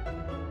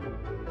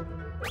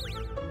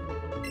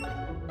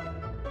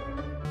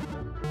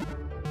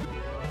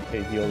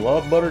 Hey, heal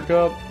up,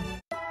 Buttercup.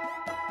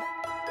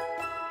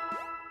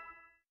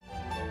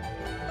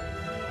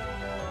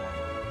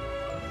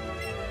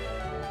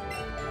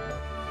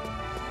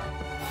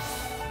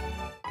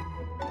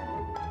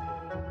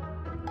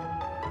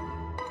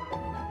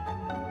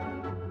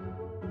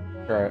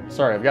 Alright,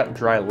 sorry, I've got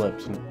dry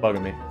lips and it's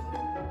bugging me.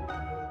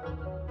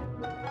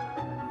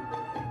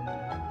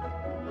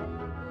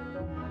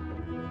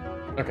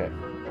 Okay,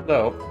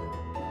 so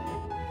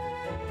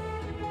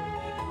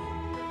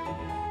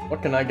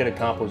what can I get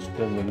accomplished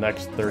in the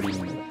next 30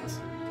 minutes?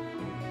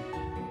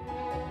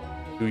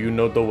 Do you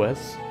know the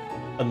West?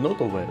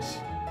 Another West.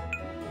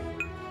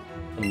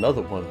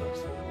 Another one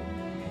West.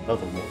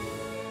 Another one.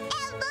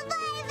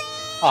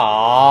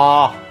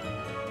 Ah.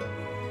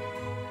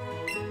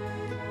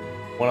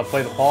 Wanna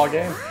play the paw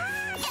game?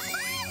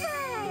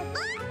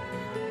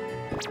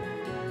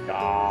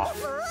 Ah.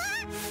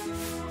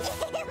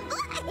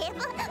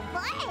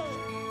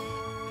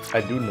 I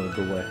do know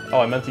the way.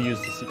 Oh, I meant to use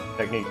the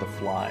technique to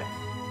fly.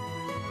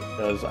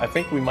 Because I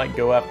think we might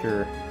go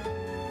after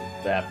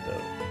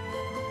Zapdos.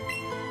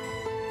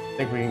 I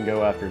think we can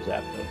go after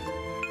Zapdos.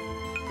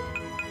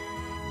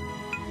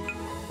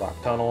 Rock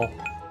Tunnel.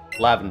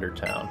 Lavender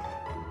Town.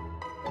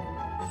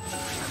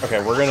 Okay,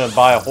 we're gonna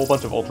buy a whole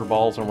bunch of Ultra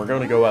Balls and we're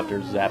gonna go after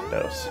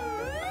Zapdos.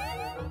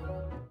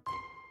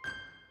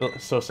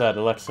 So sad,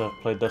 Alexa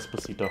played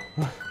Despacito.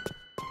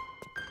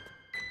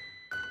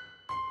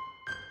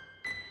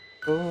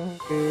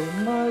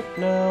 Pokemart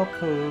now,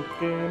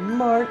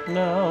 Pokemart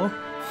now.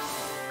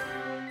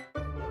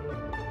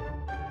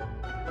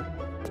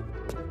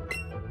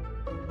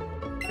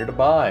 Here to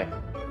buy.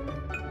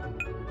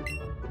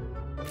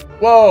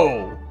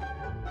 Whoa!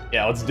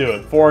 Yeah, let's do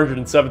it.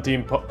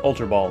 417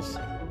 Ultra Balls.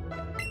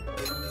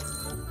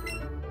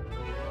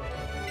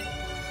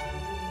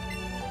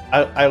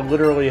 I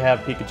literally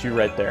have Pikachu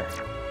right there.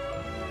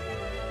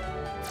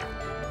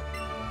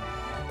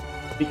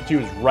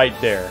 Pikachu is right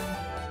there.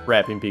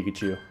 Rapping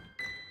Pikachu.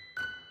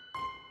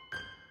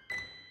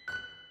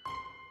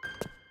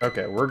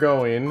 Okay, we're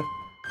going...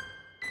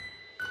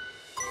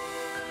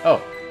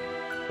 Oh.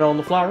 Smelling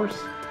the flowers?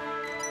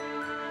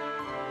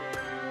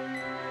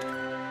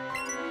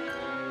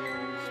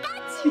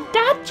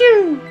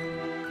 Pikachu!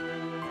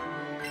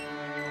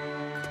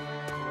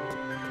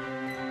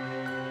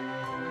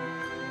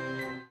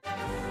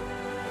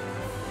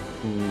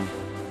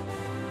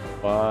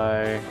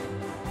 Why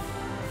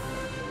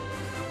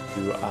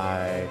do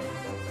I...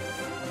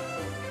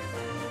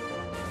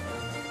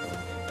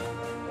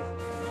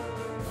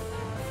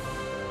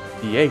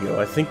 Diego,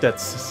 I think that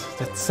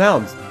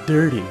sounds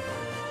dirty.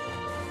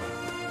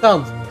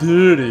 Sounds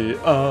dirty.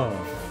 Oh.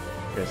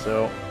 Okay,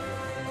 so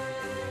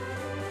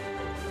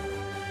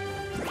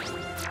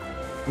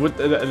with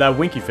that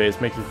winky face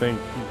makes you think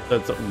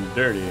that's something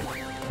dirty.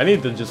 I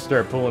need to just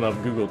start pulling up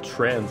Google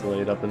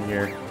Translate up in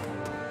here.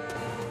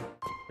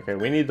 Okay,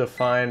 we need to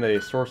find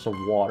a source of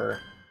water.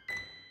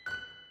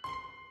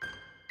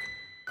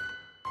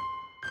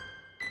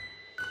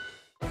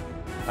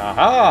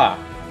 Aha!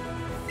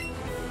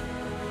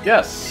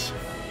 Yes!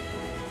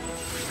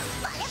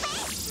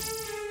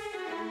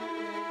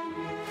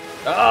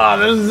 Ah,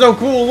 this is so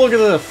cool! Look at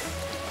this!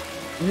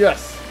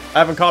 Yes! I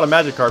haven't caught a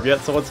Magikarp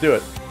yet, so let's do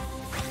it.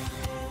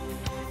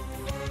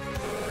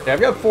 Okay, I've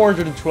got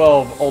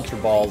 412 Ultra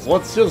Balls.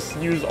 Let's just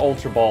use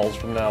Ultra Balls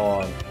from now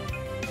on.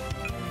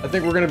 I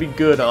think we're gonna be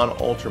good on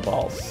Ultra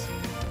Balls.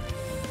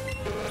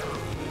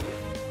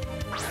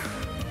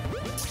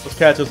 Let's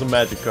catch us a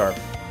Magikarp.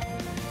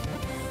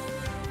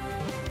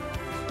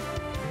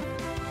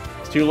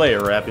 It's too late,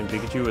 Rapping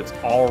Pikachu. It's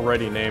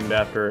already named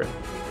after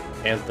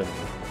Anthony.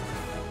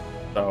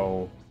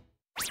 So,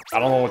 I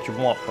don't know what you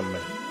want from me.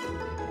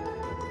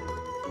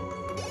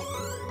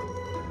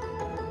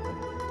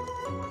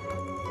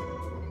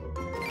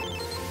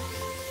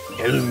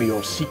 Tell me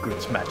your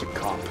secrets,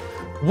 Magikarp.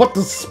 What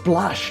does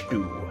Splash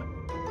do?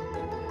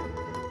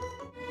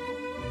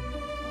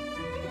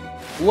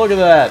 Look at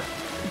that!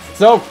 It's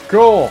so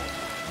cool!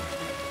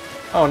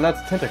 Oh, and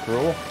that's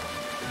Tentacruel.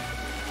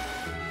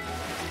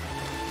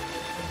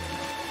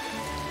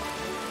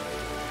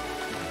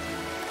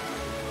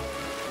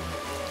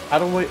 How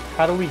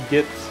do we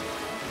get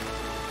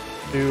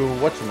to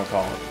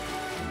whatchamacallit?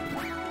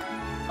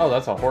 Oh,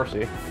 that's a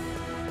horsey.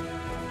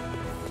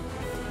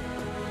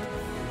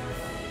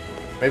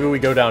 Maybe we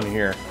go down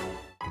here.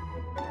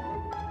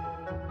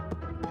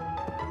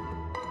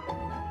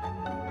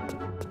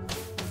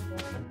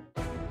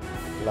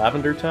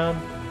 Lavender Town?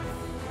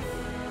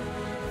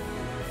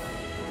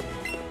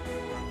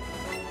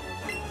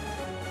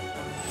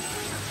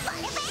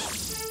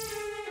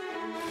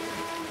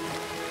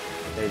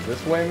 Okay,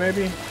 this way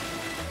maybe?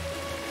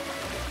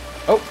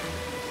 Oh!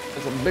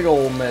 There's a big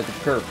old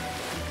Magikarp.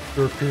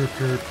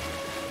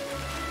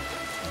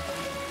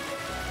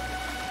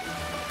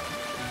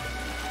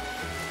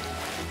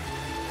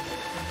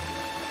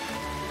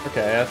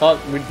 Okay, I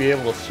thought we'd be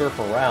able to surf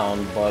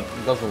around, but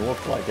it doesn't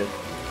look like it.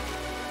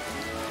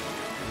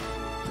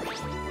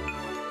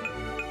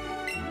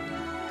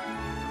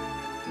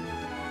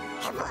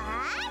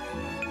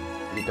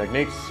 New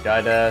techniques,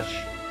 Sky Dash.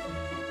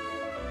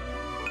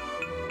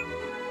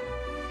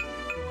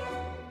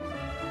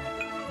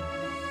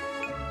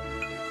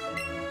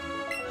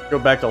 Go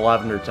back to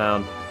Lavender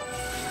Town.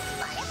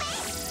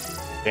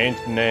 Change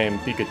the name,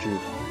 Pikachu.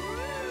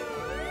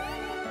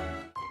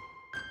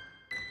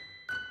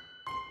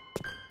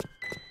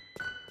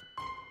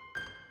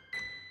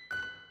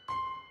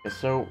 Okay,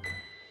 so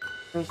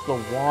where's the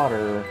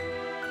water?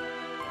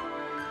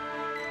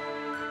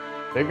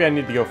 Maybe I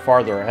need to go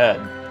farther ahead.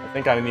 I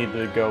think I need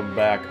to go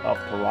back up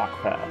the rock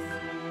path.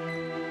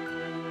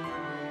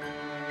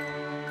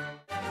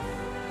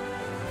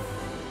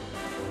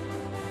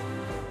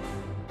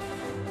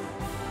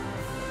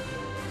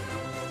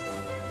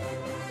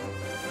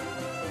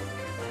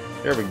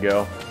 There we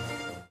go.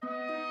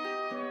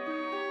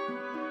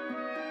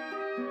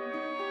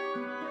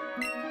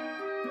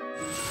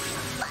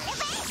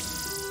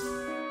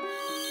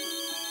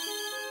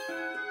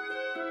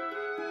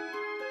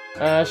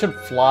 I should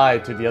fly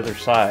to the other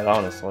side,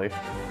 honestly.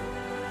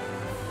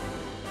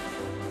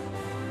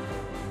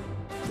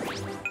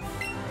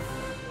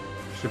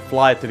 Should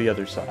fly to the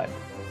other side.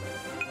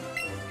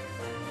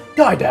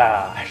 Sky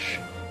Dash!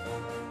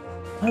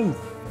 I'm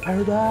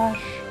Fire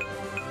Dash.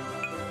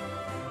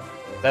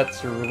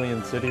 That's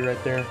Cerulean City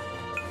right there?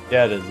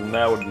 Yeah, it is, and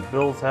that would be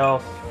Bill's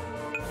house.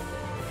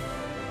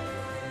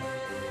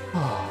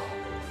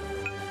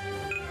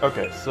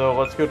 Okay, so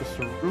let's go to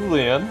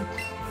Cerulean.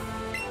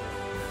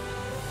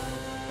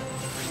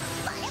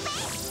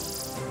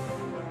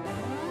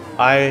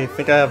 I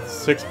think I have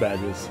 6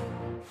 badges.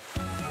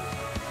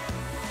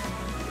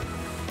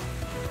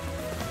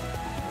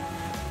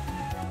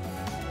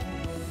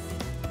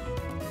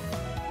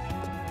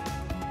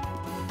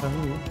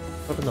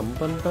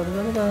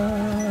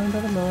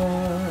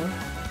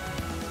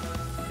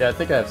 Yeah, I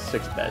think I have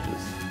 6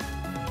 badges.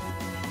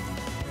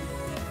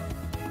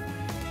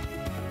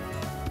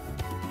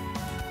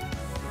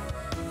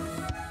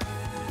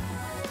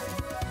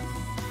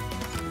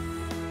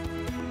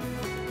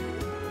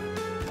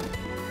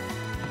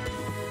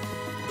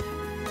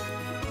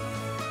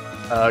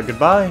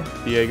 Goodbye,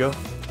 Diego.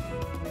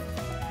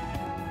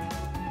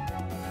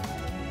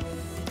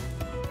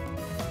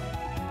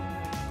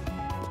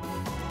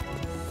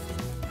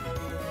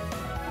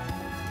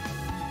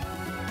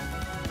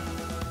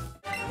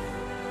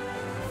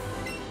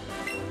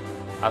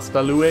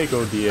 Hasta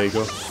luego,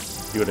 Diego.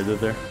 See what I did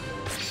there?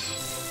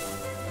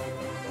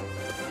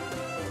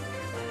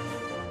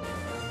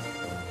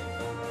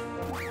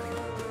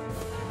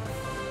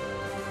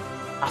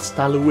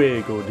 Hasta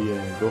luego,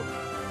 Diego.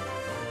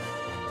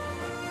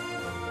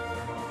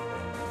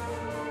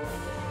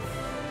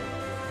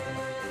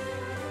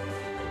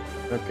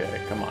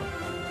 Okay, come on.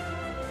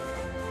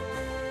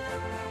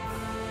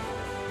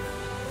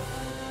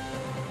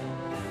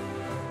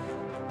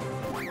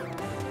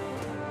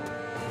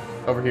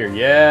 Over here,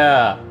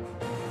 yeah!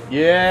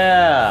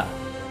 Yeah!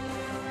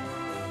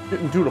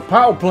 Get into the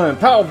power plant,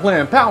 power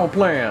plant, power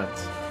plant!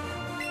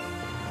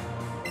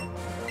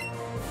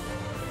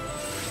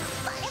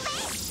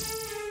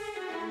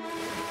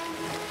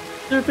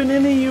 Surfing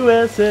in the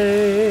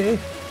USA.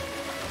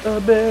 Oh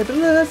baby,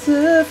 let's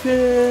surf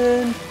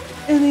in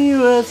the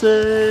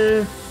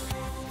USA.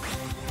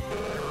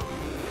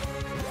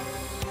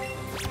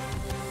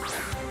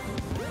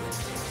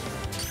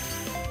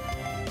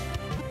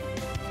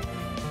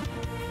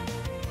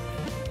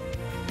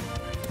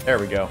 There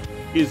we go.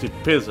 Easy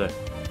peasy.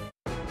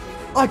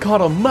 I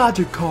caught a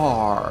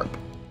Magikarp.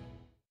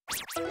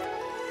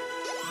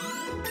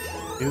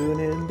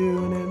 Doing.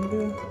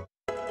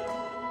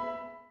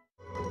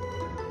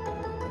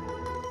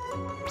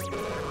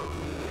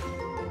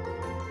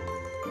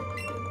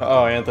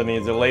 Oh, Anthony,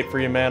 is it late for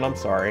you, man? I'm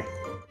sorry.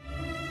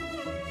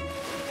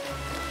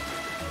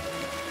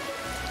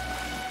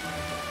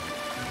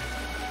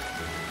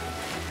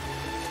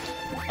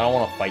 I don't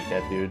want to fight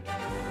that dude.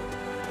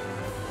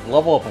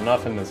 Level up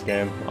enough in this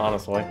game,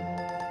 honestly.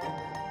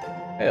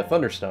 Hey, a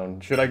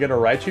Thunderstone. Should I get a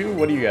Raichu?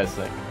 What do you guys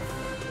think?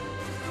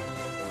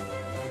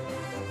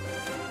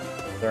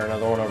 Is there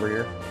another one over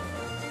here?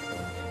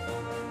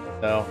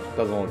 No,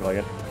 doesn't look like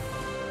it.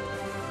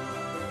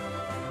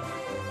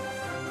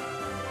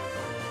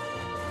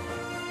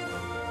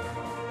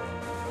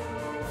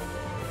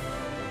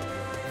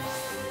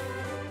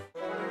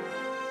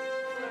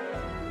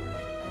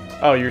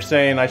 Oh, you're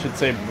saying I should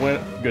say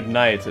good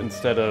night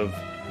instead of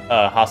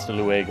hasta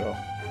luego.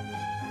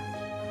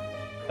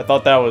 I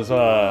thought that was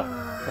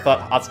I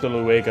thought hasta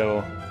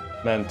luego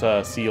meant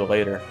see you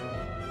later.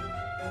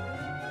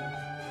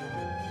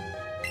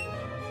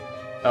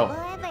 Oh.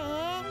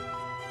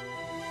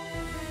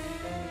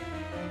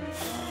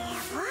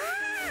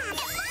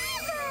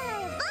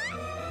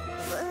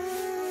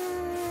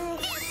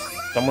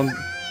 Someone.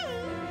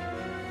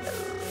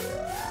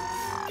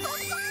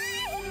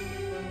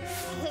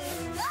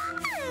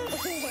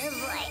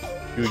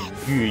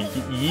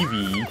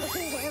 Eevee.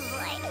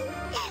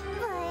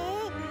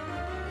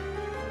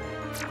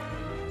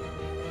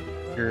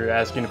 You're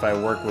asking if I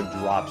work with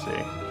Dropsy.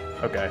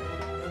 Okay.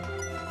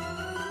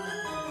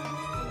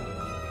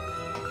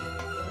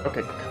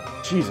 Okay.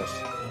 Jesus.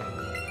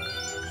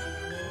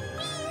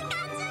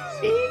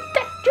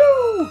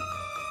 Pikachu!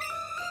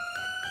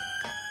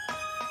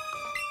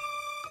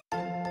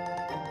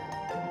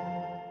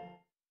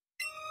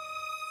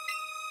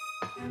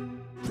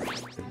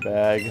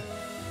 Bag.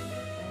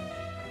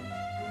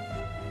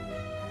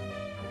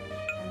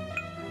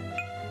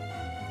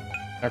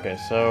 Okay,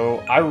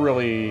 so I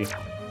really...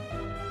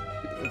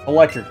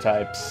 electric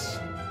types,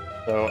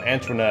 so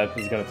Antoinette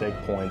is going to take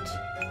point.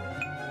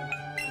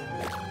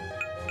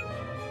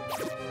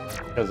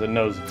 Because it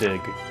knows Dig.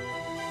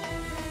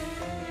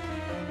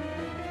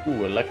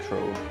 Ooh,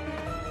 Electro.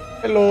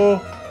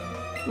 Hello!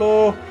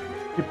 Hello!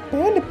 Your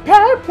band of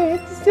power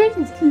plants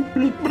decisions keep...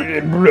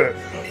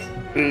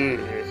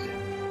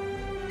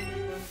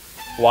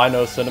 Why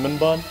no cinnamon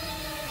bun?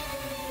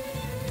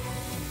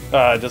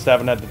 I just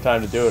haven't had the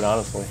time to do it,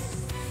 honestly.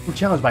 We're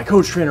challenged by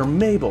coach trainer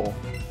Mabel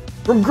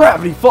from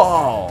Gravity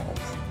Falls.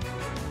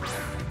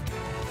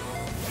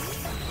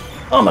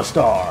 I'm a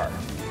star.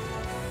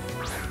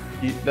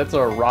 That's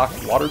a rock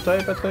water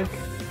type, I think.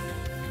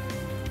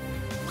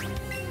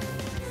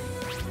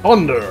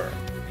 Thunder,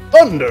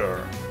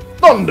 thunder,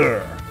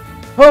 thunder.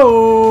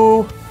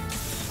 Ho!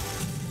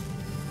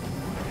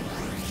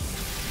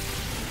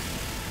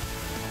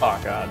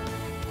 Oh god.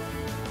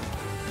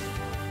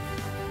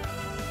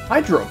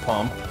 Hydro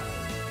Pump.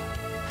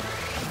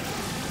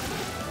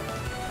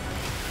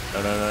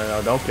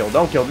 No, don't kill,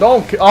 don't kill,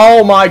 don't kill.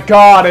 Oh my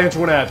god,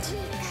 Antoinette.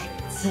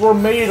 You are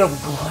made of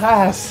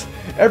glass.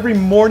 Every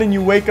morning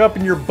you wake up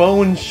and your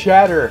bones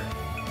shatter.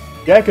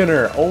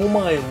 Gekkener, oh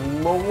my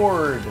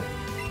lord.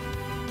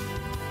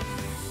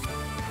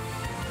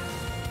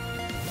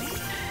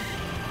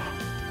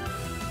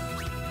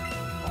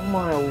 Oh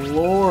my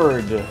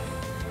lord.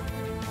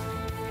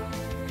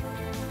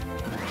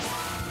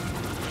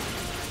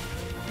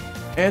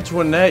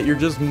 Antoinette, you're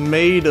just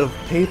made of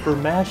paper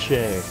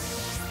mache.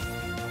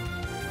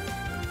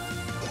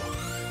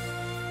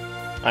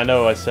 I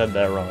know I said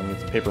that wrong,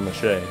 it's paper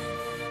mache.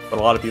 But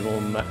a lot of people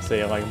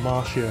say it like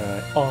mache.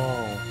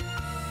 Oh.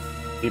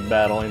 Keep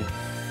battling.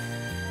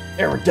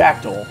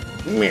 Aerodactyl.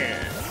 Meh.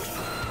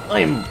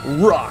 I'm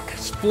rock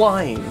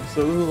flying,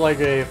 so this is like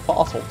a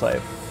fossil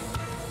type.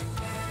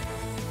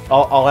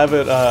 I'll have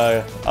it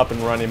up and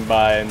running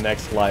by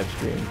next live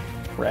stream.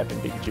 Rapping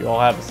Pikachu. I'll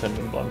have a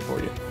cinnamon bun for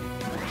you.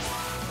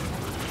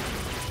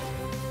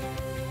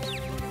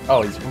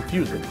 Oh, he's a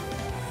confuser.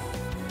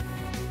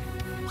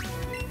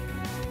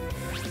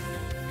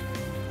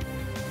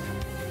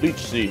 Leech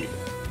Seed.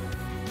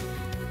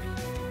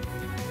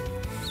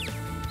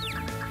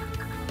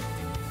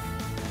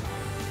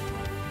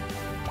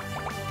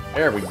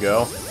 There we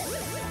go.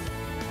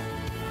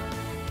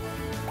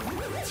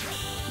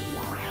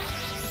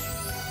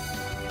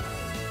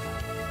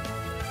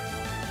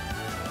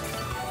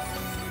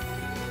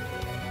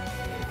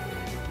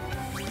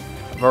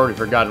 I've already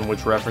forgotten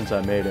which reference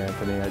I made,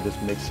 Anthony. I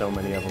just make so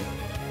many of them.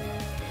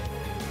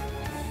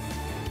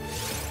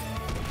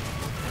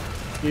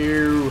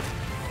 You.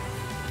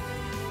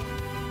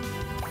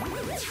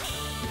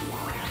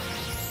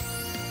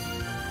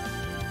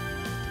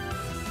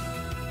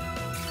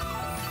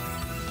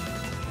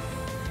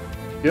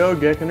 Go,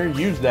 Gekkener,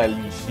 use that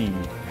leech seed.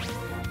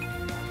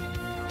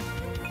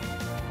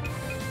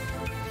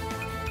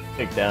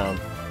 Take down.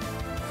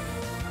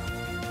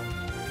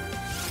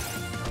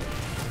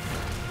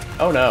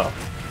 Oh no.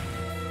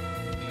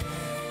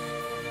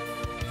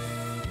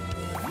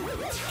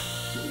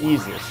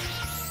 Jesus.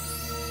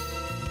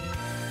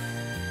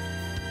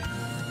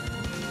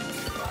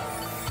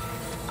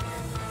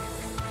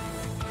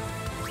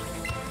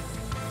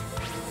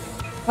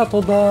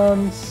 Petal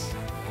Dance.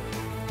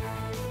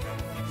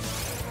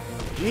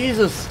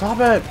 Jesus, stop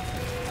it!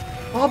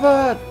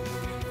 Stop it!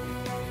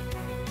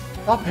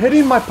 Stop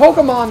hitting my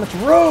Pokemon, that's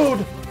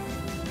rude!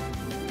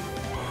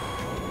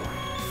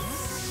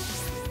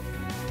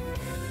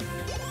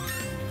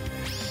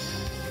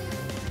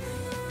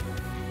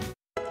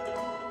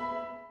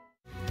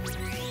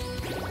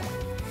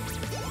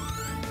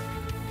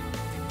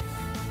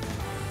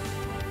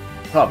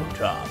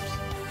 Tops.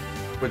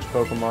 Which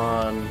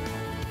Pokemon?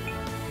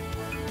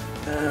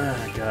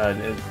 Ah, God,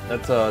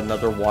 that's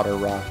another water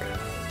rock.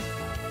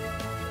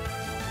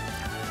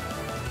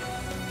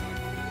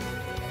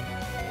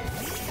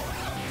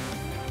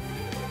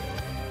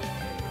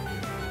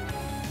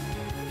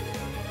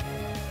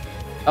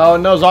 Oh,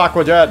 no,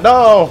 Aqua Jet,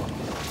 no!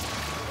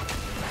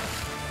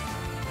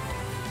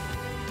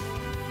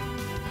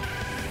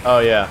 Oh,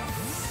 yeah.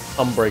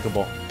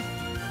 Unbreakable.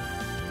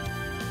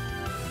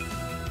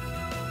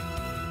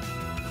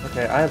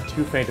 Okay, I have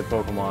two fainted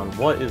Pokemon.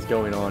 What is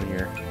going on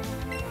here?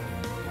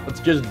 Let's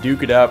just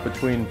duke it out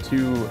between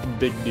two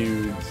big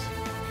dudes.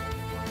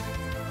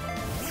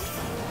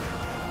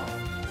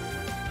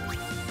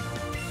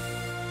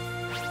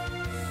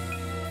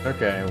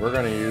 Okay, we're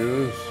gonna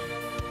use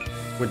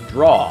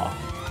Withdraw.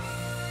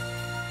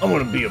 I'm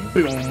gonna be a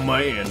big old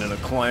man and a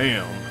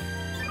clam.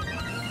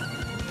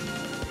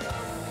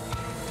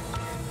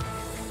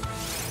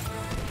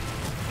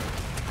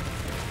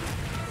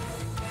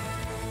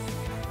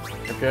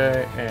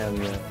 Okay,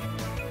 and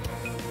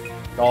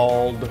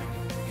Scald.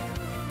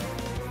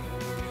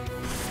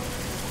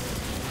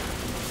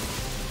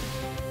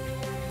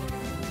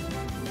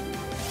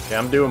 Okay,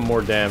 I'm doing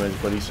more damage,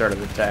 but he started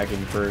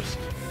attacking first.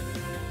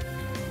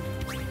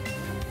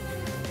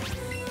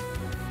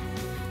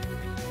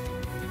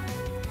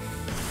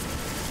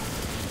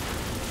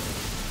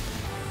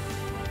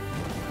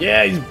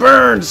 Yeah, he's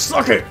burned!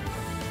 Suck it!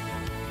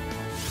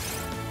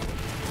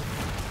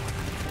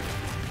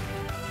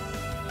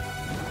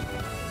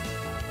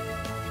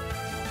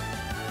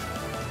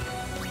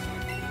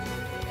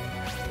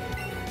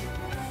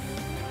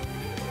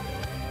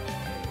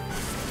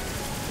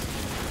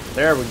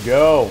 There we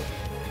go.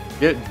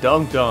 Get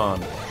dunked on.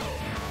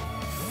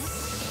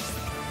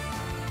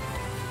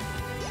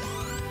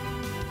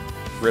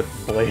 Rip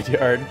Blade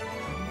Yard.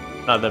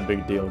 Not that big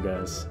a deal,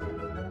 guys.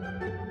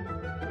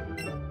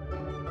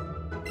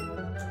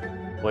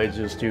 Blade's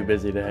just too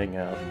busy to hang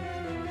out.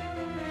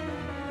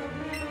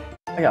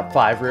 I got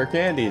 5 rare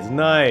candies.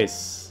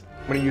 Nice.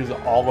 I'm gonna use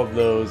all of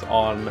those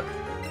on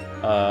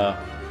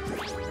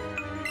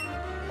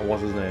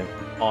what's his name?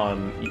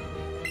 On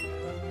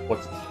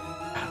what's his name?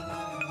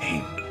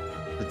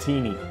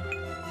 Zatini.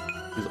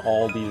 Use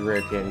all these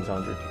rare candies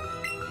on Zatini.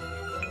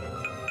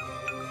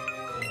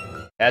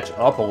 Catch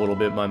up a little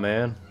bit, my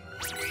man.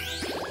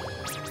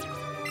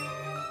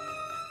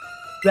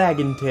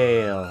 Dragon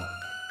Tail.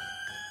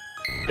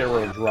 Get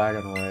rid of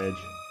Dragon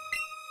Rage.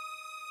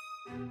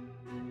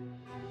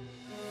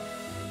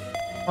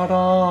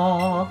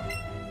 Ta-da!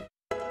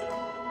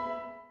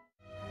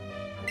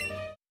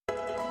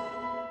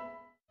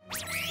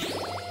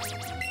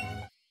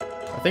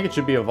 I think it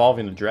should be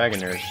evolving to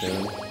Dragonair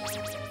soon.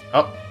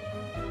 Oh,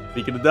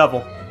 speak of the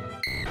devil.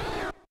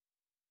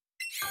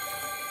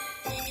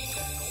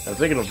 I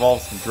think it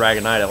evolves to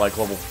Dragonite at like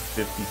level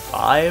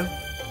 55.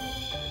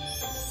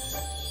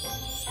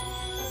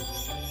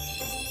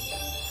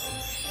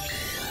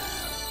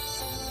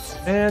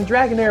 And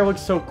Dragonair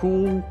looks so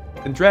cool,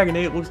 and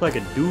Dragonite looks like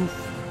a doof.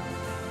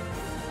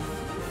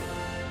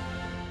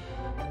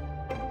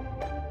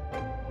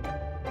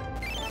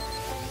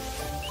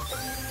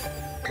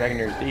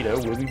 Dragonair's data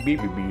will be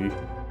BBB.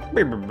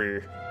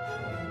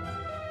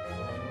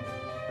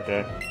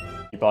 Okay,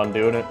 keep on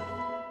doing it.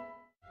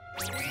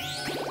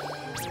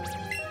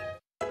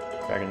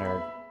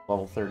 Dragonair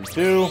level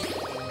 32.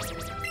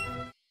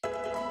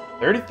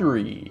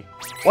 33.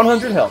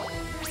 100 health.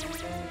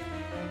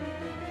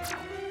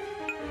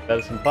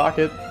 Medicine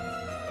Pocket.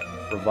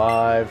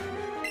 Revive.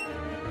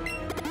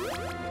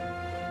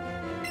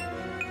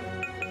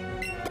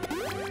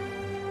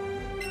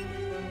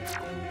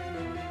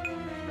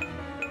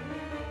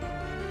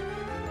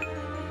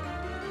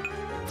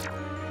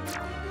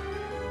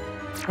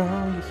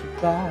 Trying to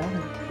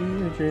survive the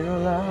original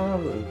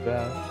love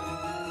about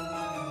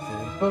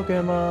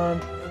Pokemon.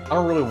 I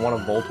don't really want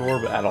a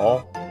Voltorb at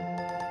all.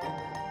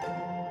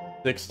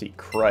 60,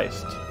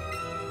 Christ.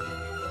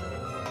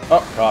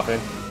 Oh,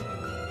 coughing.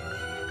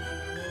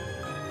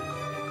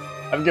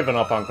 I've given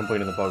up on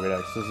completing the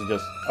Pokédex. This is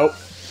just... Oh!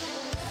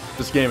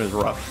 This game is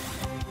rough.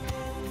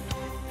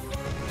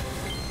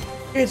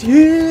 It's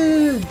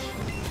huge!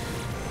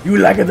 You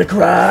like the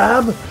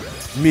crab?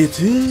 Me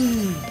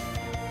too.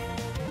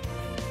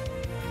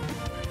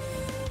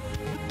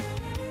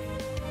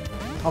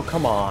 Oh,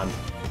 come on.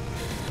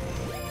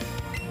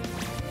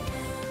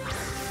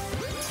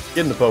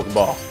 Get in the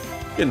Pokeball.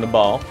 Get in the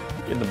ball.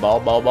 Get in the ball,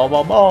 ball, ball,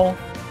 ball, ball.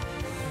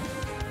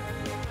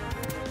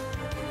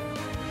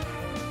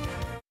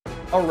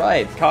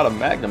 Alright, caught a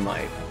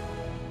Magnemite.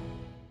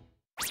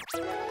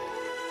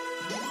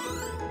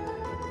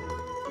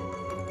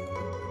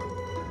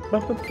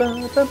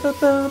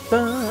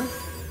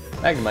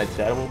 Magnemite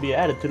data will be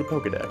added to the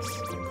Pokedex.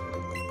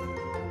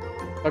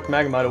 Tuck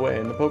Magnemite away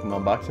in the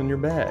Pokemon box in your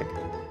bag.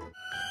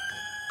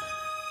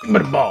 Give me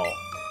the ball.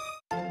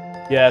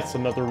 Yes,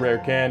 another rare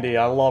candy.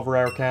 I love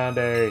rare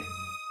candy.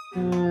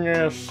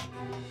 Yes.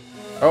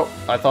 Oh,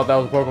 I thought that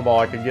was a Pokeball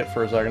I could get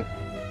for a second.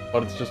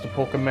 But it's just a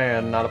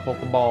Pokemon, not a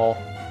Pokeball.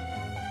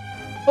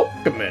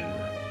 Pokemon.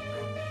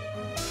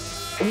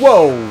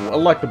 Whoa!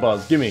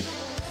 Electabuzz, gimme.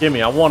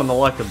 Gimme, I want an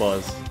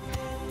Electabuzz.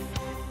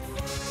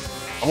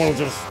 I wanna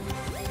just...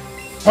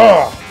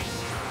 Ah!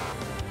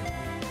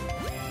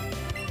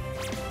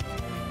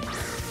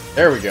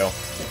 There we go.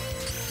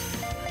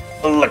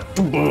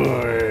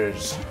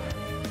 Electabuzz!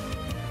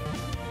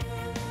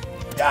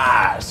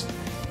 Yes!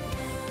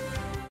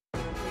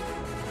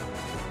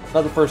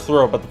 Not the first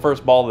throw, but the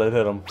first ball that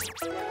hit him.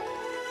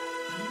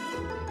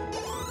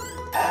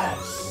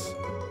 Yes!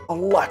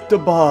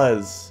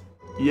 Electabuzz!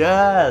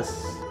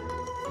 Yes!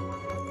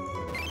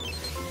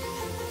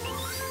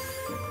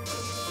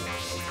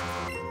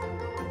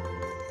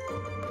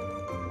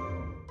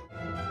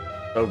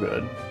 So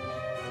good.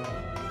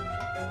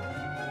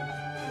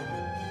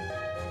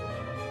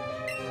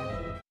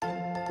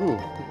 Ooh,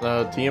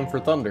 TM for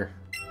Thunder.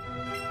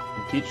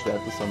 Teach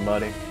that to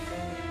somebody.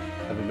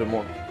 Have a bit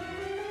more.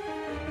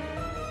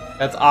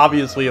 That's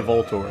obviously a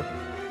Voltorb.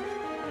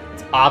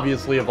 It's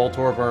obviously a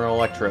Voltorb or an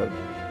Electrode.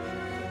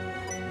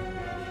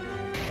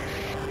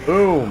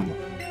 Boom!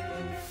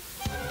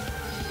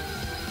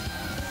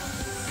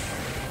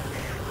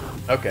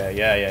 Okay,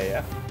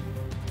 yeah.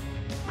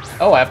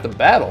 Oh, I have to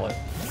battle it.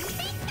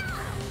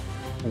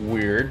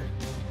 Weird.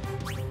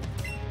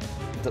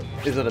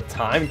 Is it a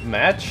timed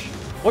match?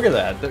 Look at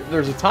that.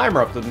 There's a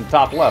timer up in the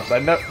top left.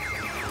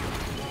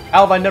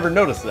 How have I never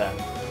noticed that?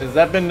 Has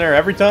that been there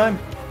every time?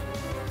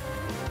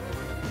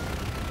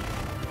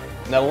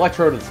 That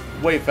Electrode is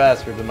way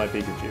faster than my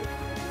Pikachu.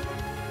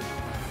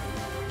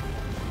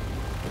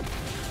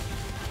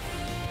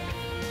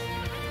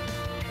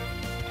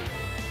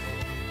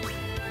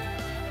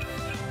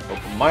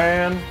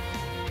 Pokemon.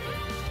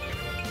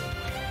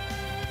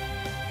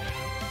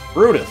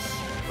 Brutus.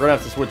 We're gonna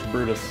have to switch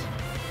Brutus.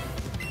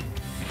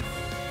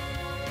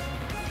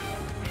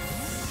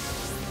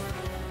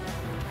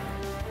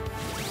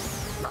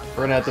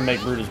 We're gonna have to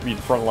make Brutus beat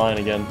the front line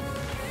again.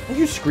 Are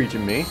you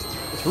screeching me?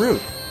 It's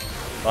rude.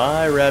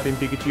 Bye, Rapping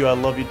Pikachu. I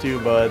love you too,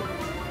 bud.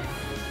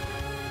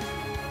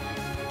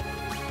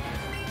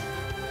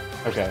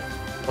 Okay.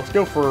 Let's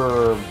go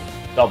for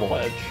Double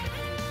Edge.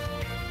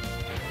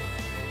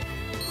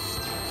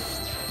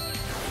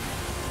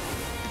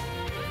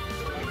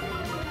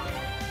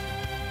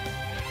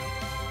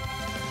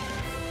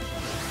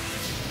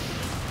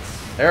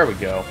 There we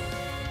go.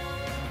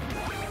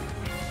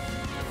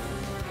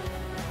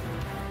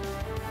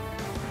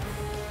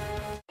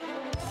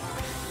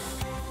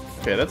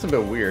 Okay, that's a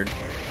bit weird.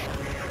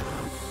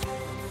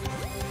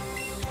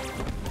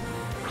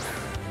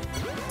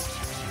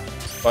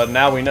 But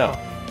now we know.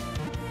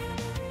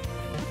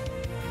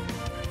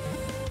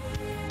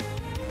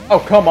 Oh,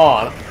 come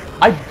on.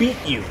 I beat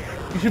you.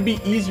 You should be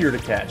easier to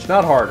catch,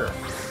 not harder.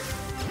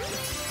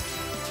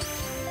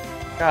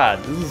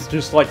 God, this is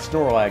just like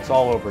Snorlax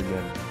all over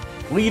again.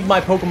 Leave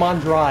my Pokemon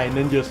dry and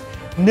then just,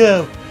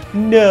 no,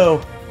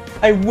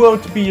 I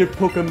won't be your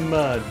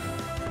Pokemon.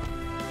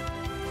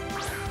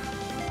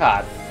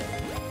 God.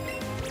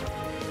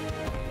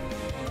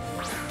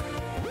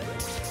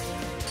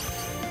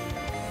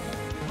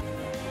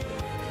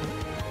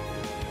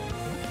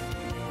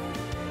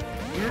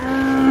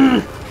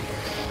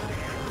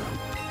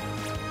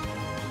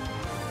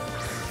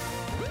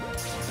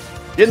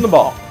 Get in the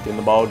ball. Get in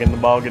the ball, get in the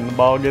ball, get in the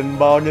ball, get in the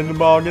ball, get in the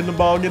ball, get in the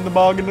ball, get in the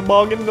ball, get in the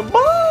ball, get in the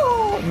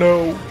ball.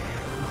 No.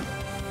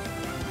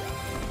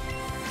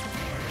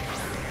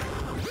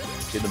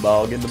 Get the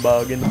ball, get the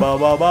ball, get the ball,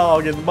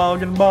 ball, get the ball,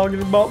 get the ball, get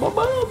the ball,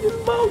 ball, get the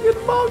ball, get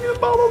the ball, get the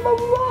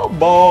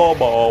ball,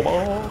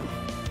 ball.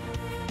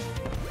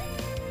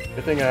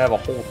 Good thing I have a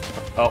whole.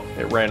 Oh,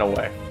 it ran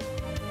away.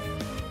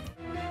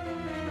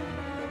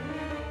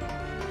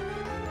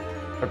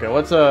 Okay,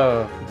 let's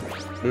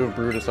move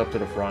Brutus up to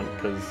the front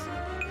because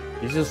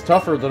he's just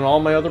tougher than all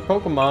my other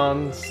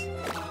Pokemons.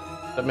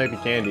 That may be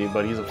Candy,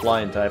 but he's a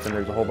flying type, and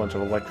there's a whole bunch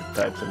of electric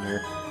types in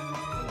here.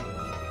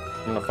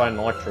 I'm gonna find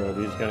an Electrode.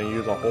 He's gonna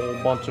use a whole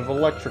bunch of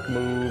electric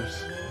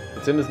moves.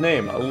 It's in his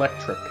name,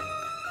 Electric.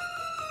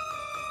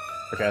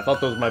 Okay, I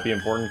thought those might be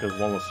important because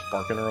one was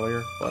sparking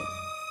earlier, but...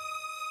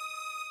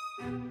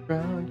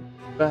 Round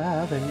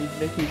 5 and you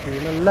keep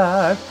him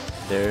alive.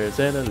 There's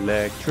an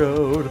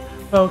Electrode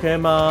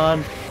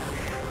Pokemon.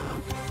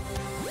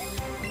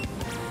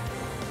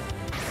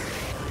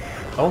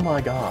 Oh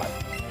my god.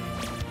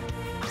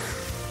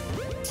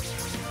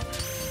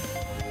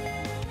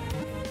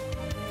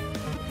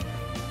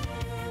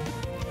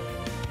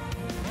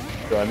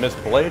 Do I miss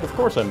Blade? Of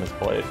course I miss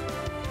Blade.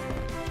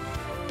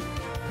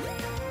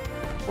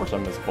 Of course I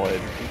miss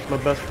Blade. He's my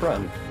best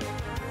friend.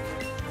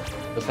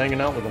 Just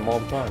hanging out with him all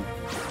the time.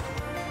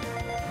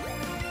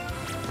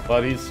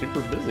 But he's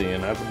super busy,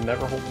 and I would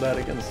never hold that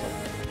against him.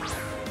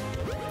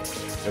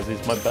 Because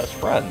he's my best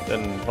friend,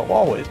 and he'll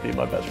always be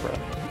my best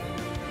friend.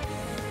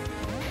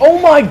 Oh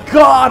my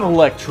god,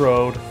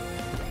 Electrode!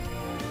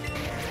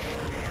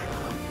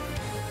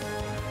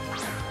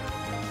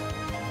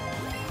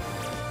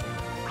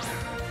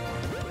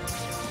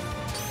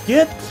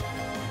 Get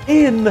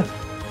in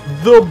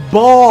the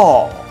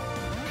ball!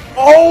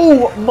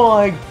 Oh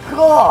my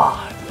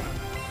god!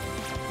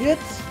 Get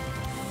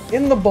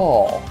in the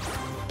ball.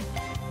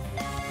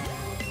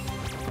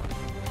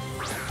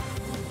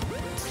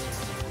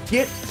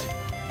 Get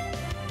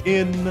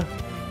in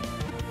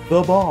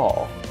the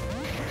ball.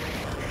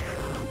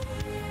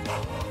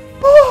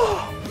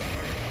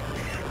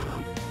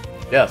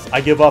 Yes,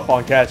 I give up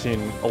on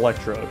catching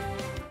Electrode.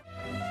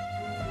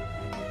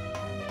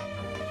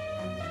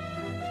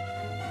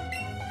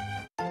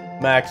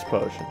 Max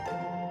Potion.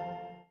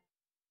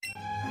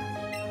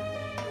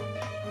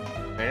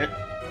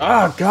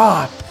 Ah,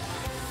 God!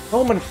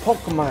 So many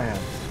Pokemon!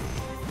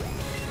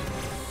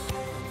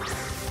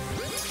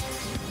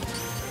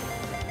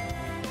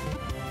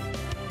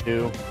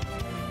 2,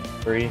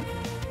 3.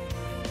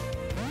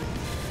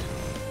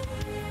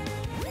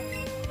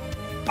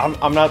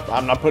 I'm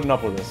not putting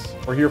up with this.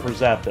 We're here for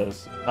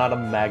Zapdos, not a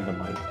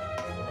Magnemite.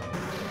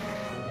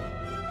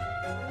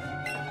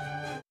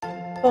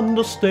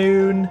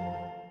 Thunderstone.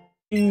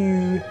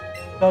 Ew,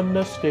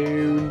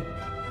 Thunderstone.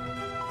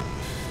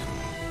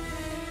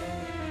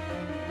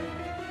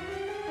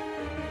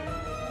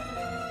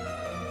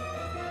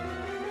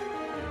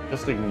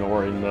 Just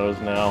ignoring those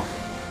now.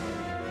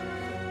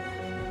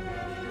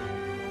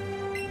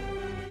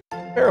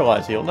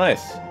 Paralyze heal,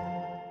 nice.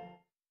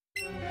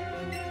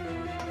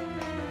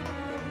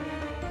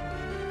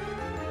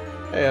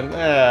 And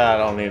I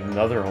don't need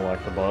another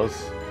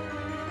Electabuzz.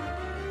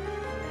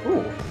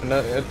 Ooh, and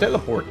it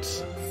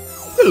teleports.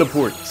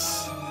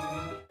 Teleports.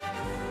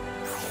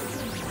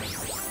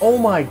 Oh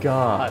my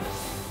god.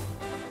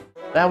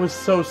 That was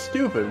so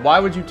stupid. Why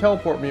would you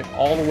teleport me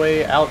all the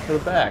way out to the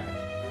back?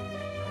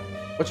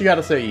 What you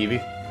gotta say,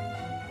 Eevee?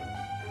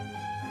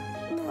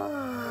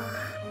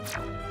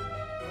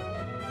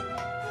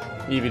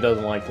 Eevee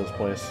doesn't like this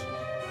place.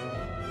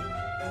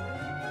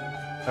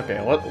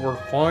 Okay, we're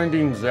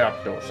finding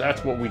Zapdos.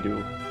 That's what we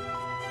do.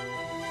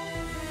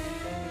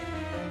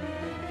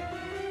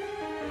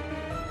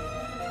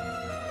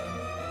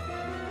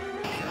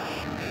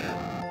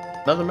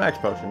 Another Max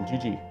Potion.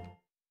 GG.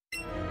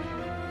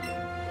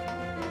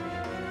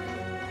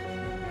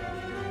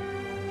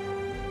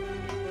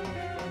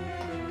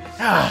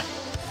 Ah!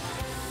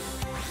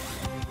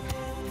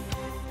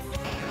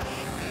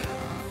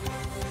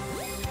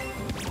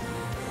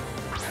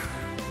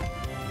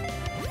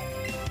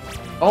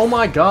 Oh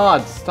my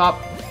god, stop.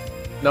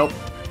 Nope.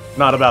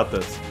 Not about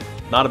this.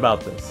 Not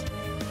about this.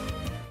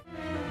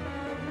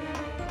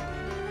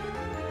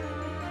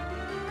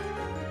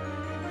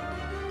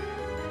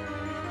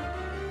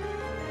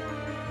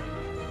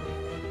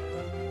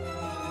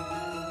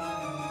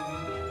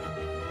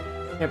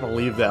 I can't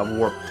believe that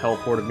warp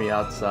teleported me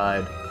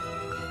outside.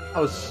 That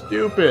was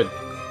stupid.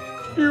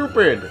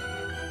 Stupid.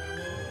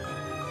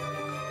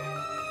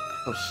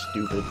 So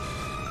stupid.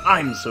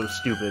 I'm so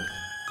stupid.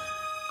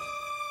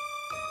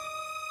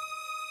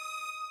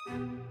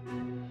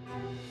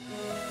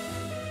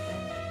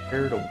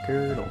 Don't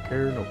care, don't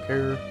care, don't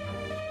care.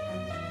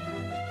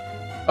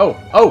 Oh,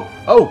 oh,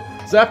 oh!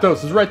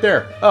 Zapdos is right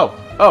there! Oh,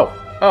 oh,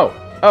 oh,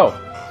 oh!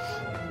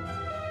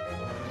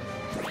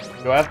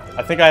 Do I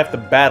think I have to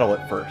battle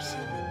it first.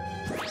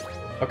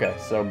 Okay,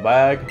 so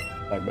bag.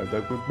 Bag, bag,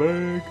 bag, bag,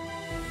 bag.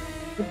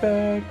 The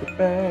bag, the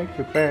bag,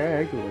 the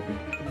bag. Let me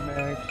get the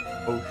max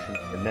potion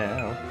for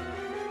now.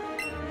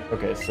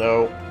 Okay,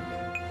 so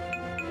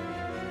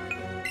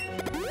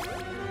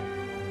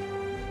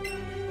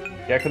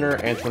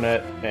Gekkener,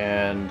 Antoinette,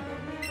 and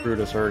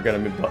Brutus are gonna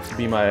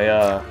be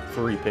my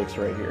 3 picks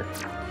right here.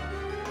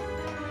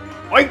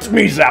 Fight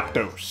me,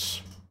 Zapdos!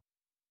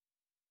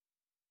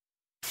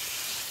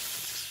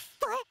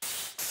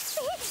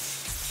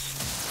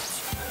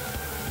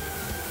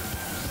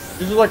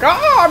 He's like,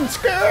 ah, I'm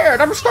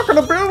scared! I'm stuck in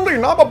a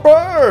building! I'm a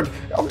bird!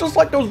 I'm just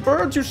like those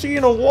birds you see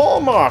in a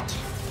Walmart!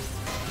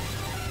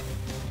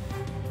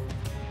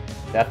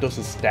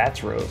 Zapdos'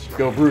 stats rose.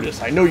 Go,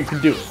 Brutus, I know you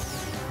can do it!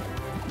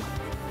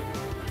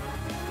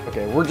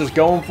 Okay, we're just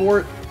going for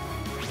it.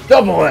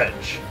 Double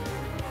Edge!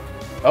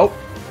 Oh.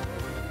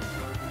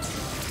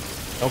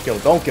 Don't kill,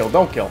 don't kill,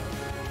 don't kill.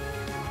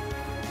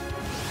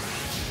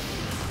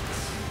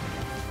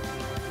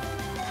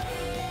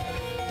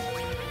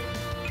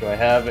 Do I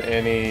have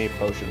any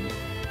potions?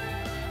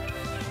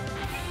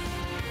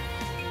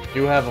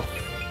 Do have a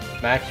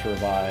max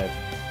revive.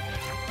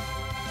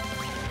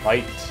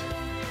 Fight.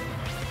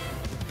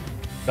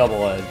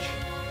 Double edge.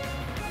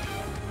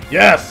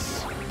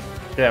 Yes!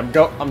 Okay, I'm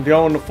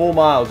going the full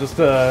mile just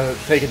to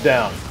take it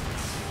down.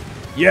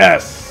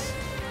 Yes!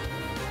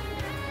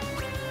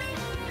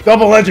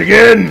 Double edge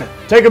again!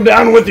 Take him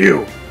down with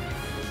you!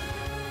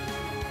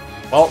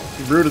 Well,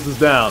 Brutus is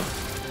down.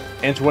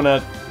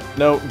 Antoinette,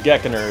 no,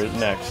 Gekkener is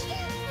next.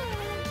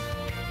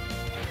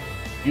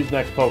 Use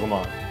next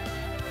Pokemon.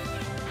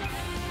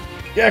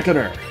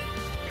 Gekkener!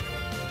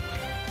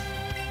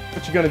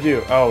 What you gonna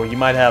do? Oh, you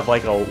might have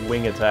like a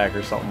wing attack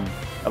or something.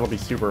 That'll be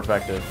super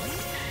effective.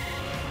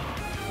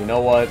 You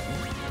know what?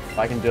 If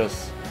I can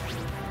just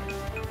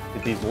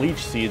get these leech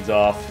seeds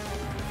off.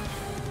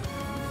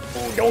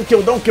 Oh, don't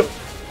kill, don't kill!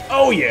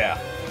 Oh yeah!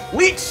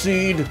 Leech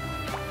seed!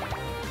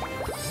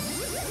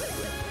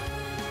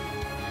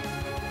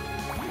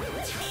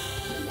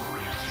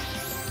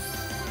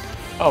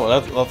 Oh,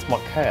 that's my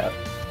cat.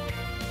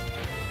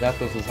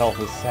 Zapdos' health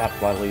is sapped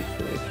by leech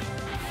seed.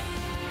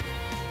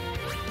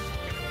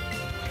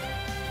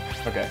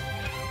 Okay.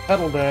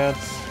 Pedal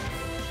dance.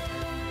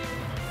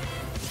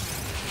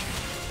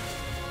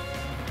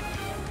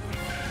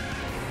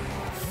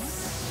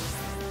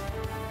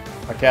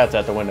 My cat's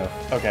at the window.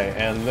 Okay,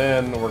 and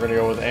then we're gonna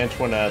go with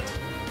Antoinette.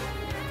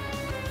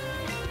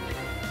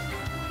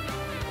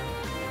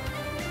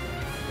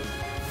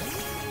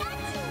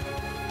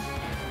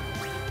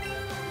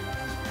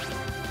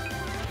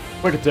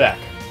 Quick attack.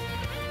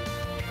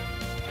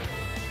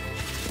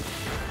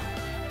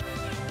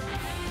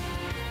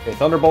 Okay,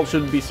 Thunderbolt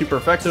shouldn't be super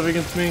effective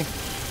against me.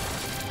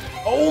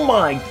 Oh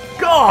my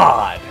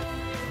god!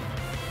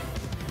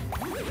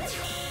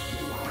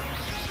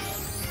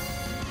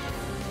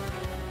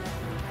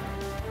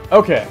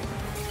 Okay.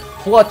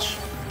 Clutch.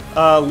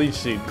 Leech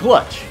Seed.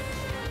 Clutch.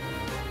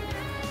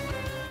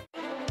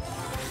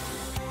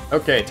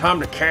 Okay, time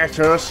to catch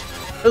us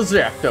a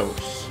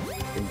Zapdos.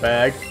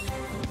 Bag.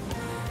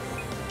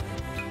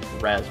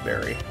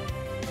 Raspberry.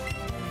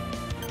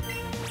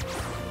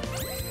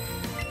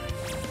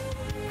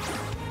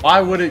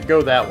 Why would it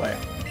go that way?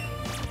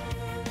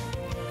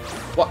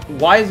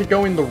 Why is it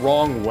going the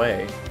wrong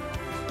way?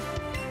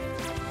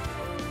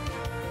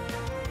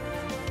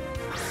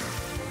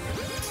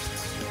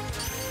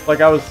 Like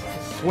I was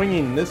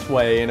swinging this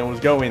way and it was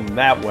going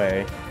that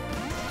way.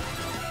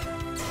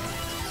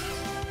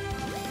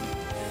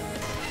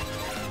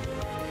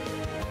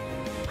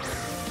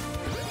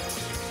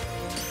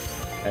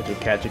 Catch it,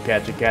 catch it,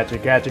 catch it, catch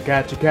it, catch it,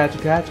 catch it, catch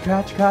it, catch it,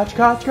 catch it,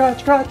 catch it,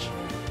 catch it, catch it.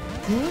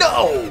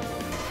 No!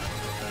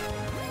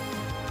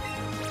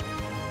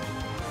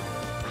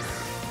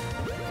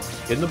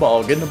 Get in the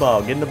ball, get in the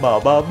ball, get in the ball,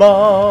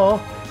 ball.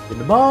 Get in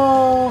the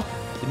ball,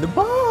 get in the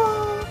ball.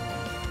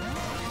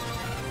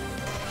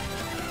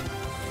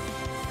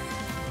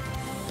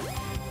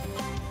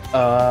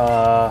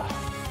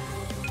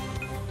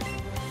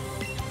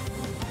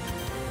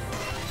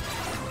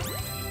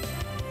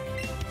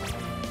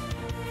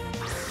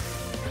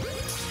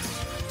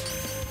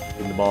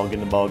 Get in the ball, get in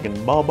the ball, get in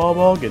the ball,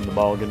 ball, get in the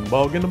ball, get in the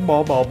ball, get in the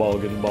ball, ball,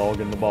 get in the ball,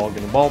 get in the ball, get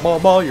in the ball,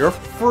 ball. You're a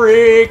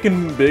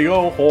freaking big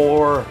ol'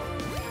 whore.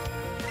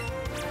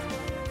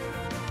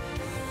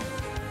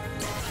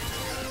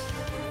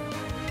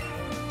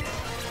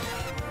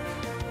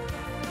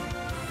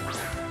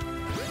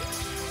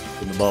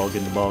 Get in the ball, get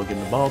in the ball, get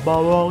in the ball,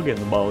 ball, get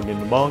in the ball, get in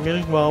the ball, get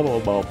in the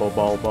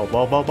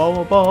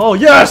ball, ball.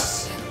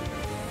 Yes!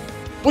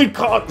 We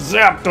caught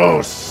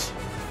Zapdos!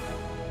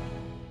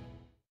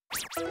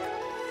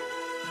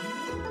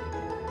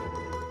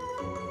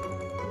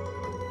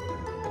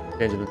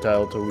 Changing the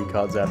title to We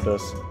Caught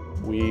Zapdos.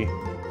 We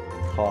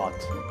caught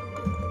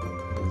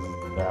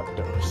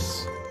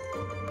Zapdos.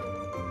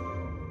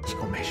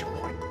 Exclamation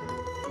point.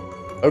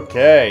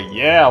 Okay,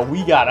 yeah,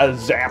 we got a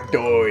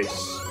Zapdos.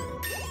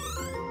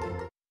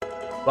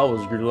 That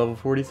was grew to level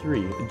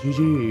 43.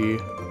 GG.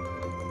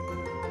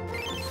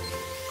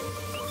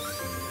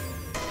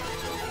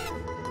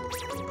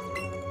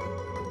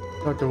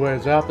 Tucked away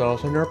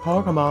Zapdos in your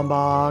Pokemon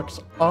box.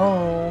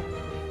 Oh.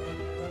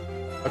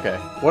 Okay,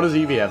 what does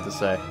Eevee have to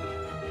say?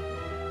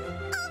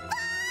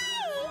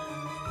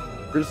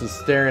 Brutus is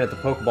staring at the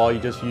Pokeball you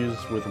just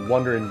used with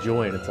wonder and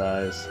joy in its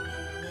eyes.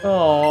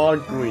 Aw,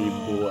 glee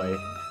boy.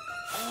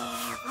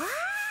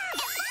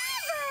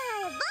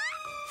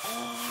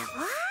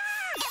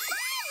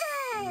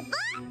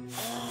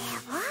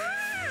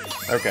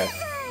 Okay.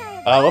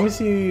 Let me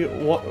see.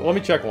 Let me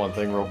check one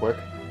thing real quick.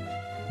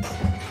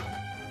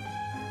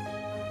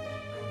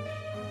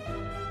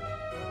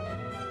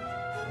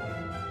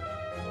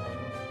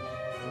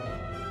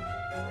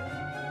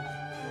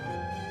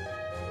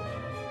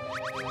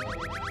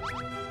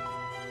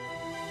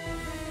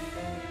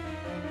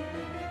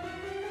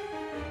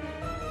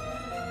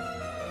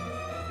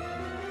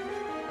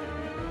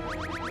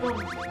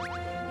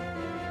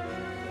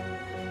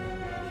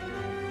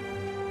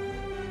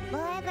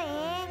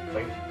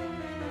 Wait.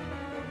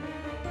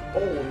 Oh,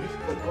 you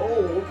still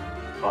cold?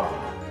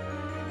 Ah,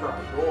 you're a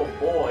good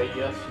boy.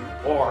 Yes,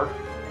 you are.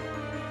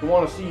 You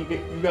want to see?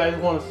 You guys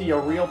want to see a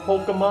real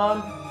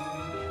Pokemon?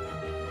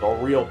 A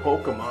real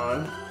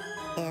Pokemon.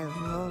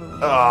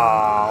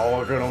 Ah,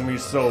 look at him,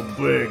 he's so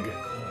big.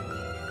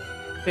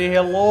 Say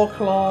hello,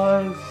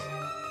 Claus.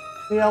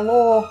 Say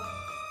hello.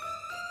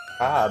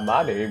 Hi,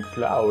 my name's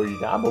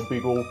Cloud. I'm a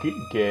big old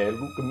kitty cat.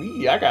 Look at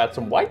me, I got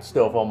some white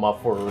stuff on my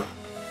fur.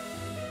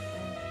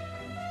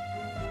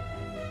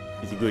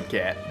 He's a good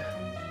cat.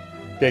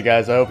 Okay,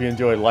 guys, I hope you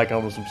enjoyed. Like,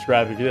 comment,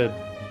 subscribe if you did.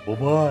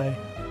 Bye-bye.